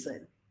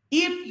season,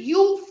 if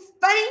you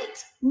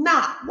faint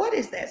not, what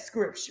is that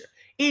scripture?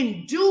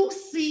 In due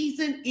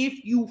season,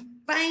 if you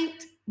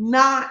faint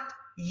not,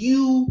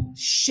 you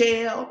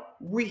shall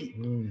reap.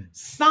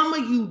 Some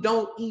of you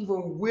don't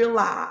even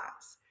realize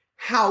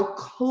how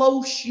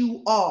close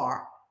you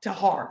are to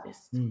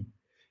harvest.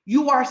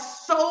 You are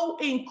so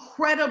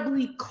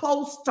incredibly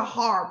close to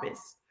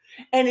harvest.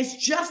 And it's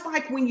just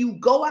like when you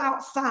go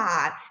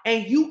outside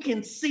and you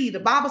can see, the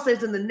Bible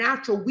says in the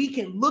natural, we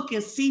can look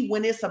and see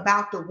when it's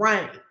about to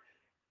rain.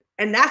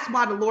 And that's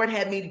why the Lord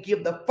had me to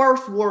give the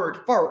first word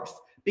first,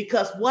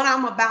 because what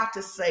I'm about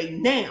to say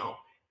now,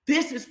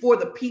 this is for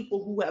the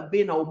people who have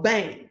been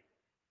obeying.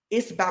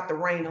 It's about to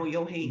rain on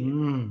your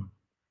head.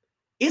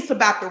 It's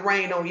about to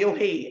rain on your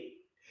head.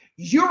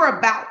 You're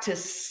about to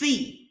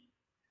see.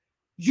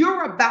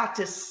 You're about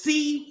to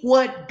see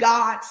what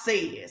God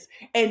says.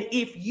 And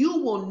if you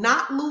will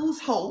not lose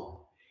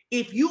hope,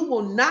 if you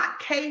will not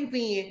cave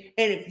in,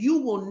 and if you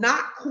will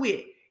not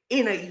quit,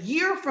 in a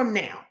year from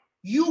now,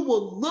 you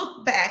will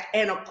look back,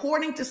 and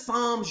according to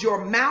Psalms,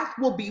 your mouth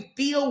will be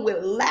filled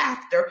with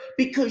laughter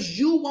because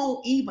you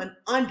won't even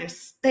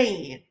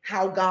understand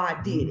how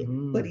God did it.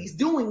 But he's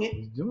doing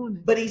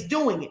it. But he's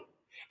doing it.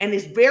 And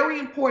it's very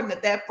important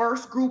that that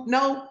first group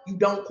know you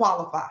don't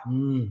qualify.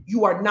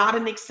 You are not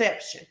an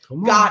exception.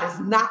 God is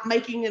not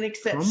making an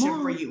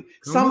exception for you.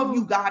 Some of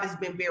you, God has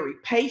been very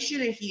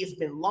patient and he has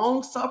been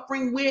long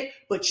suffering with,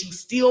 but you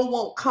still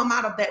won't come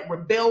out of that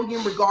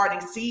rebellion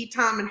regarding seed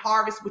time and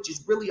harvest, which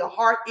is really a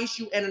heart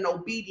issue and an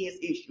obedience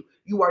issue.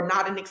 You are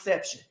not an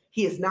exception.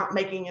 He is not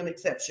making an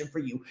exception for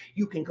you.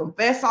 You can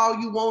confess all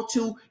you want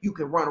to. You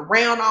can run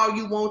around all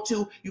you want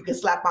to. You can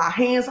slap our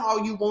hands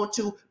all you want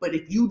to. But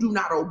if you do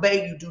not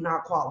obey, you do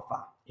not qualify.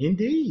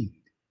 Indeed.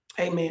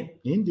 Amen.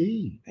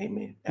 Indeed.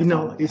 Amen. You That's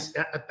all know, I got. it's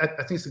I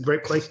think it's a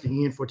great place to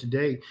end for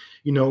today.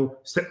 You know,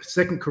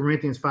 2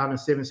 Corinthians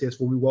 5:7 says,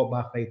 "For we walk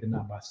by faith and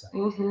not by sight."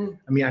 Mhm.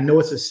 I mean, I know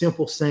it's a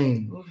simple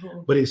saying,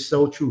 Mhm. but it's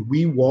so true.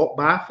 We walk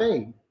by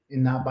faith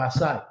and not by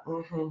sight.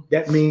 Mhm.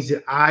 That means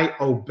that I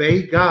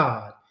obey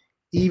God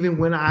even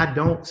when I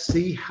don't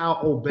see how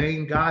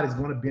obeying God is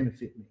going to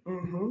benefit me.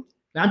 Mhm.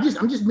 Now, I'm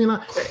just being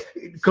honest,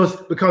 because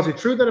the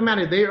truth of the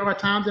matter, there are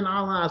times in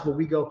our lives where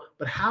we go,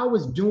 but how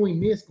is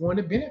doing this going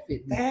to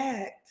benefit me?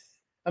 Facts.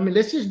 I mean,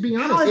 let's just be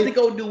honest. How is it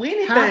gonna do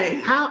anything?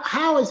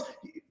 How is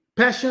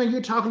Pastor,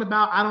 you're talking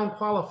about I don't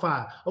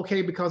qualify.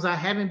 Okay, because I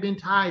haven't been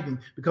tithing,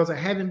 because I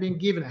haven't been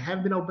giving, I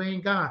haven't been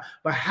obeying God.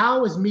 But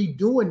how is me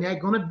doing that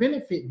going to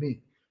benefit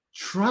me?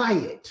 Try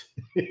it.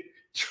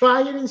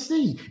 Try it and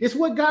see. It's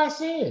what God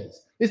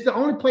says. It's the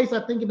only place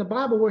I think in the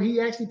Bible where he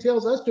actually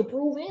tells us to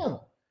prove him.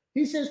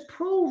 He says,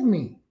 prove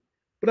me.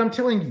 But I'm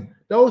telling you,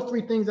 those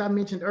three things I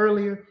mentioned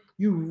earlier,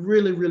 you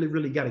really, really,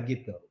 really got to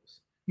get those.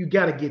 You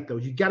got to get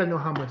those. You got to know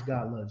how much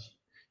God loves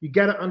you. You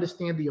got to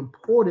understand the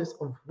importance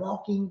of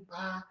walking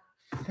by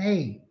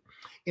faith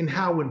and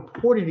how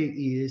important it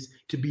is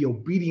to be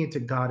obedient to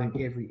God in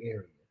every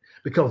area.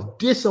 Because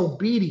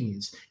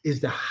disobedience is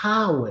the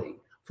highway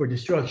for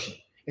destruction.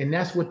 And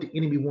that's what the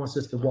enemy wants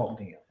us to walk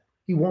down.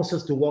 He wants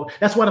us to walk.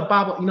 That's why the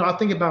Bible, I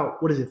think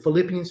about, what is it,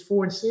 Philippians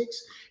 4:6?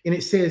 And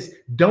it says,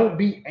 don't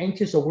be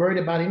anxious or worried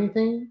about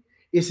anything.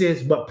 It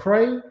says, but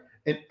pray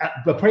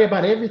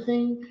about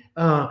everything.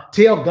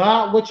 Tell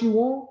God what you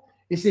want.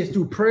 It says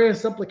through prayer and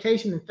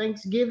supplication and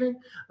thanksgiving.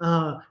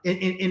 And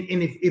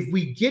if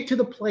we get to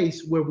the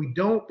place where we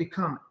don't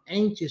become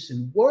anxious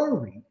and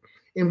worried,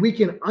 and we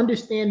can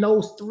understand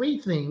those three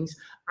things,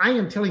 I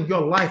am telling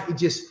your life,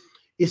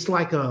 it's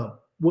like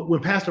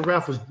when Pastor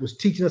Ralph was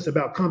teaching us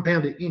about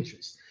compounded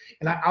interest.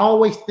 And I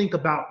always think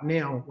about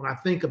now, when I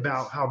think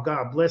about how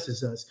God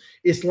blesses us,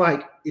 it's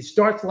like it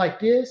starts like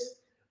this,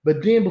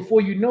 but then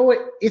before you know it,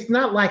 it's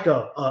not like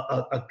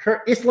a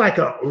curve, it's like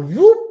a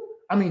whoop.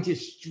 I mean,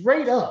 just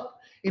straight up.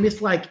 And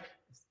it's like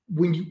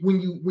when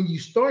you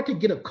start to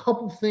get a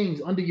couple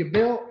things under your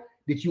belt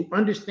that you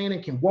understand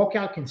and can walk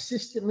out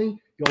consistently,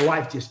 your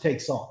life just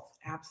takes off.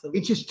 Absolutely.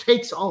 It just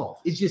takes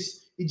off. It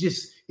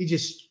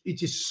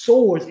just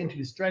soars into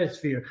the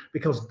stratosphere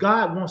because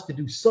God wants to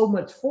do so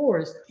much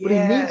for us, but he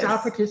needs our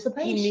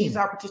participation. He needs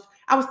our participation.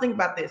 I was thinking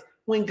about this.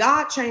 When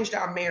God changed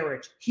our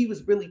marriage, he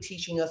was really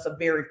teaching us a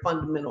very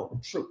fundamental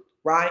truth,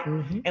 right?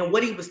 Mm-hmm. And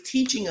what he was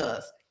teaching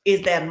us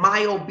is that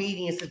my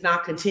obedience is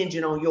not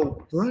contingent on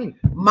yours. Right.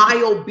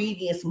 My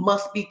obedience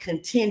must be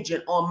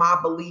contingent on my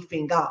belief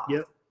in God.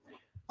 Yep.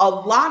 A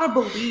lot of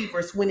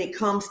believers, when it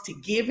comes to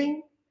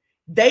giving,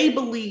 they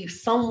believe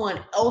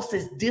someone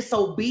else's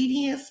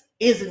disobedience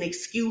is an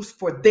excuse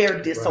for their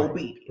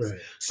disobedience. Right.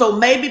 So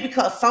maybe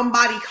because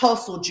somebody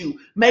hustled you,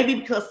 maybe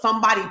because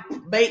somebody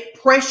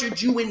pressured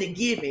you into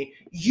giving,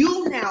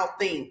 you now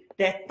think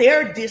that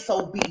their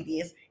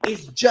disobedience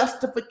is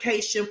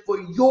justification for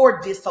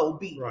your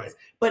disobedience. Right.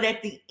 But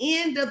at the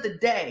end of the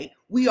day,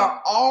 we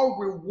are all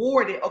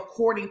rewarded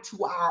according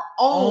to our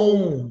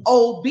own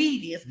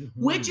obedience,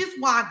 which is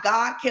why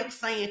God kept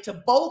saying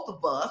to both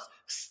of us,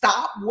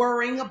 stop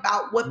worrying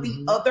about what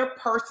the other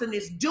person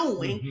is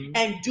doing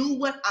and do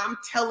what I'm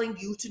telling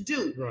you to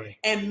do. Right.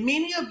 And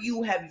many of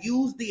you have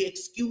used the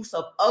excuse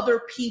of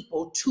other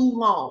people too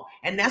long.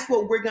 And that's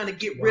what we're going to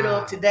get rid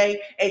of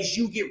today as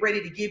you get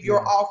ready to give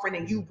your offering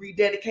and you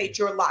rededicate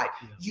your life.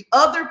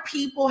 Other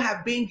people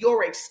have been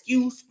your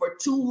excuse for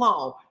too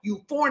long.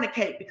 You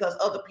fornicate because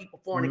other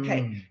people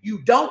fornicate. You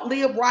don't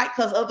live right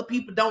because other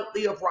people don't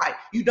live right.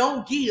 You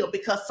don't give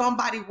because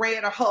somebody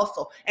ran a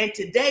hustle. And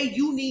today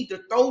you need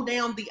to throw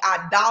down the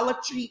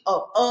idolatry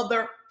of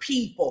other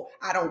people.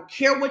 I don't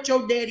care what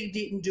your daddy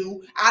didn't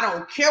do. I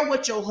don't care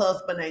what your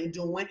husband ain't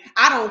doing.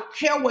 I don't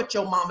care what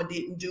your mama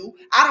didn't do.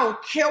 I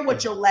don't care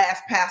what your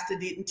last pastor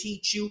didn't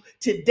teach you.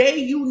 Today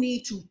you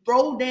need to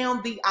throw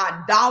down the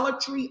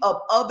idolatry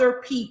of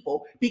other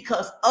people,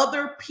 because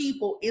other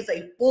people is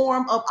a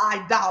form of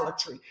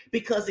idolatry,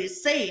 because it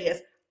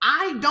says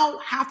I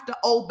don't have to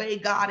obey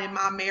God in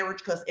my marriage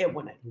because it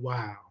wouldn't.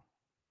 Wow.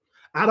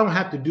 I don't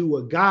have to do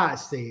what God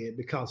said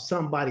because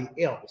somebody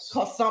else.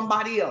 Because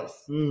somebody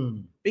else.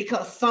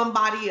 Because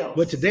somebody else.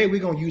 But today we're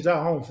going to use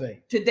our own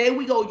faith. Today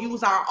we're going to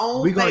use our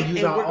own faith. We're going to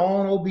use our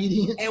own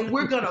obedience. And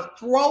we're going to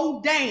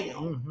throw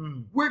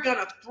down. We're going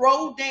to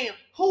throw down.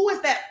 Who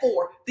is that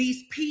for?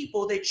 These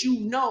people that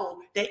you know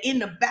that in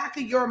the back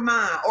of your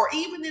mind or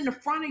even in the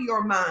front of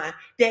your mind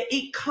that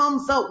it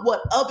comes up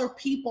what other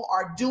people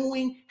are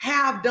doing,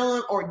 have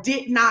done, or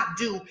did not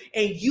do.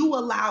 And you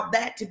allow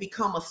that to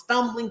become a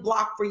stumbling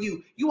block for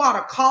you. You ought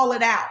to call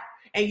it out.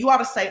 And you ought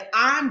to say,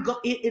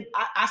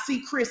 I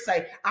see Chris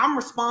say, I'm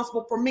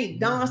responsible for me.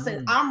 Don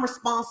said, I'm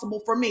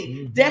responsible for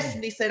me.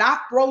 Destiny said, I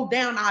throw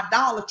down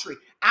idolatry.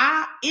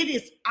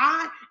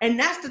 And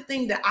that's the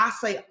thing that I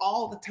say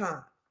all the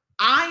time.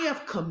 I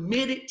have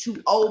committed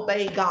to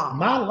obey God.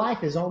 My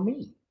life is on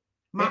me.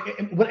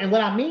 And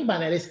what I mean by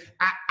that is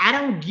I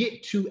don't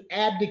get to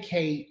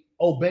abdicate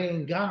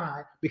obeying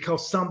God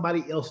because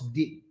somebody else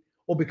didn't.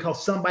 or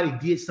because somebody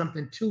did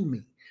something to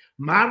me.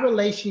 My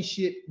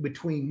relationship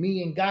between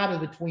me and God is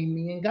between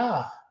me and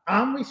God.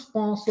 I'm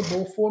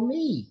responsible for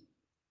me.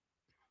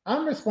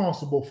 I'm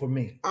responsible for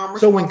me.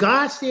 So when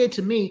God said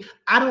to me,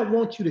 I don't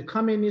want you to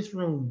come in this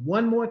room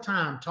one more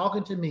time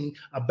talking to me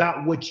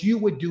about what you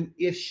would do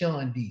if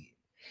Sean did.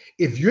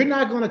 If you're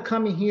not going to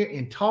come in here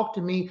and talk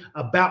to me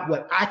about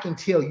what I can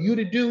tell you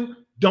to do,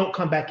 don't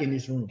come back in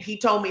this room. He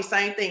told me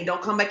same thing.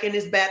 Don't come back in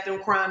this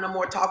bathroom crying no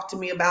more, talking to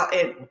me about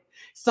Edward.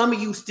 Some of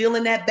you still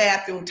in that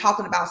bathroom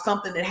talking about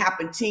something that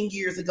happened 10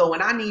 years ago,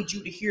 and I need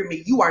you to hear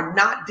me. You are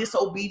not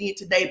disobedient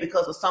today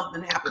because of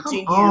something that happened 10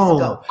 years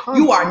ago.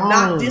 You are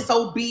not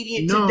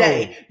disobedient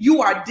today.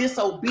 You are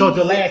disobedient. Because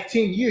the last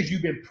 10 years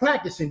you've been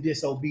practicing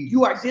disobedience.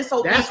 You are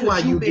disobedient. That's why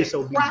you've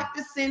been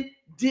practicing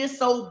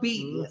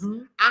disobedience.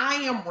 Mm-hmm. I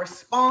am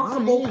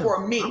responsible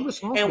for me.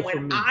 And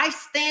when I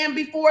stand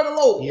before the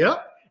Lord,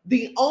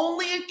 the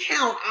only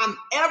account I'm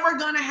ever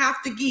going to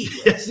have to give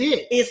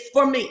is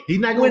for me. He's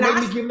not going to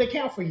make me give an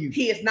account for you.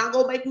 He is not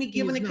going to make me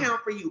give an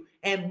account for you.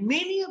 And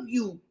many of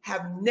you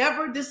have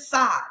never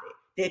decided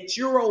that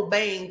you're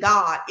obeying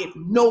God if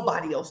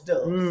nobody else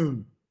does.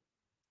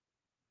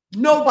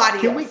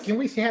 Nobody else. Can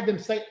we have them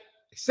say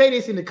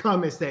this in the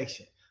comment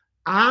section?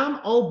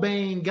 I'm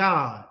obeying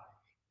God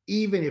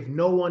even if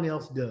no one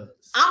else does.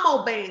 I'm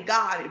obeying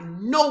God if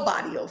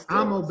nobody else does.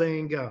 I'm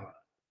obeying God.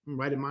 I'm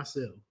writing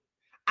myself.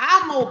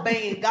 I'm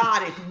obeying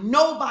God if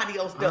nobody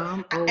else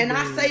does. And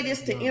I say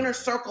this to Inner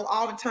Circle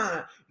all the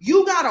time.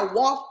 You got to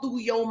walk through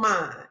your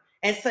mind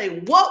and say,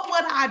 what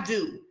would I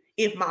do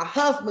if my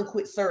husband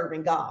quit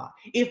serving God?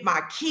 If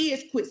my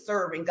kids quit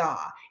serving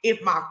God?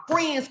 If my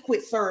friends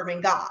quit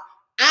serving God?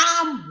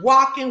 I'm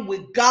walking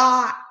with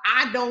God.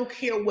 I don't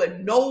care what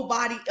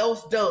nobody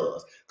else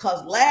does.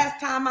 Because last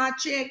time I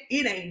checked,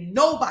 it ain't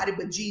nobody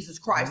but Jesus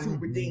Christ who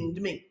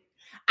redeemed me.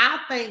 I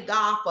thank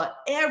God for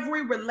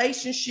every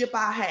relationship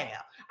I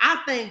have. I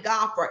thank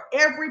God for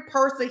every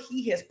person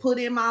he has put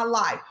in my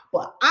life.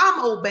 But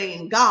I'm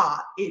obeying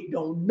God. It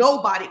don't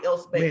nobody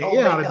else obey God.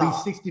 It ought to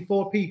be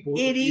 64 people.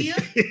 It is.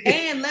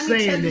 And let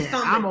me tell you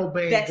something. I'm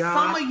obeying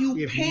God some of you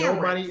if parents,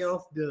 nobody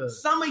else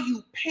does. Some of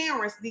you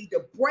parents need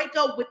to break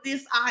up with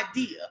this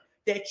idea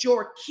that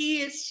your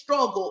kids'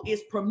 struggle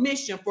is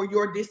permission for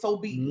your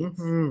disobedience.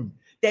 Mm-hmm.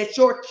 That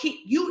your kid,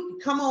 you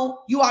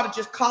ought to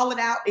just call it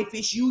out. If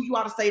it's you, you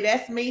ought to say,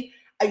 that's me.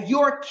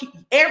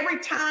 Every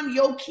time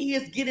your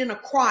kids get in a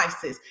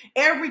crisis,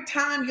 every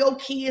time your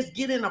kids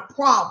get in a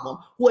problem,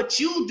 what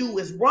you do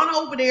is run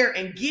over there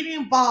and get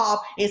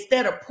involved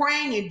instead of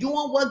praying and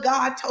doing what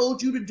God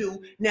told you to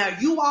do. Now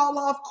you all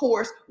off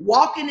course,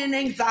 walking in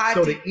anxiety.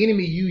 So the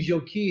enemy use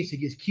your kids to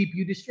just keep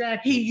you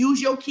distracted. He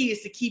use your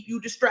kids to keep you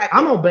distracted.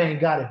 I'm obeying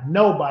God if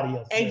nobody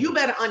else And does. you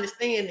better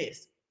understand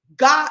this.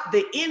 God,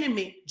 the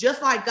enemy,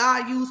 just like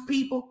God used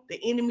people, the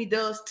enemy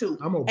does too.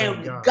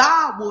 And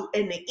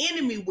the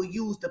enemy will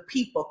use the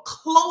people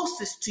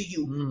closest to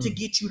you to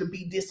get you to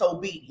be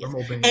disobedient.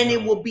 And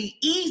it will be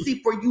easy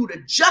for you to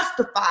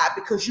justify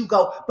because you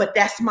go, but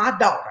that's my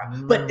daughter,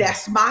 but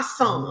that's my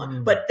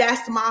son, but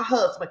that's my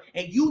husband.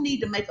 And you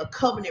need to make a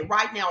covenant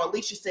right now.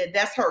 Alicia said,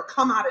 that's her.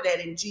 Come out of that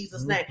in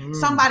Jesus' name.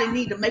 Somebody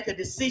need to make a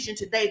decision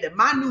today that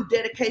my new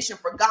dedication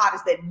for God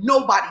is that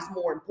nobody's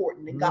more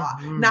important than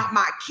God. Not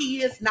my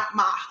kids, not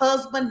my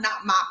husband,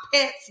 not my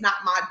pets, not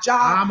my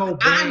job.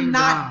 I'm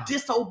not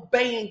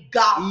disobeying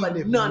God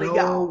for none of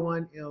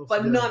y'all.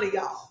 For none of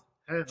y'all.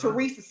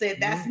 Teresa said,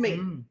 that's me.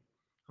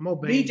 I'm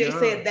obeying BJ God.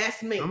 said,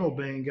 that's me. I'm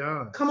obeying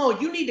God. Come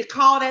on, you need to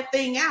call that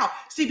thing out.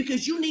 See,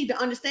 because you need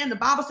to understand the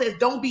Bible says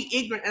don't be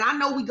ignorant. And I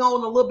know we're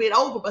going a little bit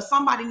over, but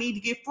somebody need to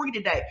get free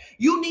today.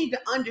 You need to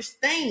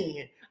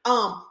understand.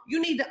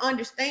 You need to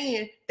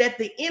understand that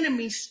the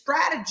enemy's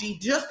strategy,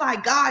 just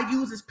like God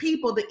uses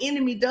people, the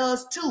enemy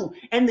does too.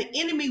 And the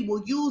enemy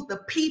will use the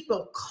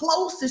people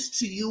closest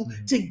to you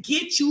to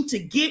get you to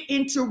get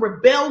into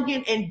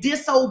rebellion and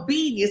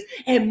disobedience.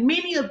 And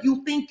many of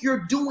you think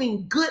you're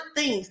doing good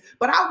things,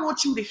 but I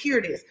want you to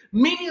hear this.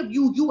 Many of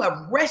you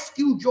have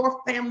rescued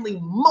your family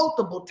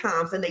multiple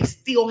times and they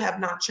still have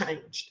not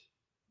changed.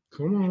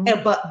 Come on.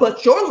 And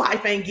but your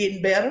life ain't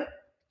getting better.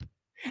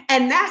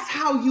 And that's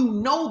how you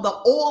know the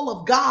oil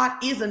of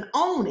God isn't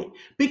on it.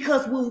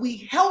 Because when we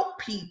help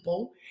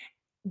people,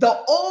 the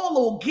oil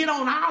will get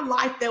on our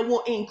life that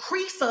will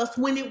increase us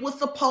when it was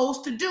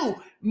supposed to do.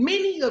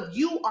 Many of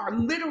you are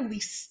literally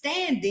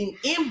standing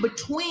in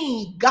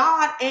between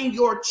God and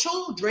your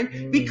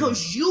children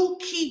because you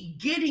keep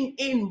getting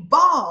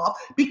involved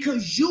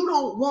because you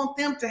don't want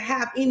them to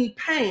have any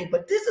pain.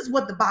 But this is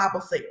what the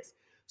Bible says.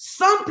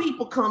 Some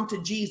people come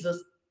to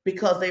Jesus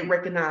because they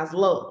recognize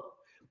love.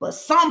 But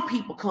some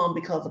people come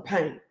because of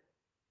pain.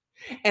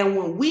 And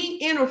when we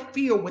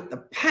interfere with the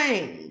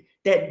pain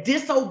that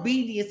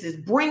disobedience is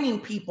bringing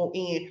people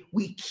in,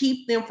 we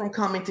keep them from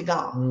coming to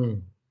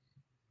God.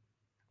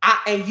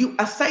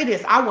 I say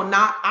this, I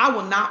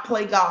will not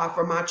play God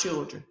for my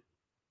children.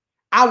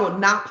 I will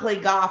not play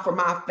God for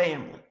my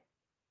family.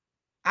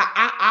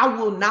 I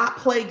will not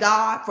play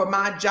God for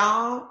my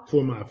job,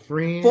 for my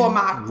friends,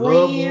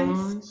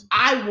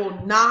 I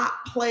will not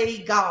play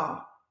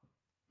God.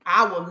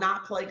 I will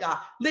not play God.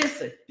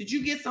 Listen, did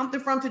you get something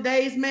from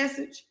today's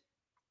message?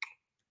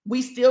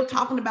 We still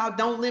talking about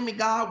don't limit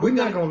God. We're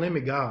not going to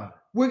limit God.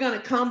 We're going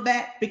to come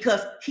back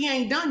because he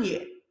ain't done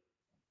yet.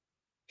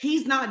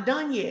 He's not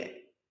done yet.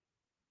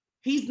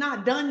 He's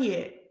not done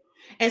yet.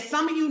 And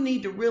some of you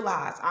need to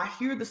realize, I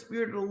hear the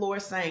Spirit of the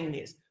Lord saying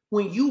this.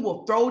 When you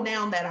will throw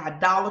down that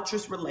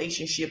idolatrous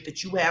relationship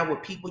that you have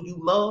with people you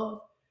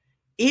love,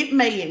 it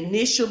may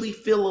initially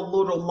feel a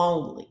little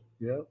lonely.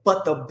 Yep.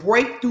 But the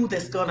breakthrough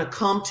that's going to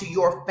come to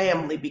your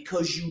family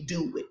because you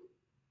do it.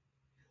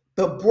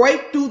 The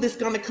breakthrough that's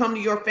going to come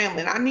to your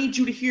family. And I need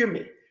you to hear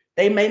me.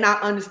 They may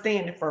not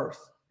understand at first.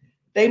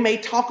 They may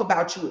talk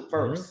about you at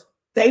first. Mm-hmm.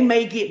 They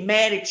may get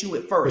mad at you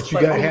at first.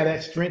 But you got to have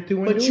that strength to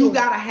endure. But you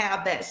got to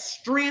have that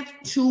strength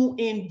to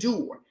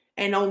endure.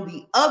 And on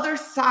the other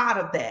side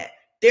of that,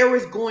 there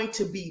is going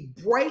to be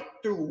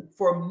breakthrough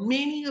for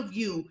many of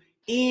you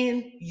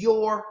in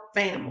your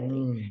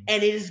family.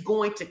 And it is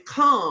going to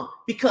come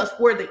because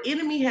where the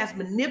enemy has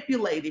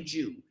manipulated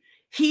you,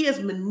 he has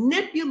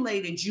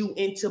manipulated you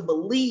into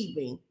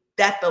believing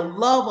that the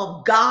love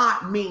of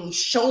God means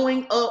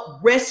showing up,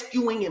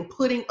 rescuing, and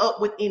putting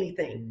up with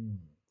anything.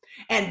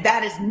 And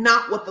that is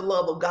not what the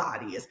love of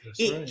God is.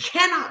 It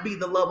cannot be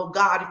the love of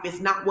God if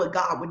it's not what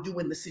God would do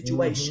in the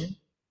situation. Mm-hmm.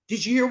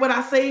 Did you hear what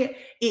I said?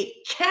 It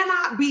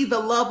cannot be the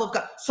love of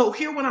God. So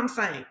hear what I'm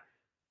saying.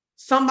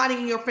 Somebody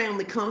in your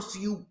family comes to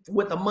you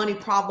with a money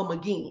problem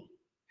again.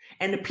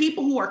 And the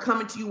people who are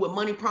coming to you with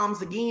money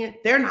problems again,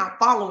 they're not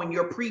following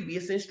your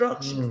previous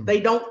instructions. They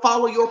don't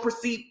follow your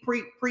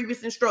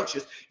previous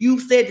instructions.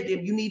 You've said to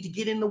them, you need to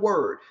get in the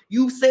word.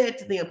 You've said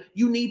to them,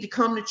 you need to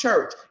come to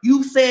church.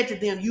 You've said to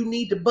them, you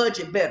need to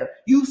budget better.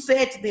 You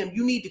said to them,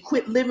 you need to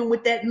quit living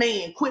with that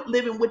man, quit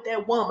living with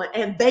that woman,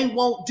 and they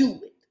won't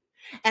do it.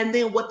 And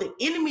then what the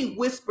enemy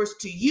whispers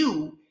to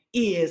you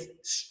is,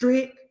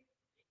 Strick,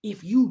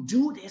 if you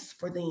do this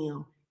for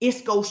them,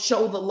 it's going to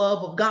show the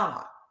love of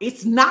God.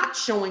 It's not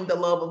showing the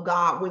love of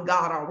God when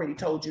God already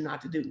told you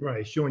not to do it.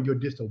 Right, showing your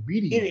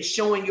disobedience. It is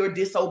showing your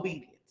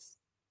disobedience.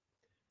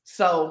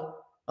 So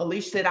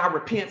Alicia said, I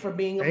repent for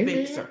being a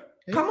fixer.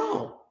 Come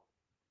on.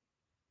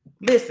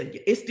 Listen,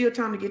 it's still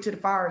time to get to the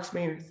fire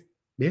experience.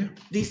 Yeah.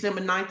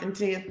 December 9th and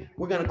 10th.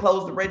 We're going to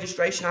close the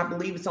registration. I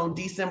believe it's on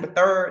December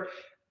 3rd.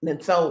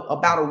 And so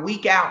about a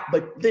week out,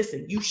 but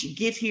listen, you should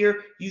get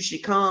here. You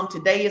should come.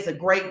 Today is a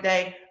great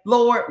day.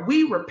 Lord,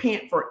 we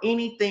repent for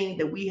anything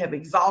that we have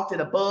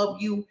exalted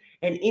above you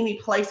and any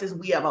places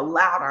we have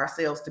allowed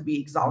ourselves to be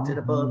exalted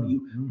above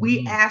you.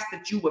 We ask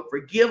that you would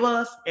forgive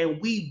us and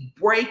we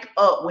break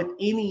up with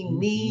any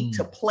need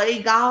to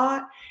play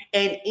God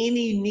and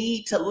any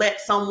need to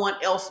let someone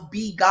else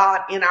be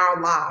God in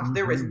our lives.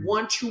 There is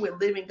one true and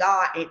living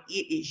God, and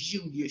it is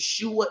you.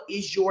 Yeshua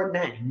is your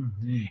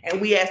name.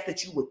 And we ask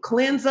that you would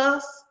cleanse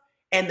us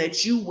and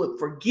that you would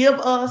forgive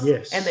us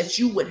and that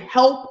you would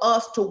help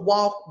us to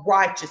walk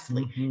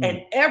righteously.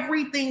 And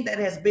everything that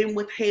has been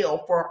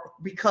withheld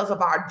because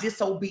of our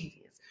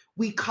disobedience,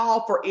 we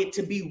call for it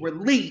to be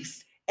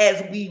released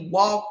as we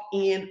walk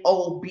in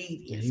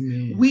obedience.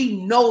 Amen.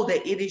 We know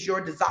that it is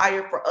your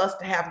desire for us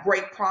to have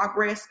great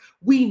progress.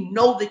 We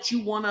know that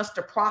you want us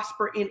to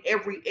prosper in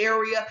every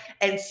area.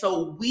 And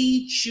so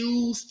we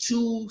choose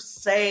to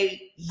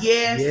say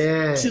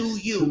yes to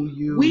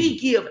you. We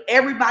give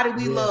everybody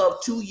we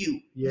love to you.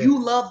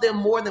 You love them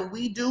more than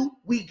we do.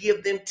 We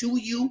give them to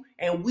you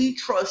and we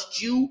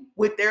trust you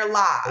with their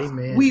lives.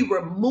 Amen. We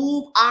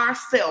remove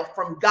ourselves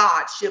from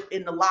Godship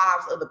in the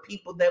lives of the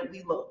people that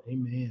we love.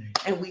 Amen.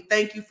 And we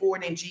thank you for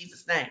it in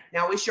Jesus' name.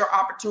 Now it's your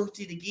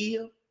opportunity to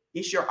give.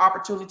 It's your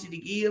opportunity to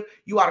give.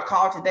 You ought to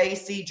call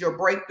today's seed your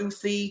breakthrough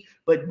seed,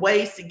 but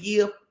ways to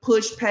give: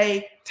 push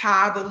pay,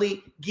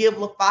 tithely,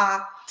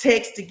 Givelify,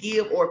 text to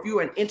give, or if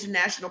you're an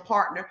international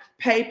partner,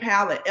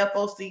 PayPal at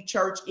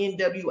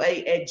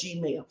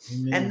FOCChurchNWA@gmail.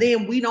 Amen. And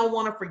then we don't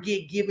want to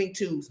forget Giving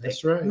Tuesday.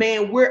 That's right.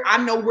 Man, I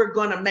know we're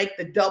going to make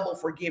the double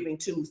for Giving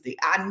Tuesday.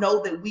 I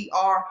know that we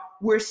are.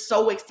 We're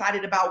so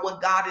excited about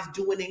what God is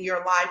doing in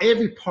your life.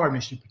 Every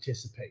partner should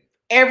participate.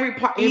 Every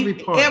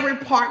partnership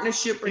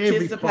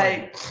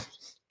participate.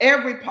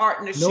 Every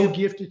partnership. No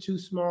gift is too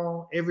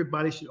small.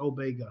 Everybody should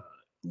obey God.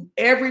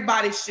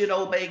 Everybody should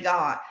obey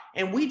God.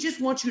 And we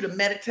just want you to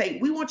meditate.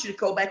 We want you to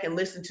go back and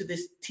listen to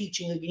this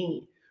teaching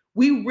again.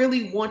 We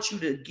really want you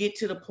to get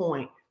to the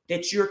point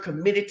that you're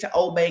committed to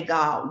obey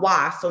God.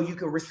 Why? So you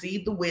can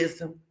receive the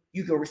wisdom,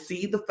 you can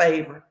receive the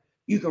favor,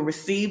 you can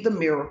receive the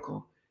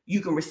miracle, you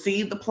can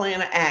receive the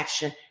plan of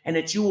action, and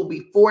that you will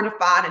be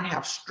fortified and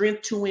have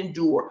strength to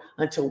endure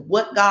until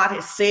what God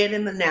has said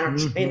in the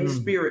natural, in the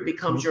spirit,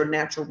 becomes your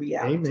natural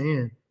reality.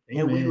 Amen.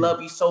 And we Amen.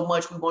 love you so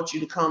much. We want you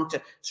to come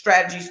to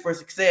Strategies for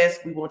Success.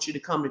 We want you to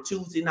come to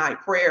Tuesday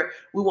night prayer.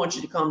 We want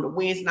you to come to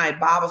Wednesday night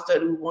Bible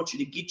study. We want you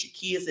to get your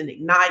kids in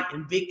Ignite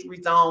and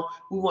Victory Zone.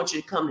 We want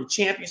you to come to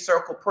Champion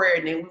Circle Prayer.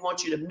 And then we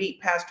want you to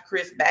meet Pastor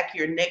Chris back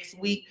here next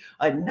week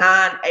at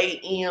 9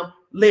 a.m.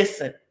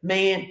 Listen,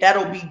 man,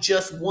 that'll be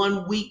just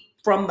 1 week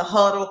from the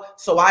huddle.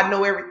 So I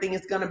know everything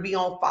is going to be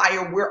on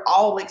fire. We're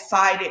all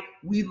excited.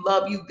 We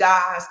love you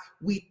guys.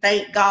 We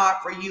thank God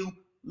for you.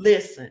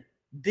 Listen.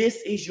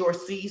 This is your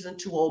season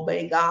to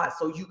obey God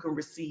so you can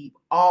receive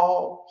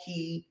all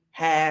he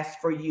has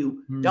for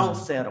you. Don't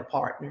settle,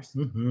 partners.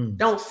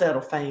 Don't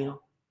settle, fam.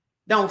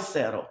 Don't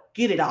settle.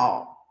 Get it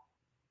all.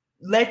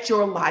 Let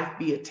your life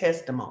be a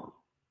testimony.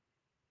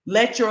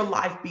 Let your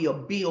life be a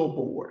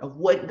billboard of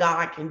what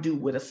God can do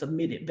with a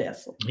submitted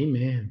vessel.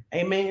 Amen.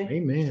 Amen.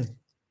 Amen.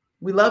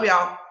 We love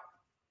y'all.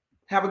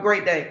 Have a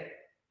great day.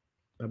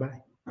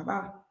 Bye-bye.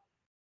 Bye-bye.